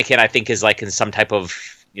 But Anakin, I think, is like in some type of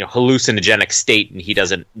hallucinogenic state, and he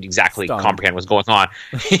doesn't exactly comprehend what's going on.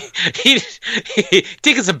 he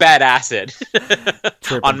taking some bad acid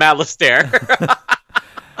on Malastare.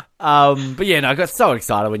 But yeah, no, I got so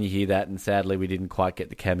excited when you hear that, and sadly we didn't quite get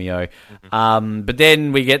the cameo. But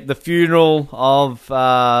then we get the funeral of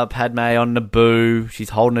Padme on Naboo.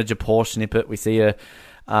 She's holding a Japor snippet. We see her.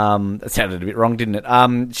 That sounded a bit wrong, didn't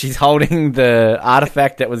it? She's holding the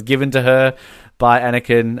artifact that was given to her by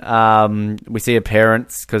Anakin. We see her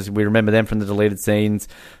parents, because we remember them from the deleted scenes.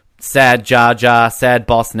 Sad Jar Jar, sad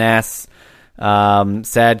Boss Nass,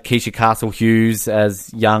 Sad Keisha Castle Hughes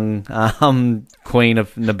as young Queen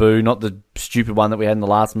of Naboo, not the stupid one that we had in the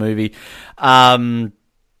last movie. Then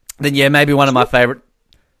yeah, maybe one of my favorite.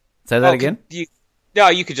 Say that again. No,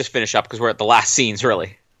 you could just finish up because we're at the last scenes,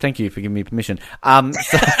 really. Thank you for giving me permission.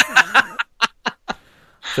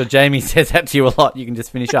 So Jamie says that to you a lot. You can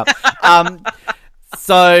just finish up.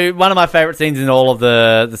 So one of my favourite scenes in all of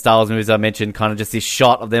the Star Wars movies I mentioned, kind of just this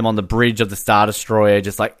shot of them on the bridge of the Star Destroyer,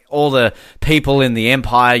 just like all the people in the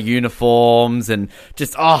Empire uniforms, and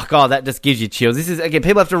just, oh god, that just gives you chills. This is, again,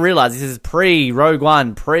 people have to realise this is pre-Rogue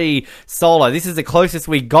One, pre-Solo. This is the closest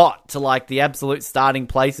we got to like the absolute starting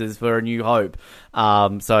places for A New Hope.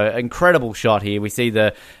 So incredible shot here. We see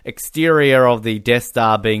the exterior of the Death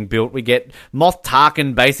Star being built. We get Moff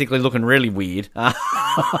Tarkin basically looking really weird.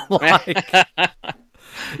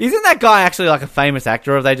 Isn't that guy actually like a famous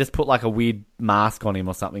actor, or have they just put like a weird mask on him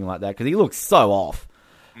or something like that? Because he looks so off.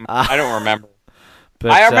 I don't remember.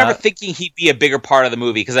 But I remember thinking he'd be a bigger part of the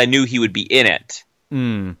movie because I knew he would be in it.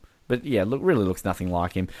 But yeah, really looks nothing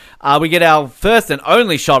like him. We get our first and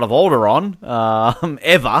only shot of Alderaan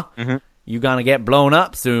ever. Mm-hmm. You're going to get blown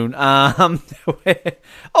up soon. Alderaan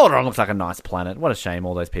looks like a nice planet. What a shame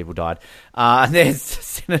all those people died. And there's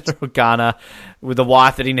Senator Organa with a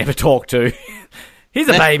wife that he never talked to. He's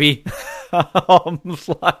a baby.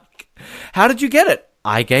 Like, how did you get it?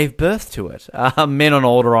 I gave birth to it. Men on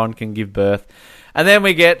Alderaan can give birth. And then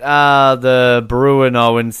we get the Beru and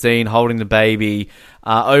Owen scene holding the baby,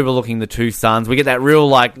 overlooking the two suns. We get that real,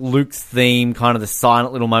 like, Luke's theme, kind of the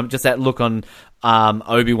silent little moment. Just that look on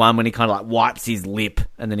Obi-Wan when he kind of, like, wipes his lip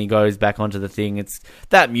and then he goes back onto the thing.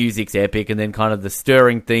 That music's epic. And then kind of the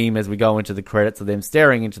stirring theme as we go into the credits of them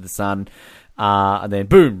staring into the sun. And then,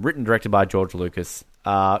 boom, written and directed by George Lucas.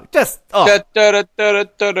 All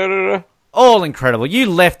incredible. You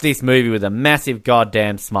left this movie with a massive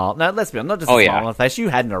goddamn smile. No, let's be honest, not just a smile on the face. You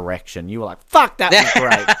had an erection. You were like, fuck, that was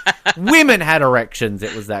great. Women had erections.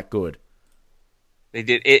 It was that good. They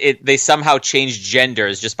did. They somehow changed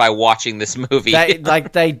genders just by watching this movie. They did.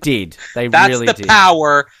 They That's really did. That's the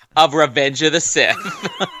power of Revenge of the Sith.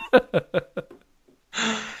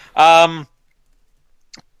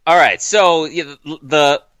 All right, so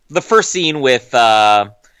the first scene with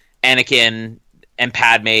Anakin and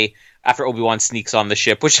Padme after Obi-Wan sneaks on the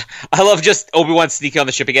ship, which I love, just Obi-Wan sneaking on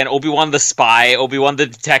the ship again. Obi-Wan the spy, Obi-Wan the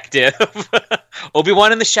detective,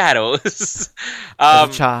 Obi-Wan in the shadows. As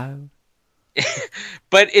a child.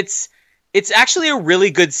 But it's actually a really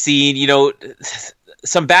good scene. You know,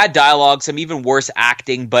 some bad dialogue, some even worse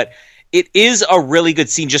acting, but it is a really good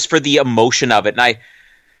scene just for the emotion of it.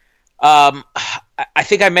 And I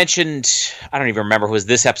think I mentioned, I don't even remember if it was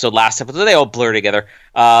this episode, last episode, they all blur together,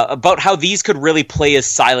 about how these could really play as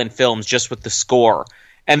silent films just with the score.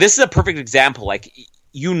 And this is a perfect example. Like,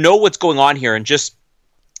 you know what's going on here, and just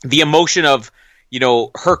the emotion of, you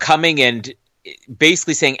know, her coming and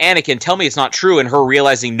basically saying, Anakin, tell me it's not true, and her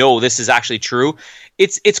realizing, no, this is actually true.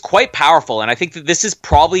 It's quite powerful, and I think that this is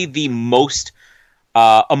probably the most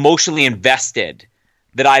emotionally invested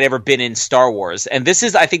that I'd ever been in Star Wars. And this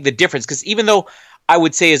is, I think, the difference, because even though I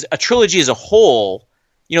would say as a trilogy as a whole,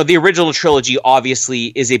 you know, the original trilogy obviously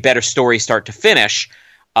is a better story start to finish.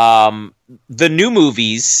 The new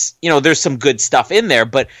movies, you know, there's some good stuff in there,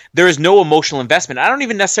 but there is no emotional investment. I don't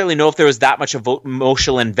even necessarily know if there was that much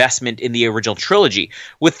emotional investment in the original trilogy.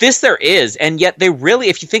 With this, there is, and yet they really,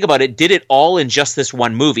 if you think about it, did it all in just this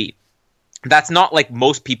one movie. That's not like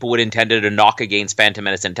most people would intend it to knock against Phantom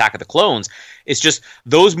Menace and Attack of the Clones. It's just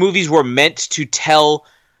those movies were meant to tell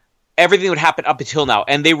everything that would happen up until now,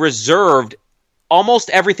 and they reserved almost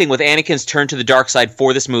everything with Anakin's turn to the dark side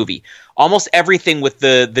for this movie, almost everything with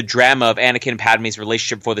the drama of Anakin and Padme's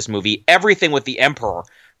relationship for this movie, everything with the Emperor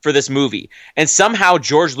for this movie. And somehow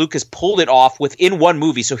George Lucas pulled it off within one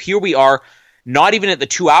movie. So here we are, not even at the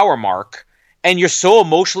 2-hour mark, and you're so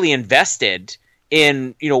emotionally invested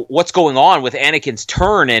in, you know, what's going on with Anakin's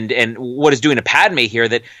turn and what is doing to Padme here,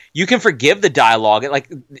 that you can forgive the dialogue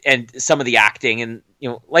and some of the acting, and, you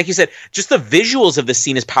know, like you said, just the visuals of the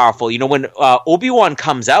scene is powerful. You know, when Obi-Wan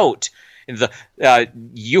comes out and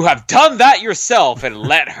you have done that yourself and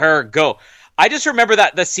let her go. I just remember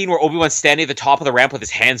that scene where Obi-Wan's standing at the top of the ramp with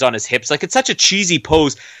his hands on his hips. Like, it's such a cheesy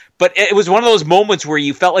pose, but it was one of those moments where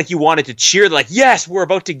you felt like you wanted to cheer, like, yes, we're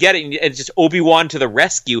about to get it, and it's just Obi-Wan to the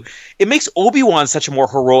rescue. It makes Obi-Wan such a more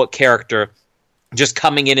heroic character, just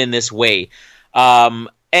coming in this way.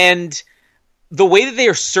 And the way that they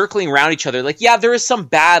are circling around each other, like, yeah, there is some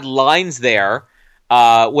bad lines there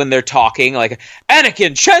when they're talking, like,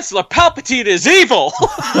 Anakin, Chancellor Palpatine is evil!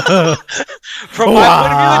 From my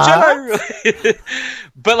point of view, the Jedi...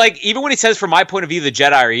 But, like, even when he says, from my point of view, the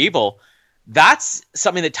Jedi are evil, that's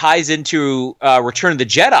something that ties into Return of the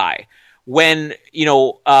Jedi when,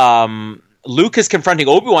 Luke is confronting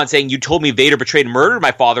Obi-Wan saying, you told me Vader betrayed and murdered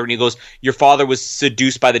my father. And he goes, your father was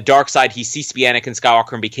seduced by the dark side. He ceased to be Anakin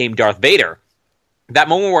Skywalker and became Darth Vader. That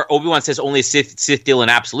moment where Obi-Wan says only a Sith deal in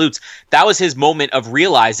absolutes, that was his moment of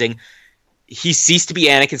realizing he ceased to be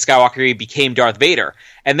Anakin Skywalker. He became Darth Vader.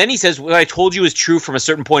 And then he says, what I told you is true from a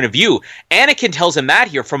certain point of view. Anakin tells him that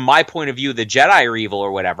here, from my point of view, the Jedi are evil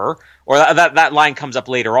or whatever. Or that line comes up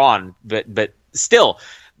later on. But still,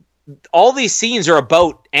 all these scenes are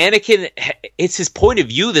about Anakin. It's his point of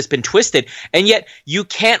view that's been twisted. And yet you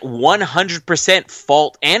can't 100%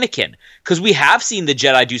 fault Anakin, because we have seen the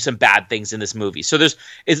Jedi do some bad things in this movie. So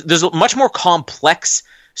there's a much more complex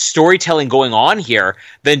storytelling going on here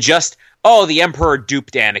than just, oh, the Emperor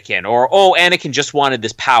duped Anakin, or, oh, Anakin just wanted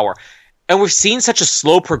this power. And we've seen such a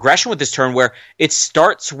slow progression with this turn where it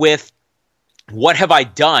starts with, what have I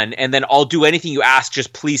done? And then I'll do anything you ask,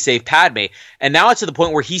 just please save Padme. And now it's to the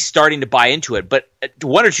point where he's starting to buy into it. But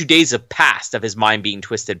 1 or 2 days have passed of his mind being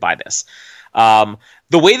twisted by this. The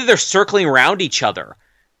way that they're circling around each other,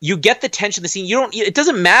 you get the tension of the scene. It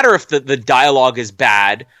doesn't matter if the dialogue is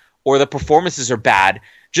bad or the performances are bad.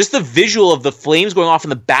 Just the visual of the flames going off in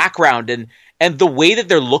the background and the way that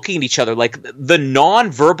they're looking at each other, like the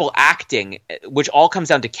non-verbal acting, which all comes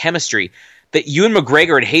down to chemistry, that Ewan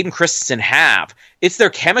McGregor and Hayden Christensen have. It's their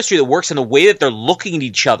chemistry that works, and the way that they're looking at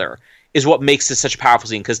each other is what makes this such a powerful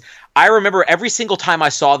scene. Because I remember every single time I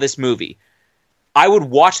saw this movie, I would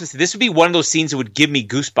watch this. This would be one of those scenes that would give me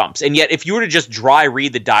goosebumps. And yet, if you were to just dry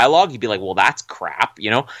read the dialogue, you'd be like, well, that's crap,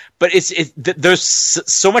 But there's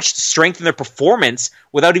so much strength in their performance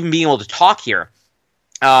without even being able to talk here.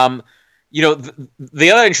 The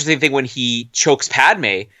other interesting thing when he chokes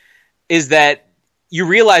Padme is that you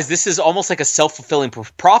realize this is almost like a self-fulfilling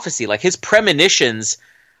prophecy. Like, his premonitions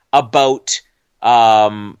about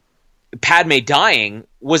Padme dying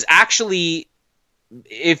was actually,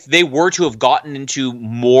 if they were to have gotten into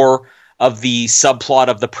more of the subplot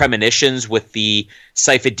of the premonitions with the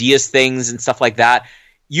Sifo-Dyas things and stuff like that,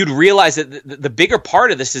 you'd realize that the bigger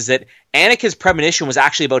part of this is that Anakin's premonition was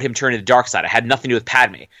actually about him turning to the dark side. It had nothing to do with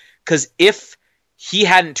Padme. Because if he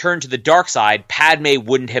hadn't turned to the dark side, Padme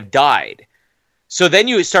wouldn't have died. So then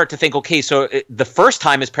you start to think, okay, so the first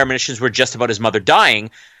time his premonitions were just about his mother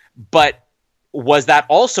dying, but was that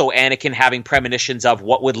also Anakin having premonitions of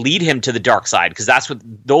what would lead him to the dark side? Because that's what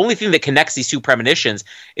the only thing that connects these two premonitions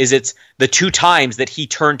is it's the 2 times that he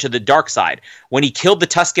turned to the dark side. When he killed the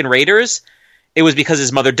Tusken Raiders, it was because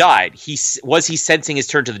his mother died. Was he sensing his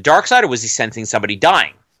turn to the dark side, or was he sensing somebody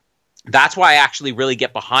dying? That's why I actually really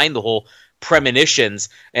get behind the whole premonitions,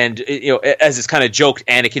 and as it's kind of joked,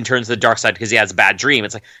 Anakin turns to the dark side because he has a bad dream.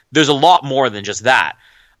 It's like there's a lot more than just that.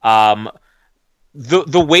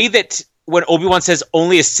 The way that when Obi-Wan says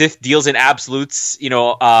only a Sith deals in absolutes,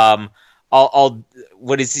 I'll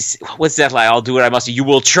what's that line? I'll do what I must. You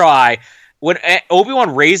will try. When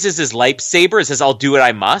Obi-Wan raises his lightsaber and says, "I'll do what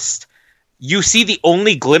I must," you see the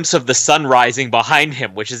only glimpse of the sun rising behind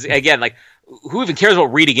him, which is, again, like, who even cares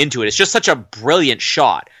about reading into it? It's just such a brilliant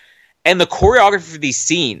shot. And the choreography for these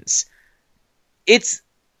scenes, it's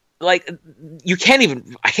like, I can't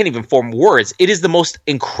even form words. It is the most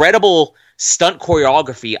incredible stunt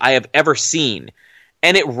choreography I have ever seen.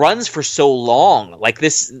 And it runs for so long. Like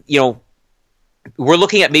this, we're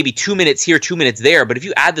looking at maybe 2 minutes here, 2 minutes there. But if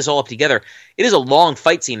you add this all up together, it is a long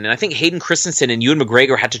fight scene. And I think Hayden Christensen and Ewan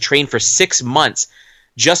McGregor had to train for 6 months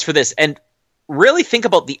just for this. And really think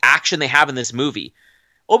about the action they have in this movie.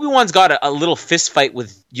 Obi-Wan's got a little fist fight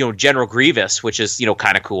with, General Grievous, which is,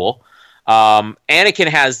 kind of cool. Anakin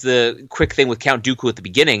has the quick thing with Count Dooku at the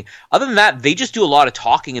beginning. Other than that, they just do a lot of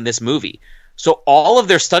talking in this movie. So all of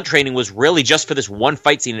their stunt training was really just for this one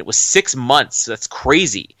fight scene. It was 6 months. That's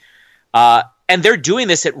crazy. And they're doing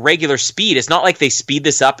this at regular speed. It's not like they speed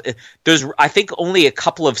this up. There's, I think, only a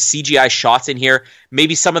couple of CGI shots in here.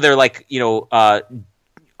 Maybe some of their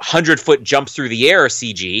 100-foot jumps through the air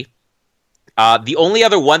CG. The only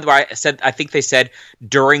other one where I think they said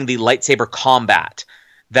during the lightsaber combat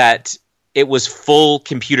that it was full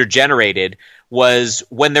computer generated was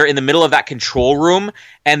when they're in the middle of that control room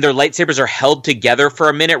and their lightsabers are held together for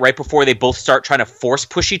a minute right before they both start trying to force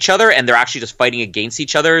push each other, and they're actually just fighting against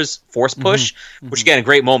each other's force push, which, again, a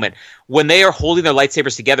great moment. When they are holding their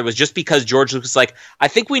lightsabers together was just because George Lucas was like, I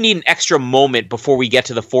think we need an extra moment before we get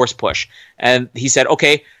to the force push. And he said,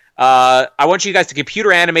 okay, I want you guys to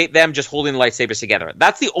computer animate them just holding the lightsabers together.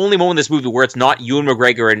 That's the only moment in this movie where it's not Ewan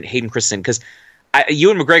McGregor and Hayden Christensen, because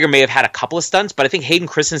Ewan McGregor may have had a couple of stunts, but I think Hayden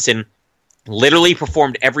Christensen literally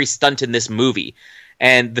performed every stunt in this movie.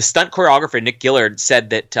 And the stunt choreographer, Nick Gillard, said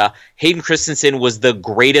that Hayden Christensen was the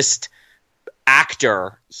greatest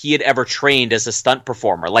actor he had ever trained as a stunt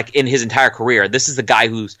performer, like in his entire career. This is the guy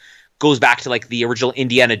who goes back to like the original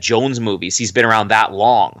Indiana Jones movies. He's been around that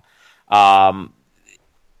long.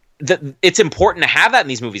 It's important to have that in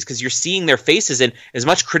these movies because you're seeing their faces, and as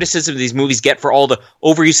much criticism these movies get for all the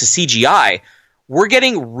overuse of CGI, we're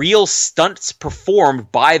getting real stunts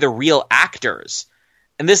performed by the real actors.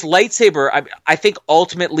 And this lightsaber, I think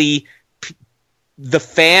ultimately the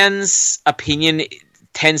fans' opinion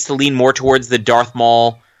tends to lean more towards the Darth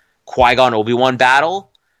Maul, Qui Gon, Obi-Wan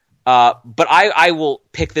battle. But I will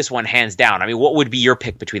pick this one hands down. I mean, what would be your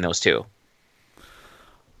pick between those two?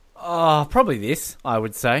 Probably this, I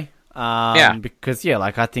would say. Because,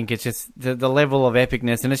 like, I think it's just the level of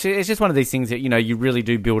epicness, and it's just one of these things that, you really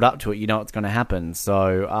do build up to it. You know what's going to happen.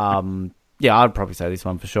 So, I'd probably say this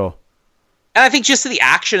one for sure. And I think just the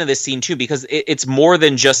action of this scene, too, because it's more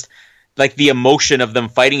than just, like, the emotion of them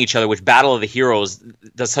fighting each other, which Battle of the Heroes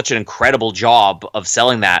does such an incredible job of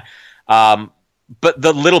selling that. But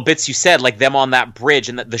the little bits you said, like them on that bridge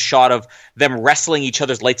and the shot of them wrestling each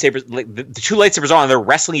other's lightsabers, like the two lightsabers on, and they're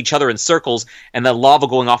wrestling each other in circles and the lava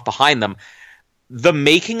going off behind them. The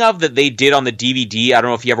making of that they did on the DVD, I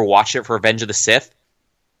don't know if you ever watched it for Revenge of the Sith.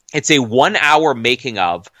 It's a 1 hour making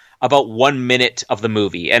of about 1 minute of the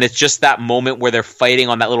movie. And it's just that moment where they're fighting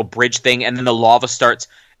on that little bridge thing and then the lava starts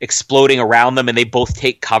exploding around them and they both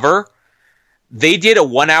take cover. They did a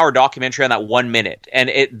 1 hour documentary on that 1 minute. And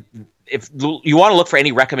if you want to look for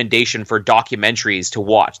any recommendation for documentaries to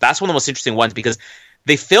watch, that's one of the most interesting ones because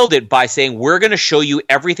they filled it by saying, we're going to show you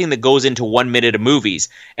everything that goes into 1 minute of movies.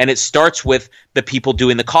 And it starts with the people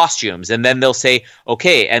doing the costumes. And then they'll say,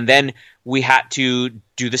 okay, and then we had to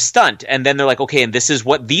do the stunt. And then they're like, okay, and this is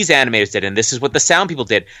what these animators did. And this is what the sound people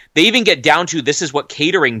did. They even get down to this is what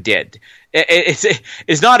catering did.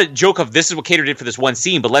 It's not a joke of this is what catering did for this one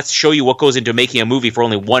scene, but let's show you what goes into making a movie for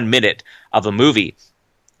only 1 minute of a movie.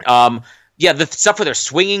 The stuff where they're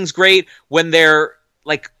swinging's great when they're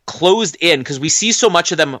like closed in because we see so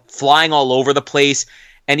much of them flying all over the place.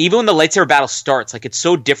 And even when the lightsaber battle starts, like it's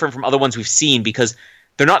so different from other ones we've seen because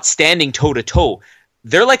they're not standing toe to toe.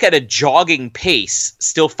 They're like at a jogging pace,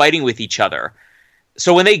 still fighting with each other.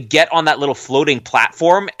 So when they get on that little floating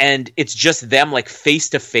platform and it's just them like face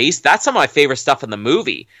to face, that's some of my favorite stuff in the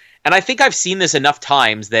movie. And I think I've seen this enough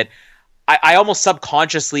times that I almost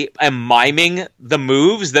subconsciously am miming the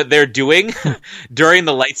moves that they're doing during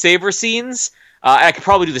the lightsaber scenes. I could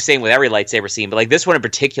probably do the same with every lightsaber scene, but like this one in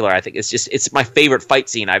particular, I think it's my favorite fight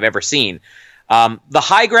scene I've ever seen. The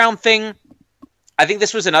high ground thing, I think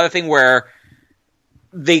this was another thing where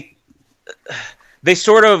they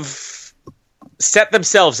sort of set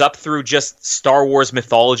themselves up through just Star Wars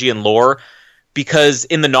mythology and lore, because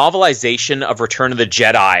in the novelization of Return of the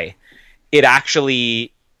Jedi, it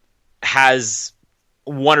actually has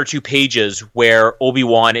 1 or 2 pages where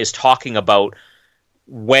Obi-Wan is talking about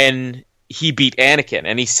when he beat Anakin,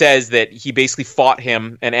 and he says that he basically fought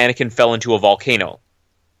him and Anakin fell into a volcano.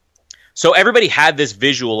 So everybody had this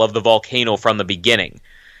visual of the volcano from the beginning.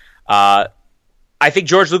 I think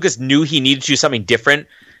George Lucas knew he needed to do something different.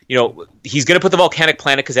 He's going to put the volcanic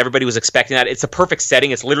planet because everybody was expecting that. It's a perfect setting.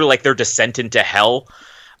 It's literally like their descent into hell.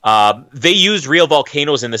 They used real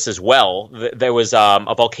volcanoes in this as well. There was a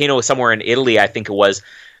volcano somewhere in Italy, I think it was,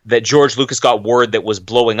 that George Lucas got word that was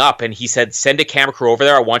blowing up, and he said, send a camera crew over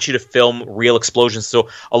there. I want you to film real explosions. So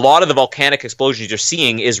a lot of the volcanic explosions you're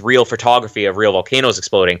seeing is real photography of real volcanoes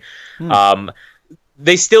exploding.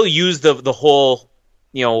 They still use the whole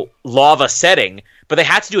lava setting, but they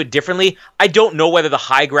had to do it differently. I don't know whether the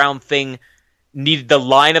high ground thing needed, the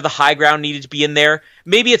line of the high ground needed to be in there.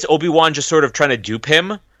 Maybe it's Obi-Wan just sort of trying to dupe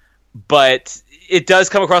him, but it does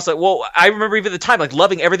come across like, well, I remember even at the time, like,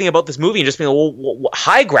 loving everything about this movie and just being like, well,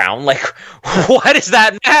 high ground? Like, why does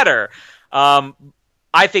that matter?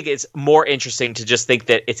 I think it's more interesting to just think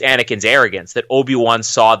that it's Anakin's arrogance, that Obi-Wan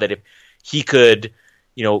saw that if he could,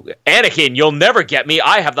 Anakin, you'll never get me.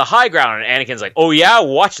 I have the high ground. And Anakin's like, oh, yeah,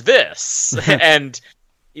 watch this. And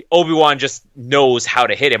Obi-Wan just knows how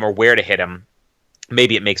to hit him or where to hit him.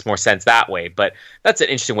 Maybe it makes more sense that way, but that's an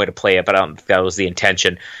interesting way to play it, but I don't think that was the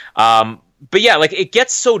intention. But yeah, like it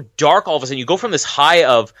gets so dark all of a sudden. You go from this high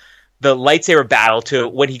of the lightsaber battle to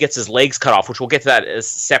when he gets his legs cut off, which we'll get to that as a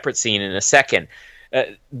separate scene in a second.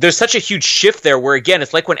 There's such a huge shift there where, again,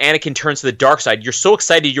 it's like when Anakin turns to the dark side. You're so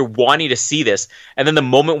excited, you're wanting to see this, and then the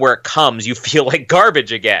moment where it comes, you feel like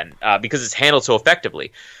garbage again because it's handled so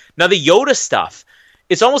effectively. Now, the Yoda stuff,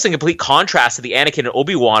 it's almost in complete contrast to the Anakin and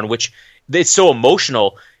Obi-Wan, which it's so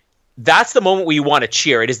emotional. that's the moment where you want to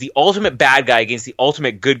cheer. It is the ultimate bad guy against the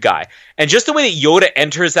ultimate good guy. And just the way that Yoda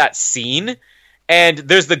enters that scene, and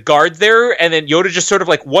there's the guards there, and then Yoda just sort of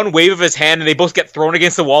like one wave of his hand, and they both get thrown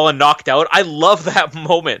against the wall and knocked out. I love that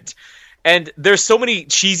moment. And there's so many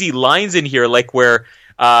cheesy lines in here, like where,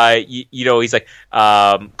 he's like,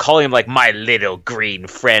 calling him like my little green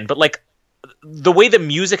friend. But like the way the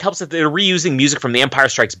music helps, that they're reusing music from The Empire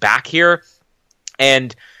Strikes Back here.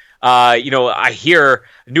 And, I hear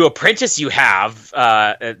new apprentice you have,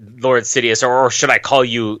 Lord Sidious, or should I call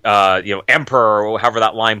you, Emperor, or however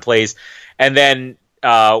that line plays. And then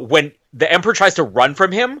when the Emperor tries to run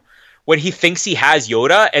from him, when he thinks he has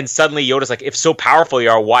Yoda, and suddenly Yoda's like, if so powerful you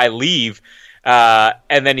are, why leave? And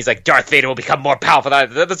then he's like, Darth Vader will become more powerful.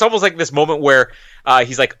 That's almost like this moment where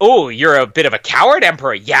he's like, oh, you're a bit of a coward,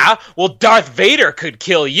 Emperor. Yeah? Well, Darth Vader could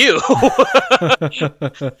kill you.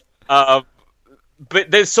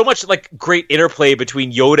 But there's so much like great interplay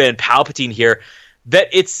between Yoda and Palpatine here that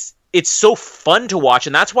it's so fun to watch,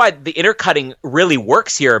 and that's why the intercutting really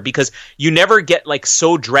works here, because you never get like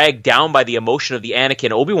so dragged down by the emotion of the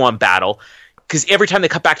Anakin Obi-Wan battle, because every time they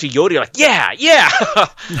cut back to Yoda, you're like, yeah.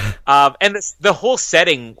 And the whole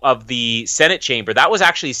setting of the Senate chamber, that was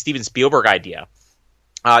actually a Steven Spielberg idea.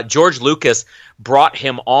 George Lucas brought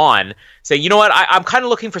him on, saying, you know what, I'm kind of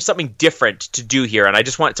looking for something different to do here, and I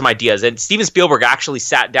just want some ideas. And Steven Spielberg actually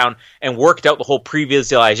sat down and worked out the whole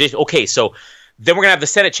pre-visualization. Okay, so then we're going to have the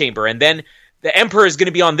Senate chamber, and then the Emperor is going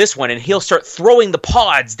to be on this one, and he'll start throwing the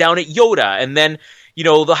pods down at Yoda, and then,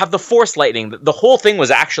 they'll have the Force lightning. The whole thing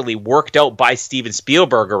was actually worked out by Steven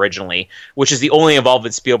Spielberg originally, which is the only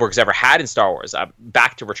involvement Spielberg's ever had in Star Wars.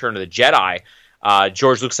 Back to Return of the Jedi,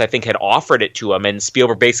 George Lucas, I think, had offered it to him, and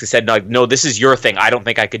Spielberg basically said, no, this is your thing. I don't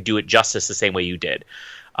think I could do it justice the same way you did.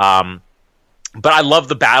 But I love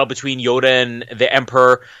the battle between Yoda and the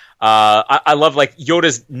Emperor. I love like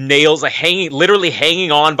Yoda's nails, like literally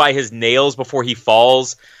hanging on by his nails before he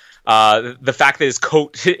falls. The fact that his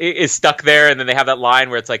coat is stuck there, and then they have that line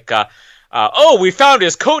where it's like, oh, we found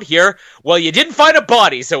his coat here. Well, you didn't find a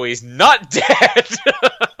body, so he's not dead.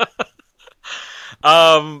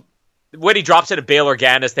 When he drops it at Bail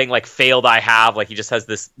Organa's thing, like, failed I have, like, he just has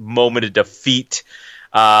this moment of defeat.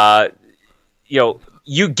 You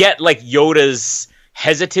get, like, Yoda's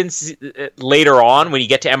hesitance later on when you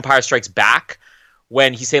get to Empire Strikes Back,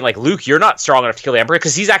 when he's saying, like, Luke, you're not strong enough to kill the Emperor,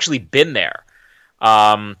 because he's actually been there.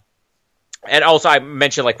 And also I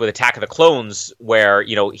mentioned, like, with Attack of the Clones, where,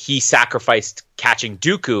 he sacrificed catching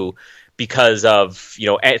Dooku because of,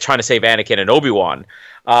 trying to save Anakin and Obi-Wan.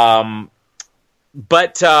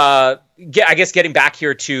 But I guess getting back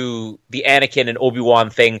here to the Anakin and Obi-Wan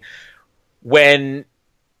thing, when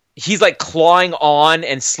he's like clawing on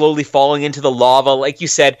and slowly falling into the lava, like you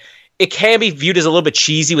said, it can be viewed as a little bit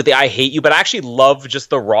cheesy with the I hate you, but I actually love just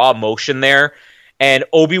the raw emotion there. And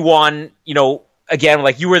Obi-Wan, again,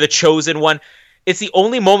 like, you were the chosen one. It's the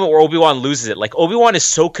only moment where Obi-Wan loses it. Like, Obi-Wan is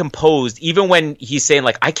so composed, even when he's saying,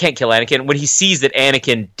 like, I can't kill Anakin. When he sees that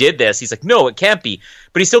Anakin did this, he's like, no, it can't be.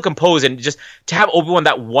 But he's still composed, and just to have Obi-Wan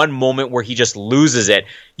that one moment where he just loses it,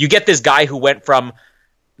 you get this guy who went from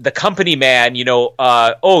the company man,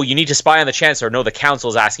 oh, you need to spy on the Chancellor. No, the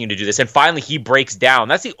Council's asking you to do this. And finally, he breaks down.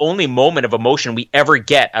 That's the only moment of emotion we ever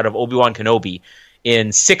get out of Obi-Wan Kenobi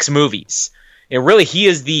in 6 movies. And really, he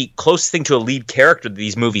is the closest thing to a lead character that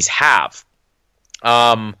these movies have.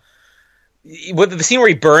 With the scene where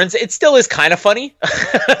he burns, it still is kind of funny,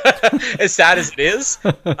 as sad as it is.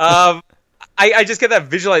 I just get that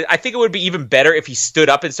visual. I think it would be even better if he stood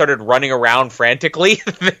up and started running around frantically.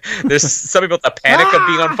 There's something about the panic of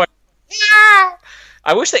being on fire.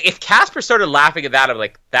 I wish that if Casper started laughing at that, I'm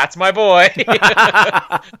like, that's my boy.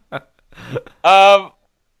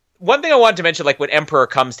 One thing I wanted to mention, like, when Emperor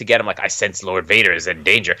comes to get him, like, I sense Lord Vader is in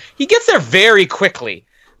danger. He gets there very quickly.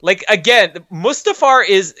 Like, again,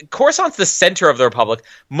 Coruscant's the center of the Republic.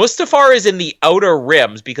 Mustafar is in the outer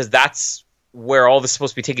rims, because that's where all this is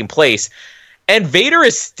supposed to be taking place. And Vader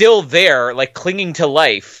is still there, like, clinging to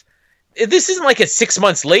life. This isn't like it's 6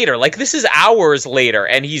 months later. Like, this is hours later,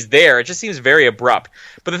 and he's there. It just seems very abrupt.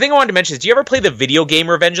 But the thing I wanted to mention is, do you ever play the video game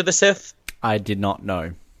Revenge of the Sith? I did not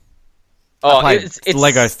know. Oh, it's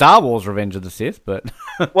Lego Star Wars Revenge of the Sith, but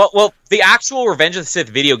well, the actual Revenge of the Sith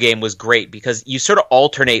video game was great, because you sort of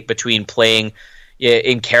alternate between playing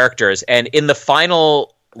in characters, and in the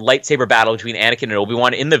final lightsaber battle between Anakin and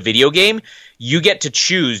Obi-Wan in the video game, you get to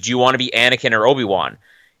choose, do you want to be Anakin or Obi-Wan?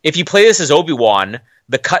 If you play this as Obi-Wan,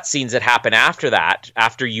 the cutscenes that happen after that,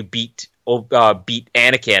 after you beat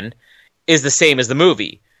Anakin, is the same as the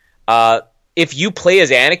movie. if you play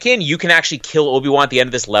as Anakin, you can actually kill Obi-Wan at the end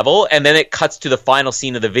of this level, and then it cuts to the final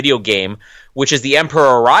scene of the video game, which is the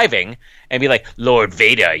Emperor arriving and be like, Lord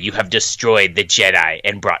Vader, you have destroyed the Jedi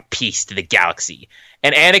and brought peace to the galaxy.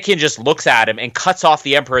 And Anakin just looks at him and cuts off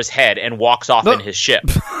the Emperor's head and walks off in his ship.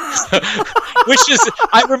 Which is,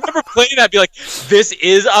 I remember playing that and be like, this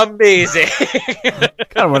is amazing. I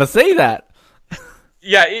kind of want to see that.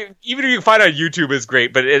 Yeah, even if you can find it on YouTube is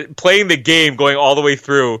great, but playing the game, going all the way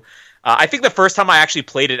through, I think the first time I actually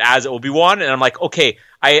played it as Obi-Wan, and I'm like, okay,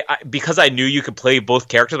 I because I knew you could play both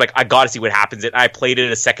characters, like, I gotta see what happens. And I played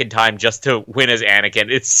it a second time just to win as Anakin.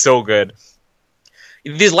 It's so good.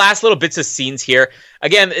 These last little bits of scenes here,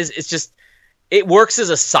 again, it's just, it works as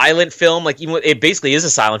a silent film. Like, even it basically is a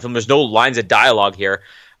silent film. There's no lines of dialogue here.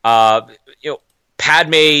 Padme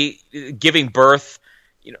giving birth,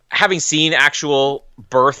 having seen actual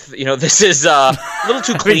birth, this is a little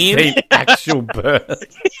too clean. Actual birth.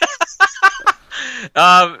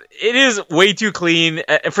 It is way too clean.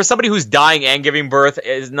 For somebody who's dying and giving birth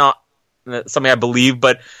is not something I believe,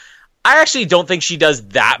 but I actually don't think she does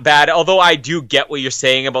that bad, although I do get what you're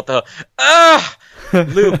saying about the,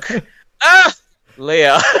 Luke,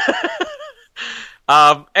 Leia.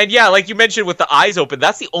 And yeah, like you mentioned with the eyes open,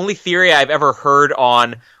 that's the only theory I've ever heard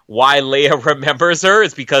on why Leia remembers her,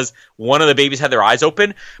 is because one of the babies had their eyes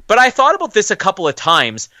open. But I thought about this a couple of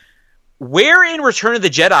times. Where in Return of the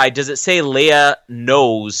Jedi does it say Leia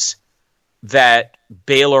knows that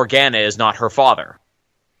Bail Organa is not her father?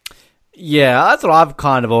 Yeah, that's what I've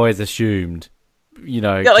kind of always assumed.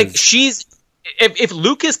 Yeah, like she's... If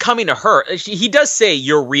Luke is coming to her, he does say,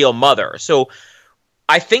 your real mother. So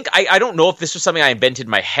I think... I don't know if this was something I invented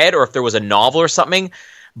in my head or if there was a novel or something,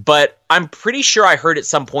 but I'm pretty sure I heard at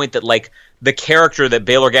some point that, like, the character that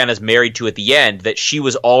Bail Organa is married to at the end, that she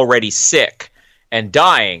was already sick and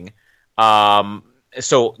dying.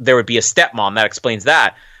 So there would be a stepmom. That explains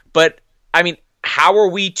that. But, I mean, how are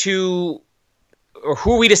we to... or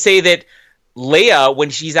who are we to say that Leia, when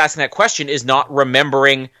she's asking that question, is not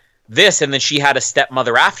remembering this, and then she had a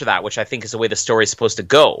stepmother after that, which I think is the way the story is supposed to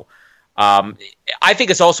go. I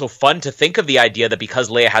think it's also fun to think of the idea that because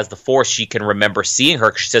Leia has the Force, she can remember seeing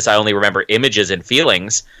her. She says, I only remember images and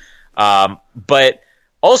feelings. But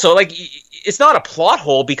also, like, it's not a plot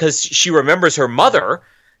hole because she remembers her mother.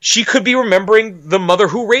 She could be remembering the mother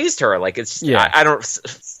who raised her. Like, it's, yeah. I don't,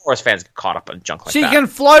 Force fans get caught up on junk like that. She can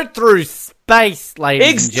float through space,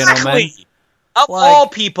 ladies and gentlemen. Of all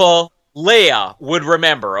people, Leia would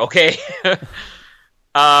remember, okay?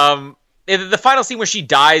 The final scene where she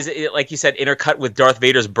dies, like you said, intercut with Darth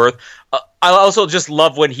Vader's birth. I also just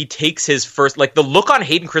love when he takes his first... like, the look on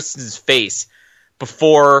Hayden Christensen's face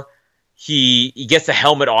before he gets the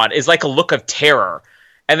helmet on is like a look of terror.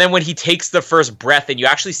 And then when he takes the first breath and you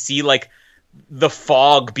actually see, like, the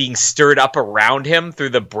fog being stirred up around him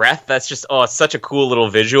through the breath, that's just, it's such a cool little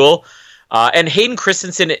visual. And Hayden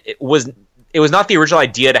Christensen, it was not the original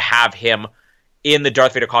idea to have him in the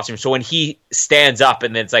Darth Vader costume. So when he stands up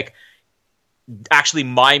and then it's like actually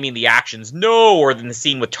miming the actions, or then the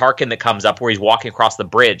scene with Tarkin that comes up where he's walking across the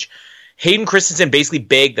bridge, Hayden Christensen basically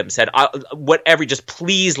begged them, said, whatever, just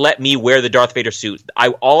please let me wear the Darth Vader suit.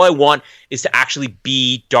 All I want is to actually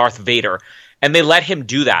be Darth Vader. And they let him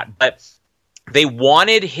do that. But they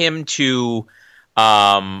wanted him to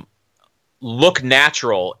look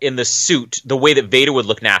natural in the suit, the way that Vader would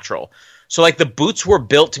look natural. So, like, the boots were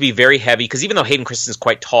built to be very heavy, because even though Hayden Christensen's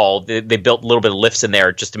quite tall, they built a little bit of lifts in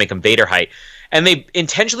there just to make him Vader height. And they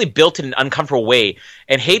intentionally built it in an uncomfortable way.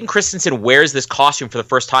 And Hayden Christensen wears this costume for the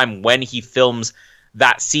first time when he films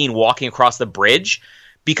that scene walking across the bridge,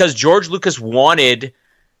 because George Lucas wanted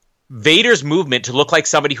Vader's movement to look like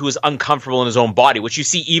somebody who is uncomfortable in his own body, which you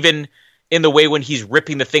see even in the way when he's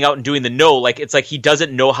ripping the thing out and doing the like, it's like he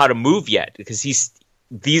doesn't know how to move yet, because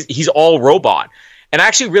he's all robot. And I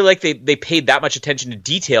actually really like they paid that much attention to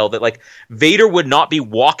detail that, like, Vader would not be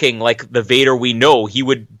walking like the Vader we know. He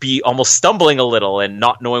would be almost stumbling a little and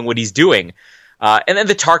not knowing what he's doing. And then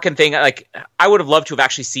the Tarkin thing, like, I would have loved to have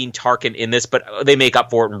actually seen Tarkin in this, but they make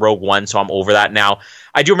up for it in Rogue One, so I'm over that now.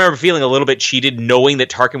 I do remember feeling a little bit cheated knowing that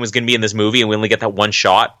Tarkin was going to be in this movie and we only get that one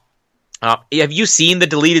shot. Have you seen the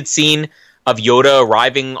deleted scene of Yoda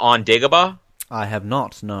arriving on Dagobah? I have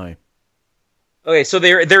not, no. Okay, so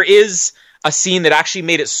there is a scene that actually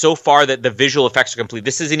made it so far that the visual effects are complete.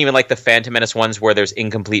 This isn't even like the Phantom Menace ones where there's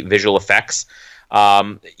incomplete visual effects.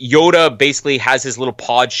 Yoda basically has his little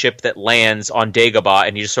pod ship that lands on Dagobah,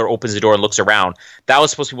 and he just sort of opens the door and looks around. That was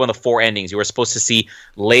supposed to be one of the 4 endings. You were supposed to see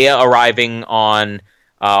Leia arriving on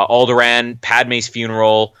Alderaan, Padme's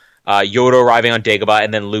funeral, Yoda arriving on Dagobah,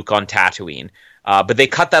 and then Luke on Tatooine. But they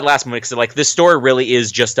cut that last moment because like this story really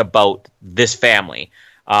is just about this family.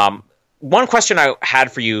 One question I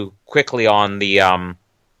had for you quickly on the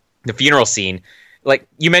funeral scene, like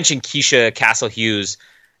you mentioned Keisha Castle Hughes.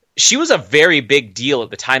 She was a very big deal at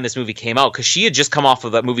the time this movie came out because she had just come off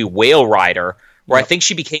of that movie Whale Rider, where I think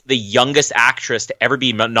she became the youngest actress to ever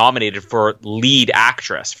be nominated for lead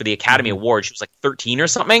actress for the Academy Award. She was like 13 or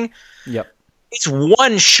something. Yep. It's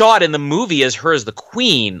one shot in the movie as her as the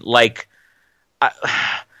queen. Like, I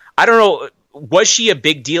don't know. Was she a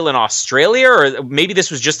big deal in Australia, or maybe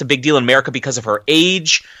this was just a big deal in America because of her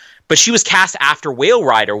age? But she was cast after Whale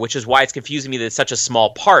Rider, which is why it's confusing me that it's such a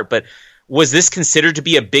small part. But was this considered to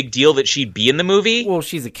be a big deal that she'd be in the movie? Well,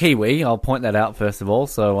 she's a Kiwi. I'll point that out first of all.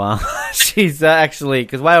 So she's actually,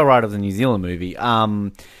 because Whale Rider's a New Zealand movie.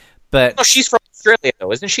 But no, she's from Australia,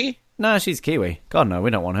 though, isn't she? No, she's Kiwi. God, no, we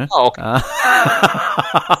don't want her. Oh, okay.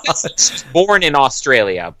 She's born in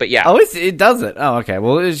Australia, but yeah. Oh, it does it? Oh, okay.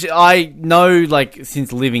 Well, I know, like,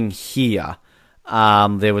 since living here,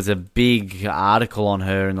 there was a big article on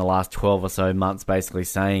her in the last 12 or so months basically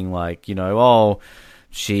saying, like, you know, oh,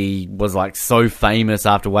 she was, like, so famous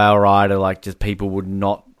after Whale Rider, like, just people would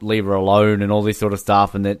not leave her alone and all this sort of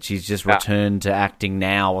stuff, and that she's just returned to acting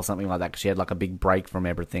now or something like that because she had, like, a big break from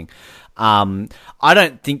everything. I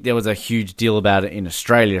don't think there was a huge deal about it in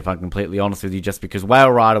Australia, if I'm completely honest with you, just because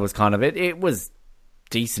Whale Rider was kind of... It was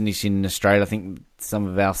decentish in Australia. I think some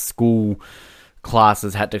of our school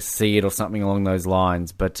classes had to see it or something along those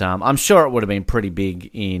lines, but I'm sure it would have been pretty big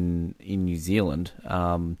in New Zealand.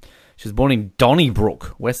 She was born in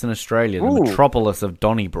Donnybrook, Western Australia, the metropolis of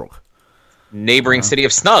Donnybrook. Neighboring city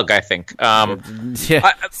of Snug, I think.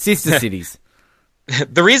 Sister cities.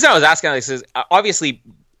 The reason I was asking this is, obviously,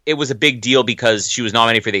 it was a big deal because she was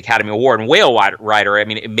nominated for the Academy Award. And Whale Rider, I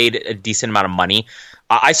mean, it made a decent amount of money.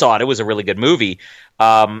 I saw it. It was a really good movie.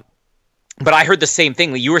 But I heard the same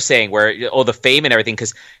thing that you were saying, where, the fame and everything,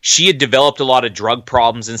 because she had developed a lot of drug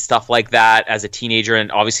problems and stuff like that as a teenager,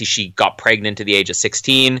 and obviously she got pregnant at the age of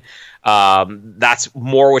 16. That's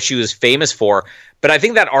more what she was famous for. But I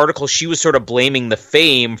think that article, she was sort of blaming the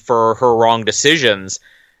fame for her wrong decisions.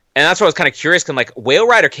 And that's why I was kind of curious, because, like, Whale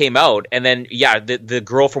Rider came out, and then, the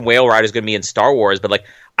girl from Whale Rider is going to be in Star Wars, but, like,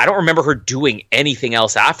 I don't remember her doing anything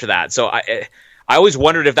else after that. So I always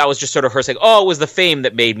wondered if that was just sort of her saying, oh, it was the fame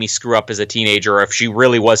that made me screw up as a teenager, or if she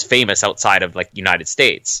really was famous outside of, like, United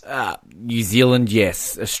States. New Zealand,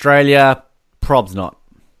 yes. Australia, probs not.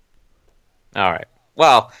 All right.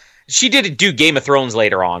 Well, she did do Game of Thrones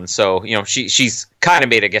later on, so, she's kind of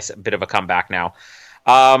made, I guess, a bit of a comeback now.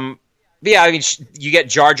 Yeah, I mean, you get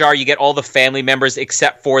Jar Jar, you get all the family members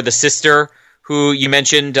except for the sister, who you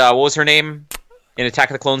mentioned, what was her name? In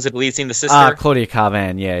Attack of the Clones, I believe, the sister? Claudia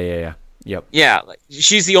Karvan, yeah. Yep. Yeah,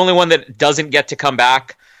 she's the only one that doesn't get to come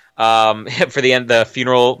back for the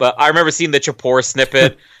funeral. But I remember seeing the Chapor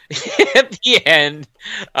snippet at the end.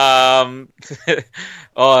 It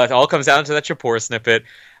all comes down to that Chapor snippet.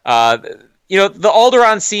 The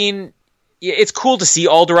Alderaan scene, it's cool to see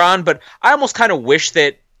Alderaan, but I almost kind of wish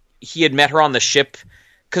that he had met her on the ship.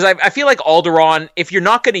 Because I feel like Alderaan, if you're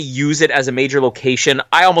not going to use it as a major location,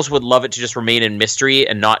 I almost would love it to just remain in mystery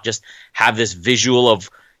and not just have this visual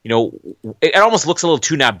of... it almost looks a little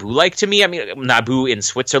too Naboo-like to me. I mean, Naboo in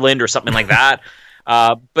Switzerland or something like that.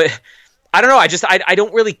 But I don't know. I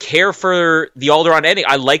don't really care for the Alderaan ending.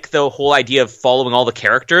 I like the whole idea of following all the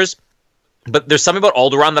characters. But there's something about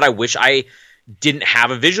Alderaan that I wish I didn't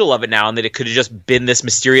have a visual of it now, and that it could have just been this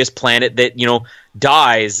mysterious planet that,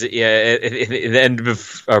 dies at the end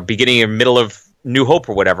of, or beginning or middle of New Hope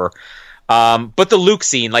or whatever. But the Luke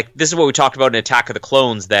scene, like, this is what we talked about in Attack of the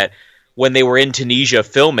Clones, that when they were in Tunisia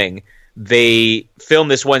filming, they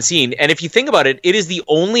filmed this one scene. And if you think about it, it is the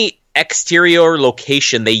only exterior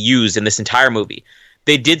location they used in this entire movie.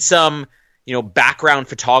 They did some, background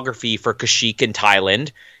photography for Kashyyyk in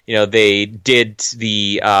Thailand. They did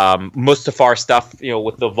the Mustafar stuff,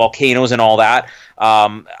 with the volcanoes and all that.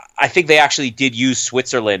 I think they actually did use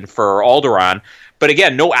Switzerland for Alderaan. But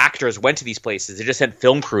again, no actors went to these places. They just had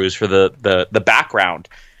film crews for the background.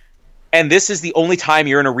 And this is the only time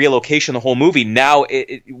you're in a real location the whole movie. Now,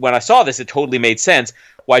 when I saw this, it totally made sense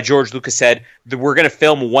why George Lucas said that we're going to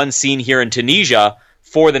film one scene here in Tunisia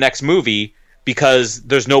for the next movie, because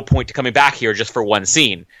there's no point to coming back here just for one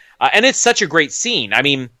scene. And it's such a great scene. I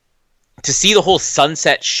mean, to see the whole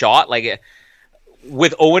sunset shot, like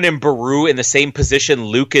with Owen and Beru in the same position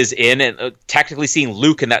Luke is in, and technically seeing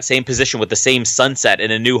Luke in that same position with the same sunset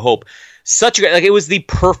in A New Hope, it was the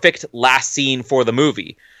perfect last scene for the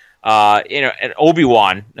movie. And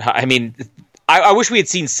Obi-Wan, I mean, I wish we had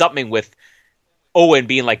seen something with Owen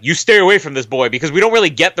being like, you stay away from this boy, because we don't really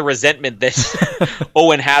get the resentment that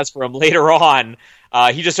Owen has for him later on.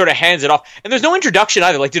 He just sort of hands it off. And there's no introduction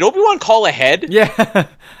either. Like, did Obi-Wan call ahead? Yeah.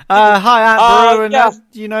 Hi, Aunt Beru, and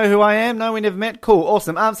do you know who I am? No, we never met. Cool,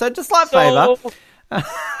 awesome. So just like Favour.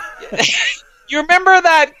 You remember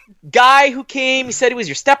that guy who came? He said he was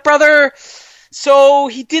your stepbrother. So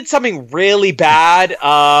he did something really bad.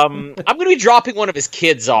 I'm going to be dropping one of his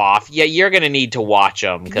kids off. Yeah, you're going to need to watch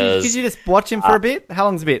him. Could you just watch him for a bit? How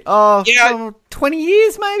long's a bit? Oh, yeah. 20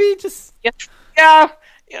 years maybe? Just yeah.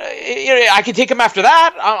 I can take him after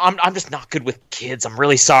that. I'm just not good with kids. I'm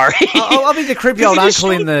really sorry. I'll be the creepy old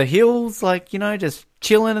uncle in the hills, like, just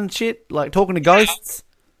chilling and shit, like talking to ghosts.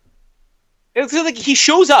 It's like he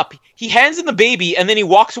shows up, he hands in the baby, and then he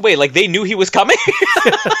walks away like they knew he was coming.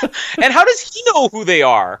 And how does he know who they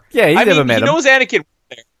are? Yeah, he's never met him. He knows Anakin.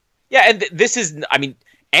 Yeah, and this is,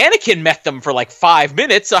 Anakin met them for like 5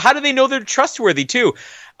 minutes, so how do they know they're trustworthy too?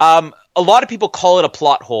 A lot of people call it a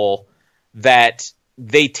plot hole that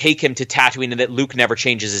they take him to Tatooine and that Luke never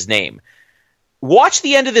changes his name. Watch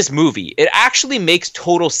the end of this movie. It actually makes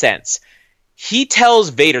total sense. He tells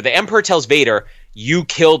Vader, the Emperor tells Vader, you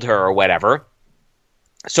killed her or whatever.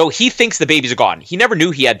 So he thinks the babies are gone. He never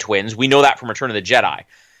knew he had twins. We know that from Return of the Jedi.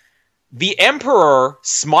 The Emperor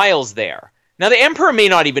smiles there. Now, the Emperor may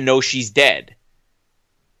not even know she's dead.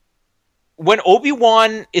 When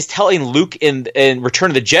Obi-Wan is telling Luke in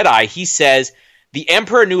Return of the Jedi, he says, the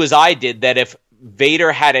Emperor knew as I did that if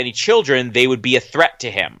Vader had any children, they would be a threat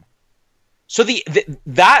to him. So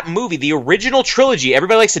that movie, the original trilogy,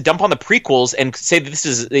 everybody likes to dump on the prequels and say that this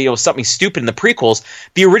is something stupid in the prequels.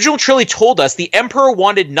 The original trilogy told us the Emperor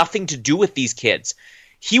wanted nothing to do with these kids.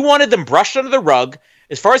 He wanted them brushed under the rug.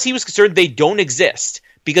 As far as he was concerned, they don't exist,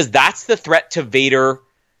 because that's the threat to Vader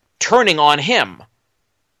turning on him.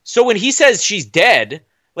 So when he says she's dead,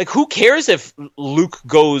 like, who cares if Luke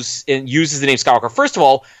goes and uses the name Skywalker? First of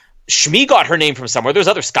all, Shmi got her name from somewhere. There's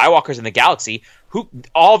other Skywalkers in the galaxy. Who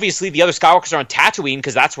obviously the other Skywalkers are on Tatooine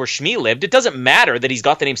because that's where Shmi lived. It doesn't matter that he's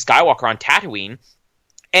got the name Skywalker on Tatooine.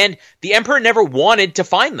 And the Emperor never wanted to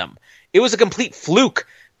find them. It was a complete fluke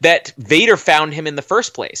that Vader found him in the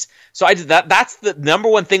first place. So that's the number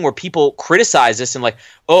one thing where people criticize this and like,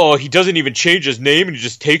 oh, he doesn't even change his name and he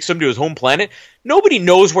just takes him to his home planet. Nobody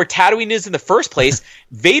knows where Tatooine is in the first place.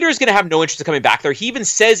 Vader's going to have no interest in coming back there. He even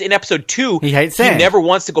says in episode 2, he hates sand. He never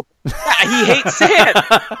wants to go. He hates sand.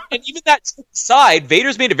 And even that aside,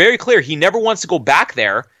 Vader's made it very clear he never wants to go back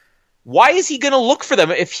there. Why is he going to look for them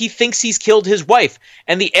if he thinks he's killed his wife?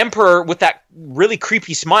 And the Emperor, with that really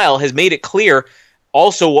creepy smile, has made it clear,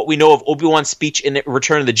 also what we know of Obi-Wan's speech in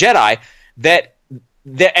Return of the Jedi, that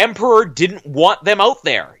the Emperor didn't want them out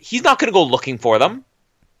there. He's not going to go looking for them.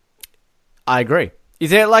 I agree. Is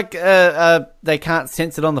there like they can't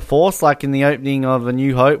sense it on the Force, like in the opening of A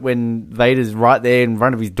New Hope when Vader's right there in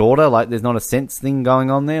front of his daughter? Like there's not a sense thing going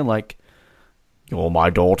on there? Like, you're my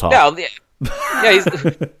daughter. Yeah,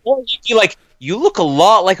 or he'd be like, you look a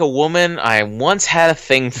lot like a woman I once had a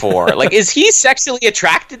thing for. Like, is he sexually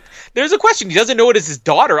attracted? There's a question. He doesn't know it is his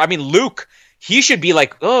daughter. I mean, Luke, he should be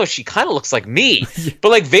like, oh, she kind of looks like me. But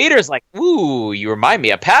like Vader's like, ooh, you remind me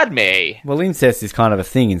of Padme. Well, incest is kind of a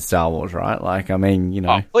thing in Star Wars, right? Like, I mean,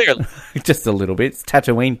 clearly. Just a little bit. It's a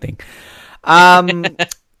Tatooine thing.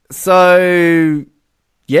 So,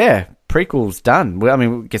 yeah. Prequels done. Well, I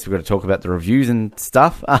mean, I guess we've got to talk about the reviews and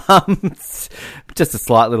stuff. Just a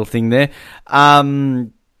slight little thing there.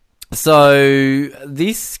 So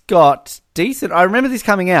this got decent. I remember this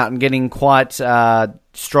coming out and getting quite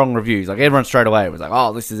strong reviews. Like everyone straight away was like,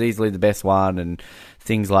 "Oh, this is easily the best one," and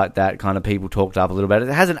things like that. Kind of people talked up a little bit. It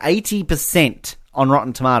has an 80% on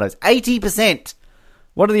Rotten Tomatoes. 80%.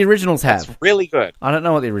 What do the originals have? That's really good. I don't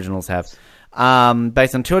know what the originals have. Based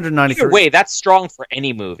on 293. Either way, that's strong for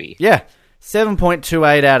any movie. Yeah.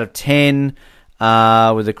 7.28 out of 10,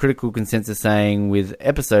 with a critical consensus saying, with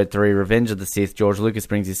Episode 3, Revenge of the Sith, George Lucas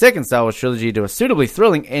brings his second Star Wars trilogy to a suitably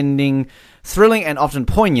thrilling ending, thrilling and often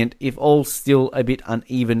poignant, if all still a bit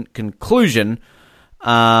uneven conclusion.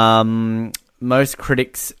 Most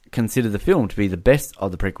critics consider the film to be the best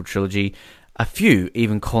of the prequel trilogy, a few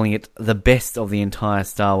even calling it the best of the entire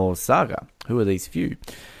Star Wars saga. Who are these few?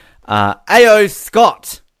 A.O.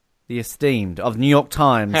 Scott, the esteemed, of New York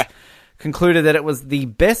Times, concluded that it was the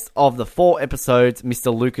best of the 4 episodes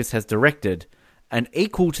Mr. Lucas has directed, and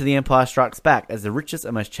equal to The Empire Strikes Back as the richest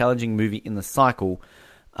and most challenging movie in the cycle.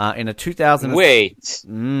 In a 2000... Wait.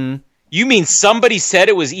 You mean somebody said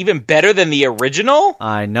it was even better than the original?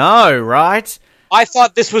 I know, right? I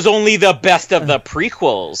thought this was only the best of the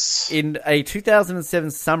prequels. In a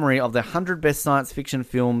 2007 summary of the 100 best science fiction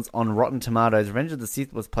films on Rotten Tomatoes, Revenge of the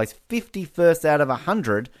Sith was placed 51st out of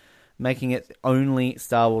 100, making it the only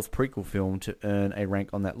Star Wars prequel film to earn a rank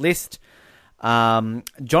on that list.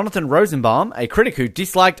 Jonathan Rosenbaum, a critic who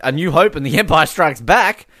disliked A New Hope and The Empire Strikes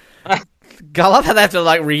Back, I love how they have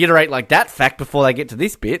to reiterate that fact before they get to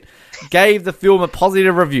this bit, gave the film a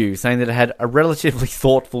positive review, saying that it had a relatively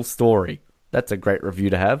thoughtful story. That's a great review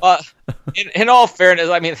to have. In all fairness,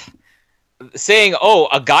 I mean, saying,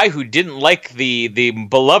 a guy who didn't like the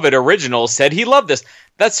beloved original said he loved this.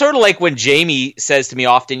 That's sort of like when Jamie says to me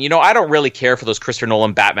often, I don't really care for those Christopher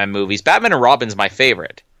Nolan Batman movies. Batman and Robin's my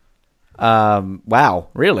favorite. Wow,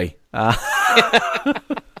 really? I'm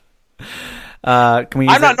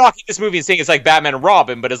not knocking this movie and saying it's like Batman and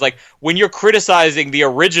Robin, but it's like when you're criticizing the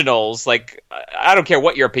originals, I don't care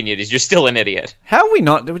what your opinion is, you're still an idiot. How have we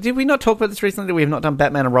not? Did we not talk about this recently? That we have not done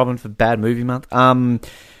Batman and Robin for Bad Movie Month.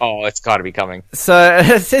 It's got to be coming. So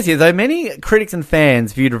it says here, though many critics and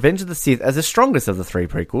fans viewed Revenge of the Sith as the strongest of the three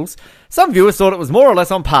prequels, some viewers thought it was more or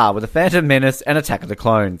less on par with The Phantom Menace and Attack of the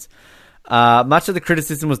Clones. Much of the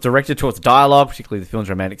criticism was directed towards dialogue, particularly the film's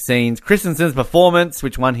romantic scenes. Christensen's performance,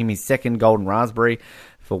 which won him his second Golden Raspberry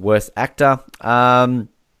for Worst Actor.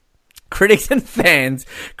 Critics and fans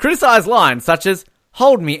criticised lines such as,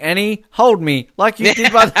 "Hold me, Annie, hold me, like you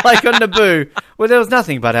did by the lake on Naboo, where there was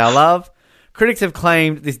nothing but our love." Critics have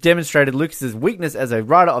claimed this demonstrated Lucas's weakness as a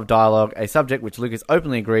writer of dialogue, a subject which Lucas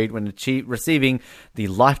openly agreed when receiving the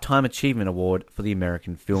Lifetime Achievement Award for the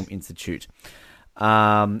American Film Institute.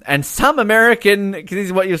 And some American, because this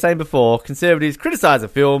is what you were saying before, conservatives criticize the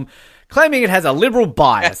film, claiming it has a liberal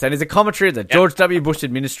bias and is a commentary of the George W. Bush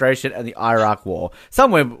administration and the Iraq War.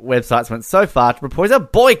 Some websites went so far to propose a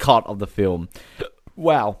boycott of the film.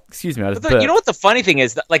 Wow. Excuse me. You know what the funny thing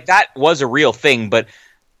is? That was a real thing, but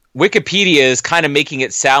Wikipedia is kind of making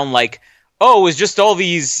it sound like, it was just all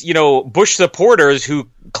these, Bush supporters who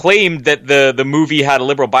claimed that the movie had a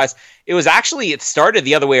liberal bias. It started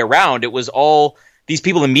the other way around. It was all these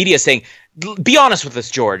people in media saying, be honest with us,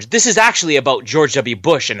 George. This is actually about George W.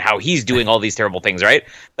 Bush and how he's doing all these terrible things, right?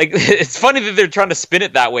 It's funny that they're trying to spin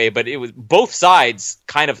it that way, but it was both sides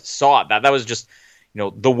kind of saw it. That was just,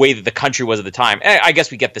 the way that the country was at the time. And I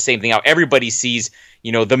guess we get the same thing out. Everybody sees,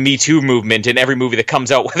 the Me Too movement in every movie that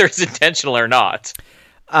comes out, whether it's intentional or not.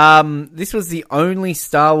 This was the only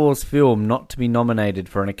Star Wars film not to be nominated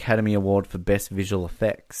for an Academy Award for Best Visual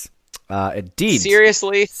Effects. It did.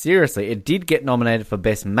 Seriously? Seriously. It did get nominated for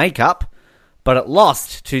Best Makeup, but it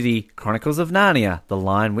lost to the Chronicles of Narnia, The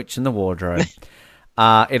Lion, Witch and the Wardrobe.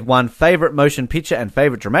 It won Favourite Motion Picture and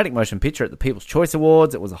Favourite Dramatic Motion Picture at the People's Choice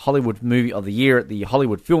Awards. It was a Hollywood Movie of the Year at the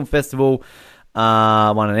Hollywood Film Festival.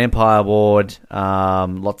 Won an Empire Award,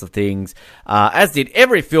 lots of things. As did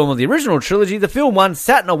every film of the original trilogy. The film won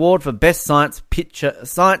Saturn Award for Best Science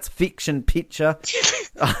Fiction Picture.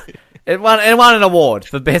 It won an award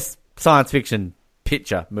for Best Science Fiction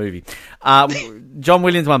Picture movie. John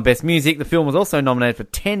Williams won Best Music. The film was also nominated for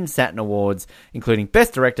 10 Saturn Awards, including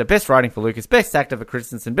Best Director, Best Writing for Lucas, Best Actor for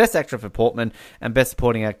Christensen, Best Actor for Portman, and Best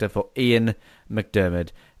Supporting Actor for Ian McDiarmid.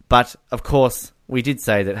 But, of course, we did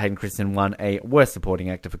say that Hayden Christensen won a Worst Supporting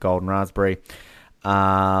Actor for Golden Raspberry.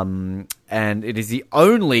 And it is the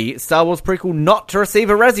only Star Wars prequel not to receive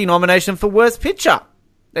a Razzie nomination for Worst Picture.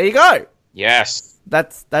 There you go. Yes.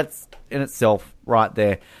 That's in itself right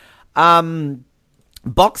there.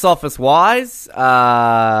 Box office wise,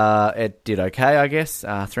 it did okay, I guess.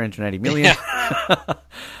 380 million.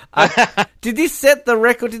 Did this set the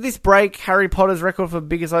record? Did this break Harry Potter's record for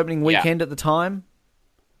biggest opening weekend at the time?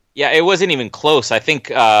 Yeah, it wasn't even close. I think,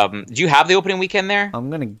 do you have the opening weekend there? I'm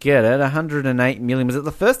going to get it. 108 million. Was it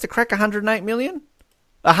the first to crack 108 million?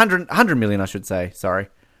 100 million, I should say. Sorry.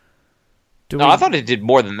 I thought it did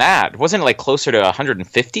more than that. Wasn't it closer to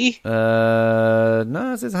 150? No,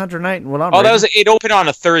 it says 108. It opened on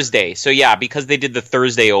a Thursday. So yeah, because they did the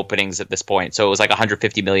Thursday openings at this point. So it was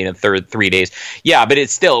 150 million in 3 days. Yeah, but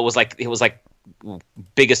it was like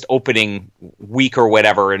biggest opening week or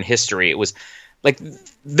whatever in history. It was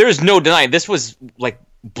there's no denying this was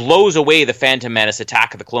blows away the Phantom Menace,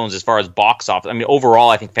 Attack of the Clones as far as box office. I mean, overall,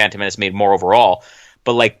 I think Phantom Menace made more overall,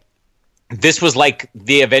 but this was like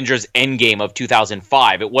the Avengers Endgame of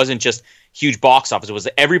 2005. It wasn't just huge box office. It was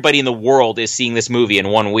everybody in the world is seeing this movie in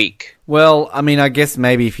 1 week. Well, I mean, I guess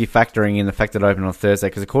maybe if you're factoring in the fact that it opened on Thursday,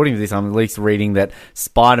 because according to this, I'm at least reading that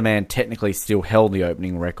Spider-Man technically still held the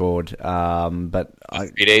opening record. But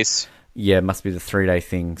 3 days? Yeah, it must be the 3-day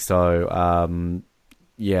thing. So,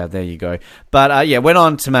 Yeah, there you go. But went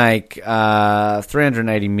on to make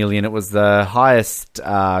 $380 million. It was the highest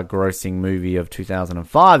grossing movie of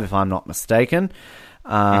 2005, if I'm not mistaken.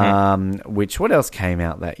 Which, what else came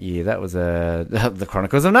out that year? That was the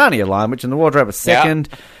Chronicles of Narnia, Lion Witch and the Wardrobe was second.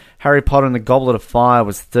 Yeah. Harry Potter and the Goblet of Fire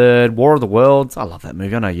was third. War of the Worlds, I love that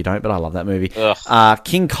movie. I know you don't, but I love that movie.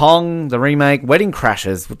 King Kong, the remake. Wedding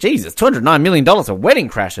Crashers. Well, Jesus, $209 million for Wedding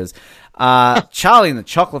Crashers. Charlie and the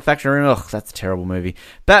Chocolate Factory. Ugh, that's a terrible movie.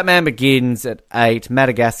 Batman Begins at 8.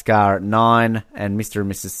 Madagascar at 9. And Mr.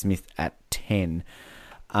 and Mrs. Smith at 10.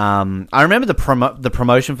 I remember the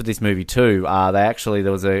promotion for this movie too.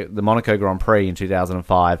 There was the Monaco Grand Prix in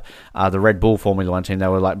 2005. The Red Bull Formula One team, they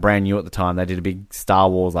were like brand new at the time. They did a big Star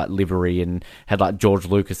Wars like livery and had like George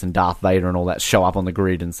Lucas and Darth Vader and all that show up on the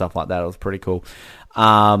grid and stuff like that. It was pretty cool.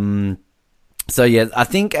 So yeah, I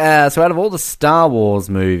think so. Out of all the Star Wars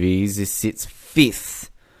movies, this sits fifth.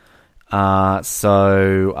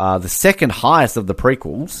 The second highest of the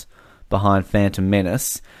prequels, behind Phantom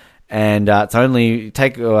Menace. And it's only,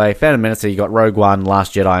 take away Phantom Menace, so you got Rogue One,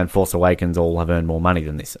 Last Jedi, and Force Awakens all have earned more money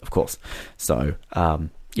than this, of course. So,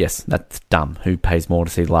 yes, that's dumb. Who pays more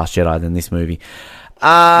to see The Last Jedi than this movie?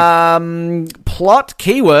 Plot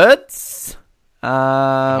keywords.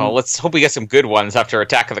 Let's hope we get some good ones after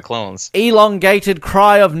Attack of the Clones. Elongated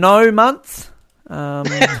Cry of No month. Number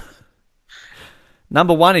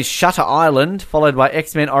 1 is Shutter Island, followed by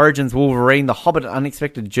X-Men Origins Wolverine, The Hobbit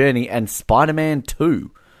Unexpected Journey, and Spider-Man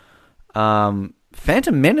 2.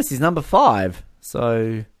 Phantom Menace is number 5.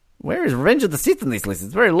 So, where is Revenge of the Sith in this list?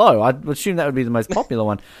 It's very low. I'd assume that would be the most popular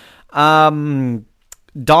one.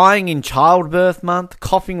 Dying in Childbirth month,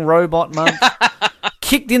 Coughing Robot month,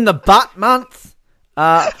 Kicked in the Butt month.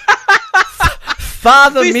 Please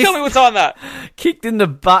tell me what's on that. Kicked in the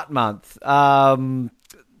Butt month. The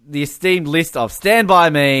esteemed list of Stand By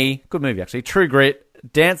Me, good movie actually, True Grit,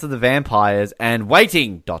 Dance of the Vampires, and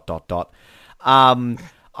Waiting...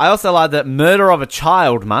 I also like that Murder of a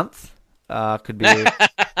Child month. Could be a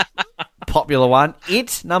popular one.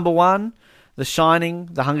 It, number 1. The Shining,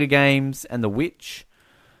 The Hunger Games, and The Witch.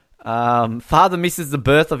 Father misses the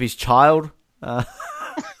birth of his child. This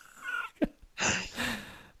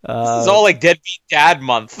is all like Deadbeat Dad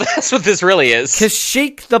month. That's what this really is.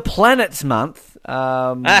 Kashyyyk the Planet month.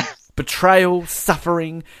 Betrayal,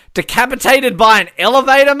 Suffering, Decapitated by an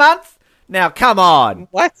Elevator month. Now, come on.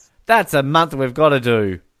 What? That's a month we've got to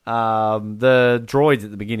do. The droids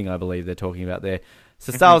at the beginning, I believe they're talking about there.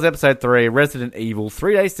 So Star Wars Episode 3, Resident Evil,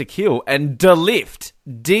 3 Days to Kill, and D-Lift.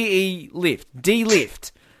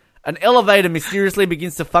 D-Lift. An elevator mysteriously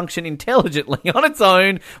begins to function intelligently on its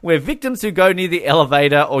own, where victims who go near the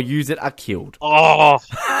elevator or use it are killed. Oh,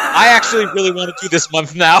 I actually really want to do this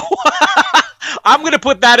month now. I'm going to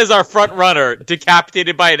put that as our front runner,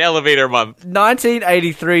 Decapitated by an Elevator month.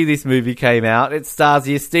 1983, this movie came out. It stars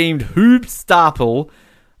the esteemed Hoob Stapel,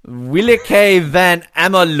 Willeke van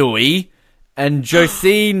Ameloy, and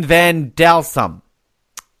Josine van Dalsum.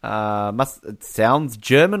 It sounds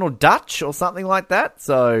German or Dutch or something like that.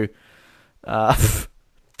 So,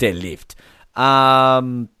 Der Lift.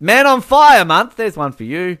 Man on Fire month. There's one for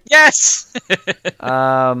you. Yes.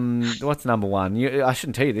 What's number 1? I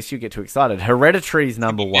shouldn't tell you this. You get too excited. Hereditary's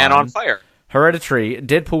number 1. Man on Fire. Hereditary,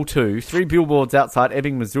 Deadpool 2, 3 Billboards Outside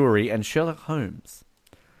Ebbing, Missouri, and Sherlock Holmes.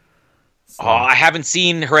 So, I haven't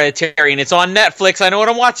seen Hereditary, and it's on Netflix. I know what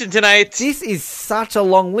I'm watching tonight. This is such a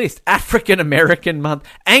long list. African American month,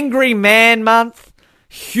 Angry Man month,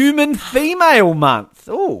 Human Female month.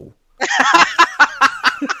 Ooh.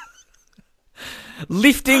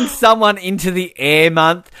 Lifting someone into the air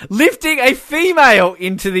month, lifting a female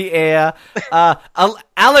into the air,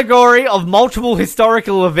 allegory of multiple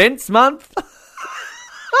historical events month.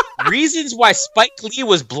 Reasons why Spike Lee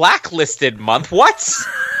was blacklisted month. What?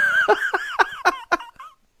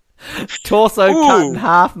 Torso cut in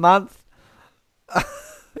half month.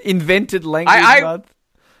 Invented language month.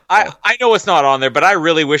 I know it's not on there, but I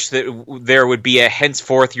really wish that there would be a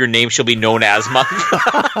henceforth your name shall be known as month.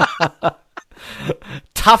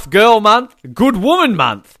 Tough Girl month, Good Woman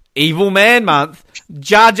month, Evil Man month,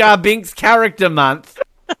 Jar Jar Binks character month.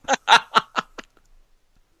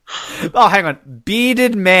 Oh, hang on.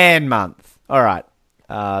 Bearded Man month. All right.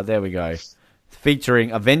 There we go.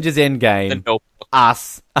 Featuring Avengers Endgame,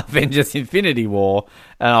 Us, Avengers Infinity War,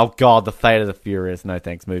 and oh god, The Fate of the Furious. No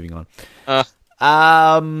thanks, moving on.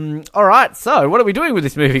 All right, so what are we doing with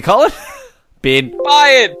this movie, Colin? Bin.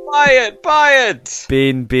 Buy it!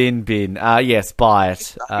 Bin. Yes, buy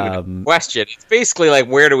it. Question. It's basically like,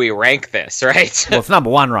 where do we rank this, right? Well, it's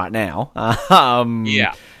number 1 right now.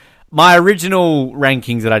 Yeah. My original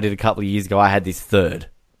rankings that I did a couple of years ago, I had this third.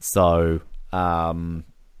 So,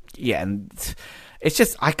 yeah, and it's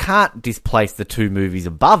just I can't displace the two movies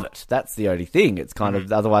above it. That's the only thing. It's kind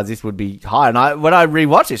of otherwise this would be high. And when I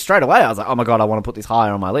rewatched it straight away, I was like, oh my god, I want to put this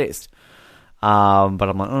higher on my list. But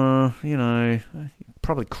I'm like,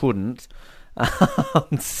 probably couldn't.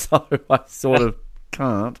 So I sort of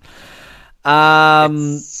can't.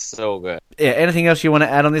 It's so good. Yeah, anything else you want to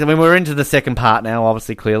add on this? I mean, we're into the second part now,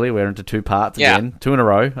 obviously, clearly. We're into two parts again. 2 in a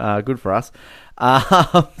row. Good for us.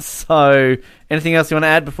 So, anything else you want to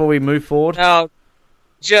add before we move forward? No,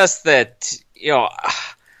 just that,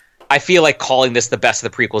 I feel like calling this the best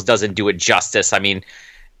of the prequels doesn't do it justice. I mean,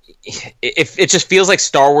 if it just feels like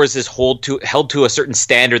Star Wars is held to a certain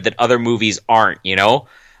standard that other movies aren't,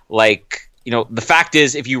 Like, the fact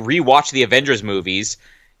is, if you rewatch the Avengers movies,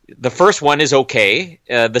 the first one is okay.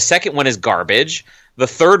 The second one is garbage. The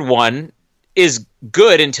third one is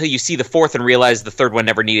good until you see the fourth and realize the third one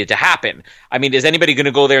never needed to happen. I mean, is anybody going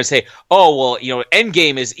to go there and say, oh, well,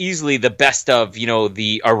 Endgame is easily the best of,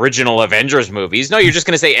 the original Avengers movies? No, you're just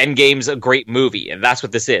going to say Endgame's a great movie, and that's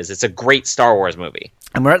what this is. It's a great Star Wars movie.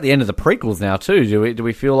 And we're at the end of the prequels now, too. Do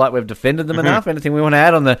we feel like we've defended them enough? Anything we want to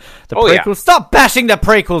add on the prequels? Yeah. Stop bashing the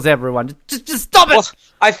prequels, everyone. Just stop it! Well,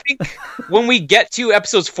 I think when we get to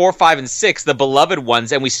episodes 4, 5, and 6, the beloved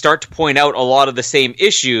ones, and we start to point out a lot of the same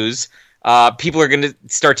issues, people are going to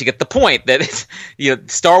start to get the point that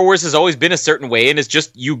Star Wars has always been a certain way, and it's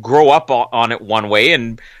just you grow up on it one way,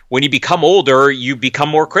 and when you become older, you become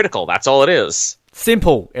more critical. That's all it is.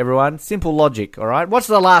 Simple, everyone. Simple logic, all right? Watch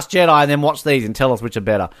The Last Jedi and then watch these and tell us which are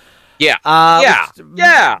better. Yeah.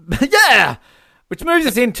 Yeah! Which moves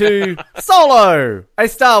us into Solo, a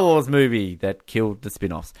Star Wars movie that killed the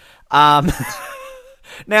spin-offs. Now,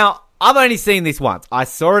 I've only seen this once. I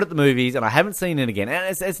saw it at the movies, and I haven't seen it again.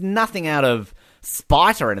 And it's nothing out of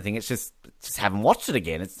spite or anything. It's just haven't watched it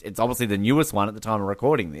again. It's obviously the newest one at the time of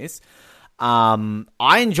recording this.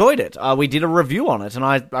 I enjoyed it. We did a review on it, and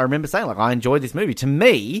I remember saying, I enjoyed this movie. To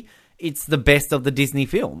me, it's the best of the Disney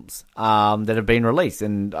films that have been released,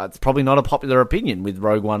 and it's probably not a popular opinion with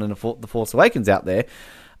Rogue One and The Force Awakens out there.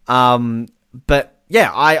 But,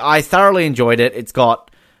 yeah, I thoroughly enjoyed it.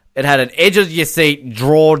 It had an edge-of-your-seat,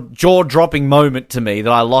 jaw-dropping moment to me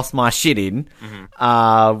that I lost my shit in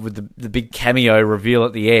with the big cameo reveal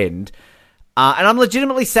at the end. And I'm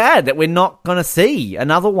legitimately sad that we're not going to see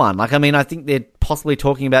another one. I think they're possibly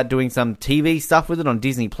talking about doing some TV stuff with it on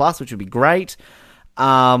Disney Plus, which would be great.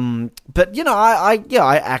 But,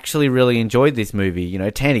 I actually really enjoyed this movie.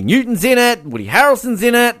 Tandy Newton's in it. Woody Harrelson's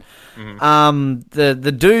in it.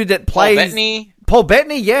 The dude that plays... Paul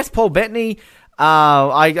Bettany, yes, Paul Bettany.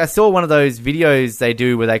 I saw one of those videos they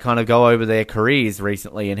do where they kind of go over their careers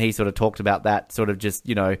recently, and he sort of talked about that sort of just,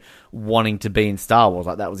 wanting to be in Star Wars.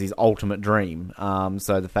 Like, that was his ultimate dream.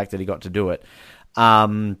 So the fact that he got to do it.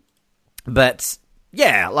 But,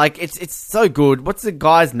 yeah, it's so good. What's the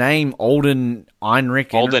guy's name? Alden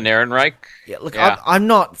Ehrenreich? Alden Ehrenreich? Yeah, look, yeah. I'm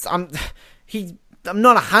not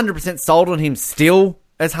 100% sold on him still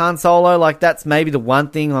as Han Solo. That's maybe the one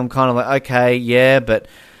thing I'm kind of like, okay, yeah, but...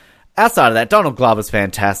 Outside of that, Donald Glover's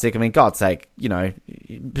fantastic. I mean, God's sake,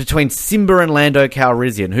 between Simba and Lando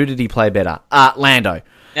Calrissian, who did he play better? Lando.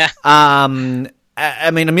 Yeah.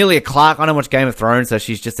 Emilia Clarke, I don't watch Game of Thrones, so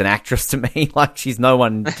she's just an actress to me. She's no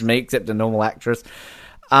one to me except a normal actress.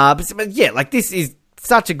 But yeah, this is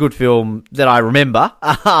such a good film that I remember.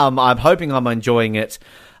 I'm hoping I'm enjoying it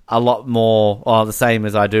a lot more, the same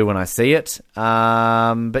as I do when I see it.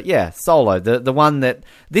 But yeah, Solo, the one that...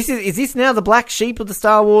 Is this now the black sheep of the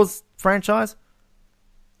Star Wars franchise?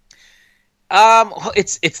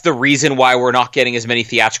 It's the reason why we're not getting as many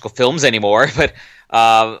theatrical films anymore, but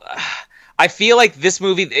I feel like this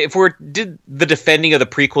movie, if we did the defending of the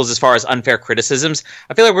prequels as far as unfair criticisms,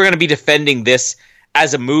 I feel like we're going to be defending this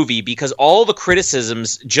as a movie because all the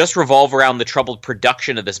criticisms just revolve around the troubled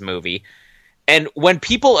production of this movie. And when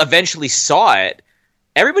people eventually saw it,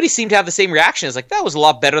 everybody seemed to have the same reaction. It's that was a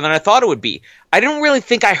lot better than I thought it would be. I don't really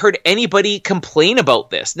think I heard anybody complain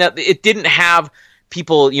about this. Now, it didn't have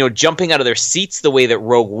people, jumping out of their seats the way that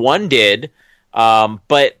Rogue One did,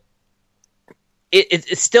 but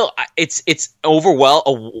it's still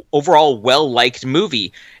overall well-liked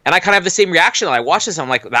movie. And I kind of have the same reaction. I watched this, and I'm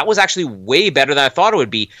like, that was actually way better than I thought it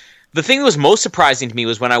would be. The thing that was most surprising to me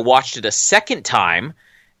was when I watched it a second time,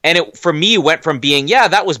 and it, for me, went from being, yeah,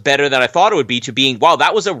 that was better than I thought it would be, to being, wow,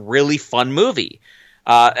 that was a really fun movie.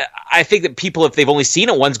 I think that people, if they've only seen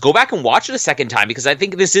it once, go back and watch it a second time, because I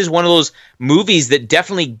think this is one of those movies that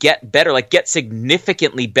definitely get better, get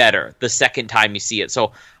significantly better the second time you see it.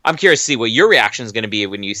 So I'm curious to see what your reaction is going to be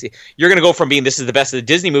when you see. You're going to go from being, this is the best of the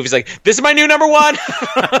Disney movies, this is my new number one.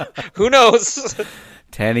 Who knows?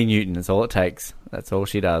 Tandy Newton, that's all it takes. That's all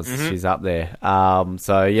she does. She's up there.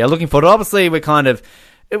 So yeah, looking forward. Obviously, we're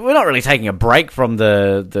not really taking a break from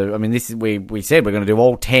the. I mean, this is we said we're going to do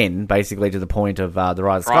all 10 basically to the point of the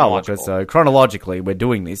Rise of Skywalker. So chronologically, we're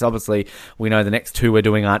doing this. Obviously, we know the next 2 we're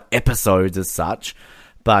doing aren't episodes as such,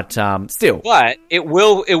 but still. But it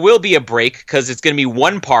will be a break because it's going to be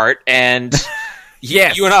one part and.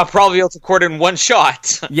 Yes. You and I'll probably be able to record in one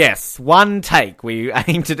shot. Yes, one take. We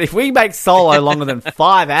aim to. If we make Solo longer than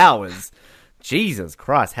 5 hours, Jesus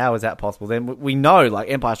Christ, how is that possible? Then we know like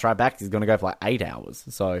Empire Strikes Back is going to go for like 8 hours.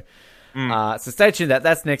 So, so stay tuned.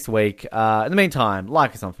 That's next week. In the meantime,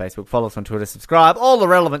 like us on Facebook, follow us on Twitter, subscribe all the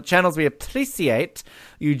relevant channels. We appreciate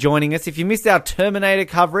you joining us. If you missed our Terminator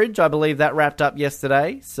coverage, I believe that wrapped up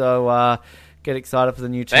yesterday. So. Get excited for the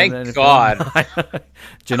new Terminator. Thank God.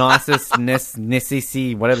 Genesis,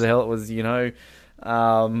 Nesisi, whatever the hell it was,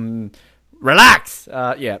 relax.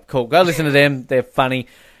 Yeah, cool. Go listen to them. They're funny.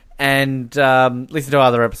 And listen to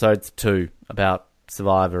other episodes too about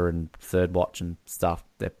Survivor and Third Watch and stuff.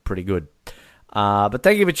 They're pretty good. But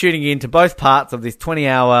thank you for tuning in to both parts of this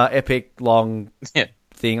 20-hour epic long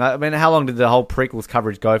thing. I mean, how long did the whole prequels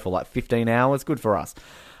coverage go for? Like 15 hours? Good for us.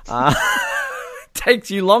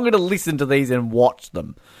 Takes you longer to listen to these and watch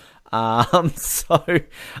them. So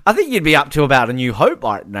I think you'd be up to about A New Hope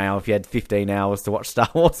right now if you had 15 hours to watch Star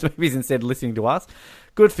Wars movies instead of listening to us.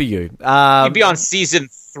 Good for you. You'd be on season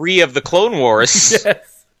 3 of the Clone Wars.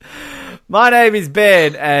 Yes. My name is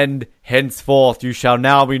Ben, and henceforth you shall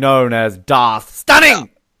now be known as Darth Stunning.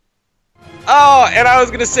 Oh, and I was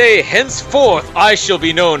going to say, henceforth I shall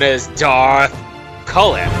be known as Darth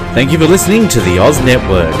Cullen. Thank you for listening to the Oz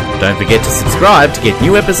Network. Don't forget to subscribe to get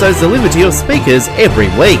new episodes delivered to your speakers every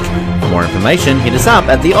week. For more information, hit us up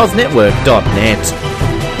at theoznetwork.net.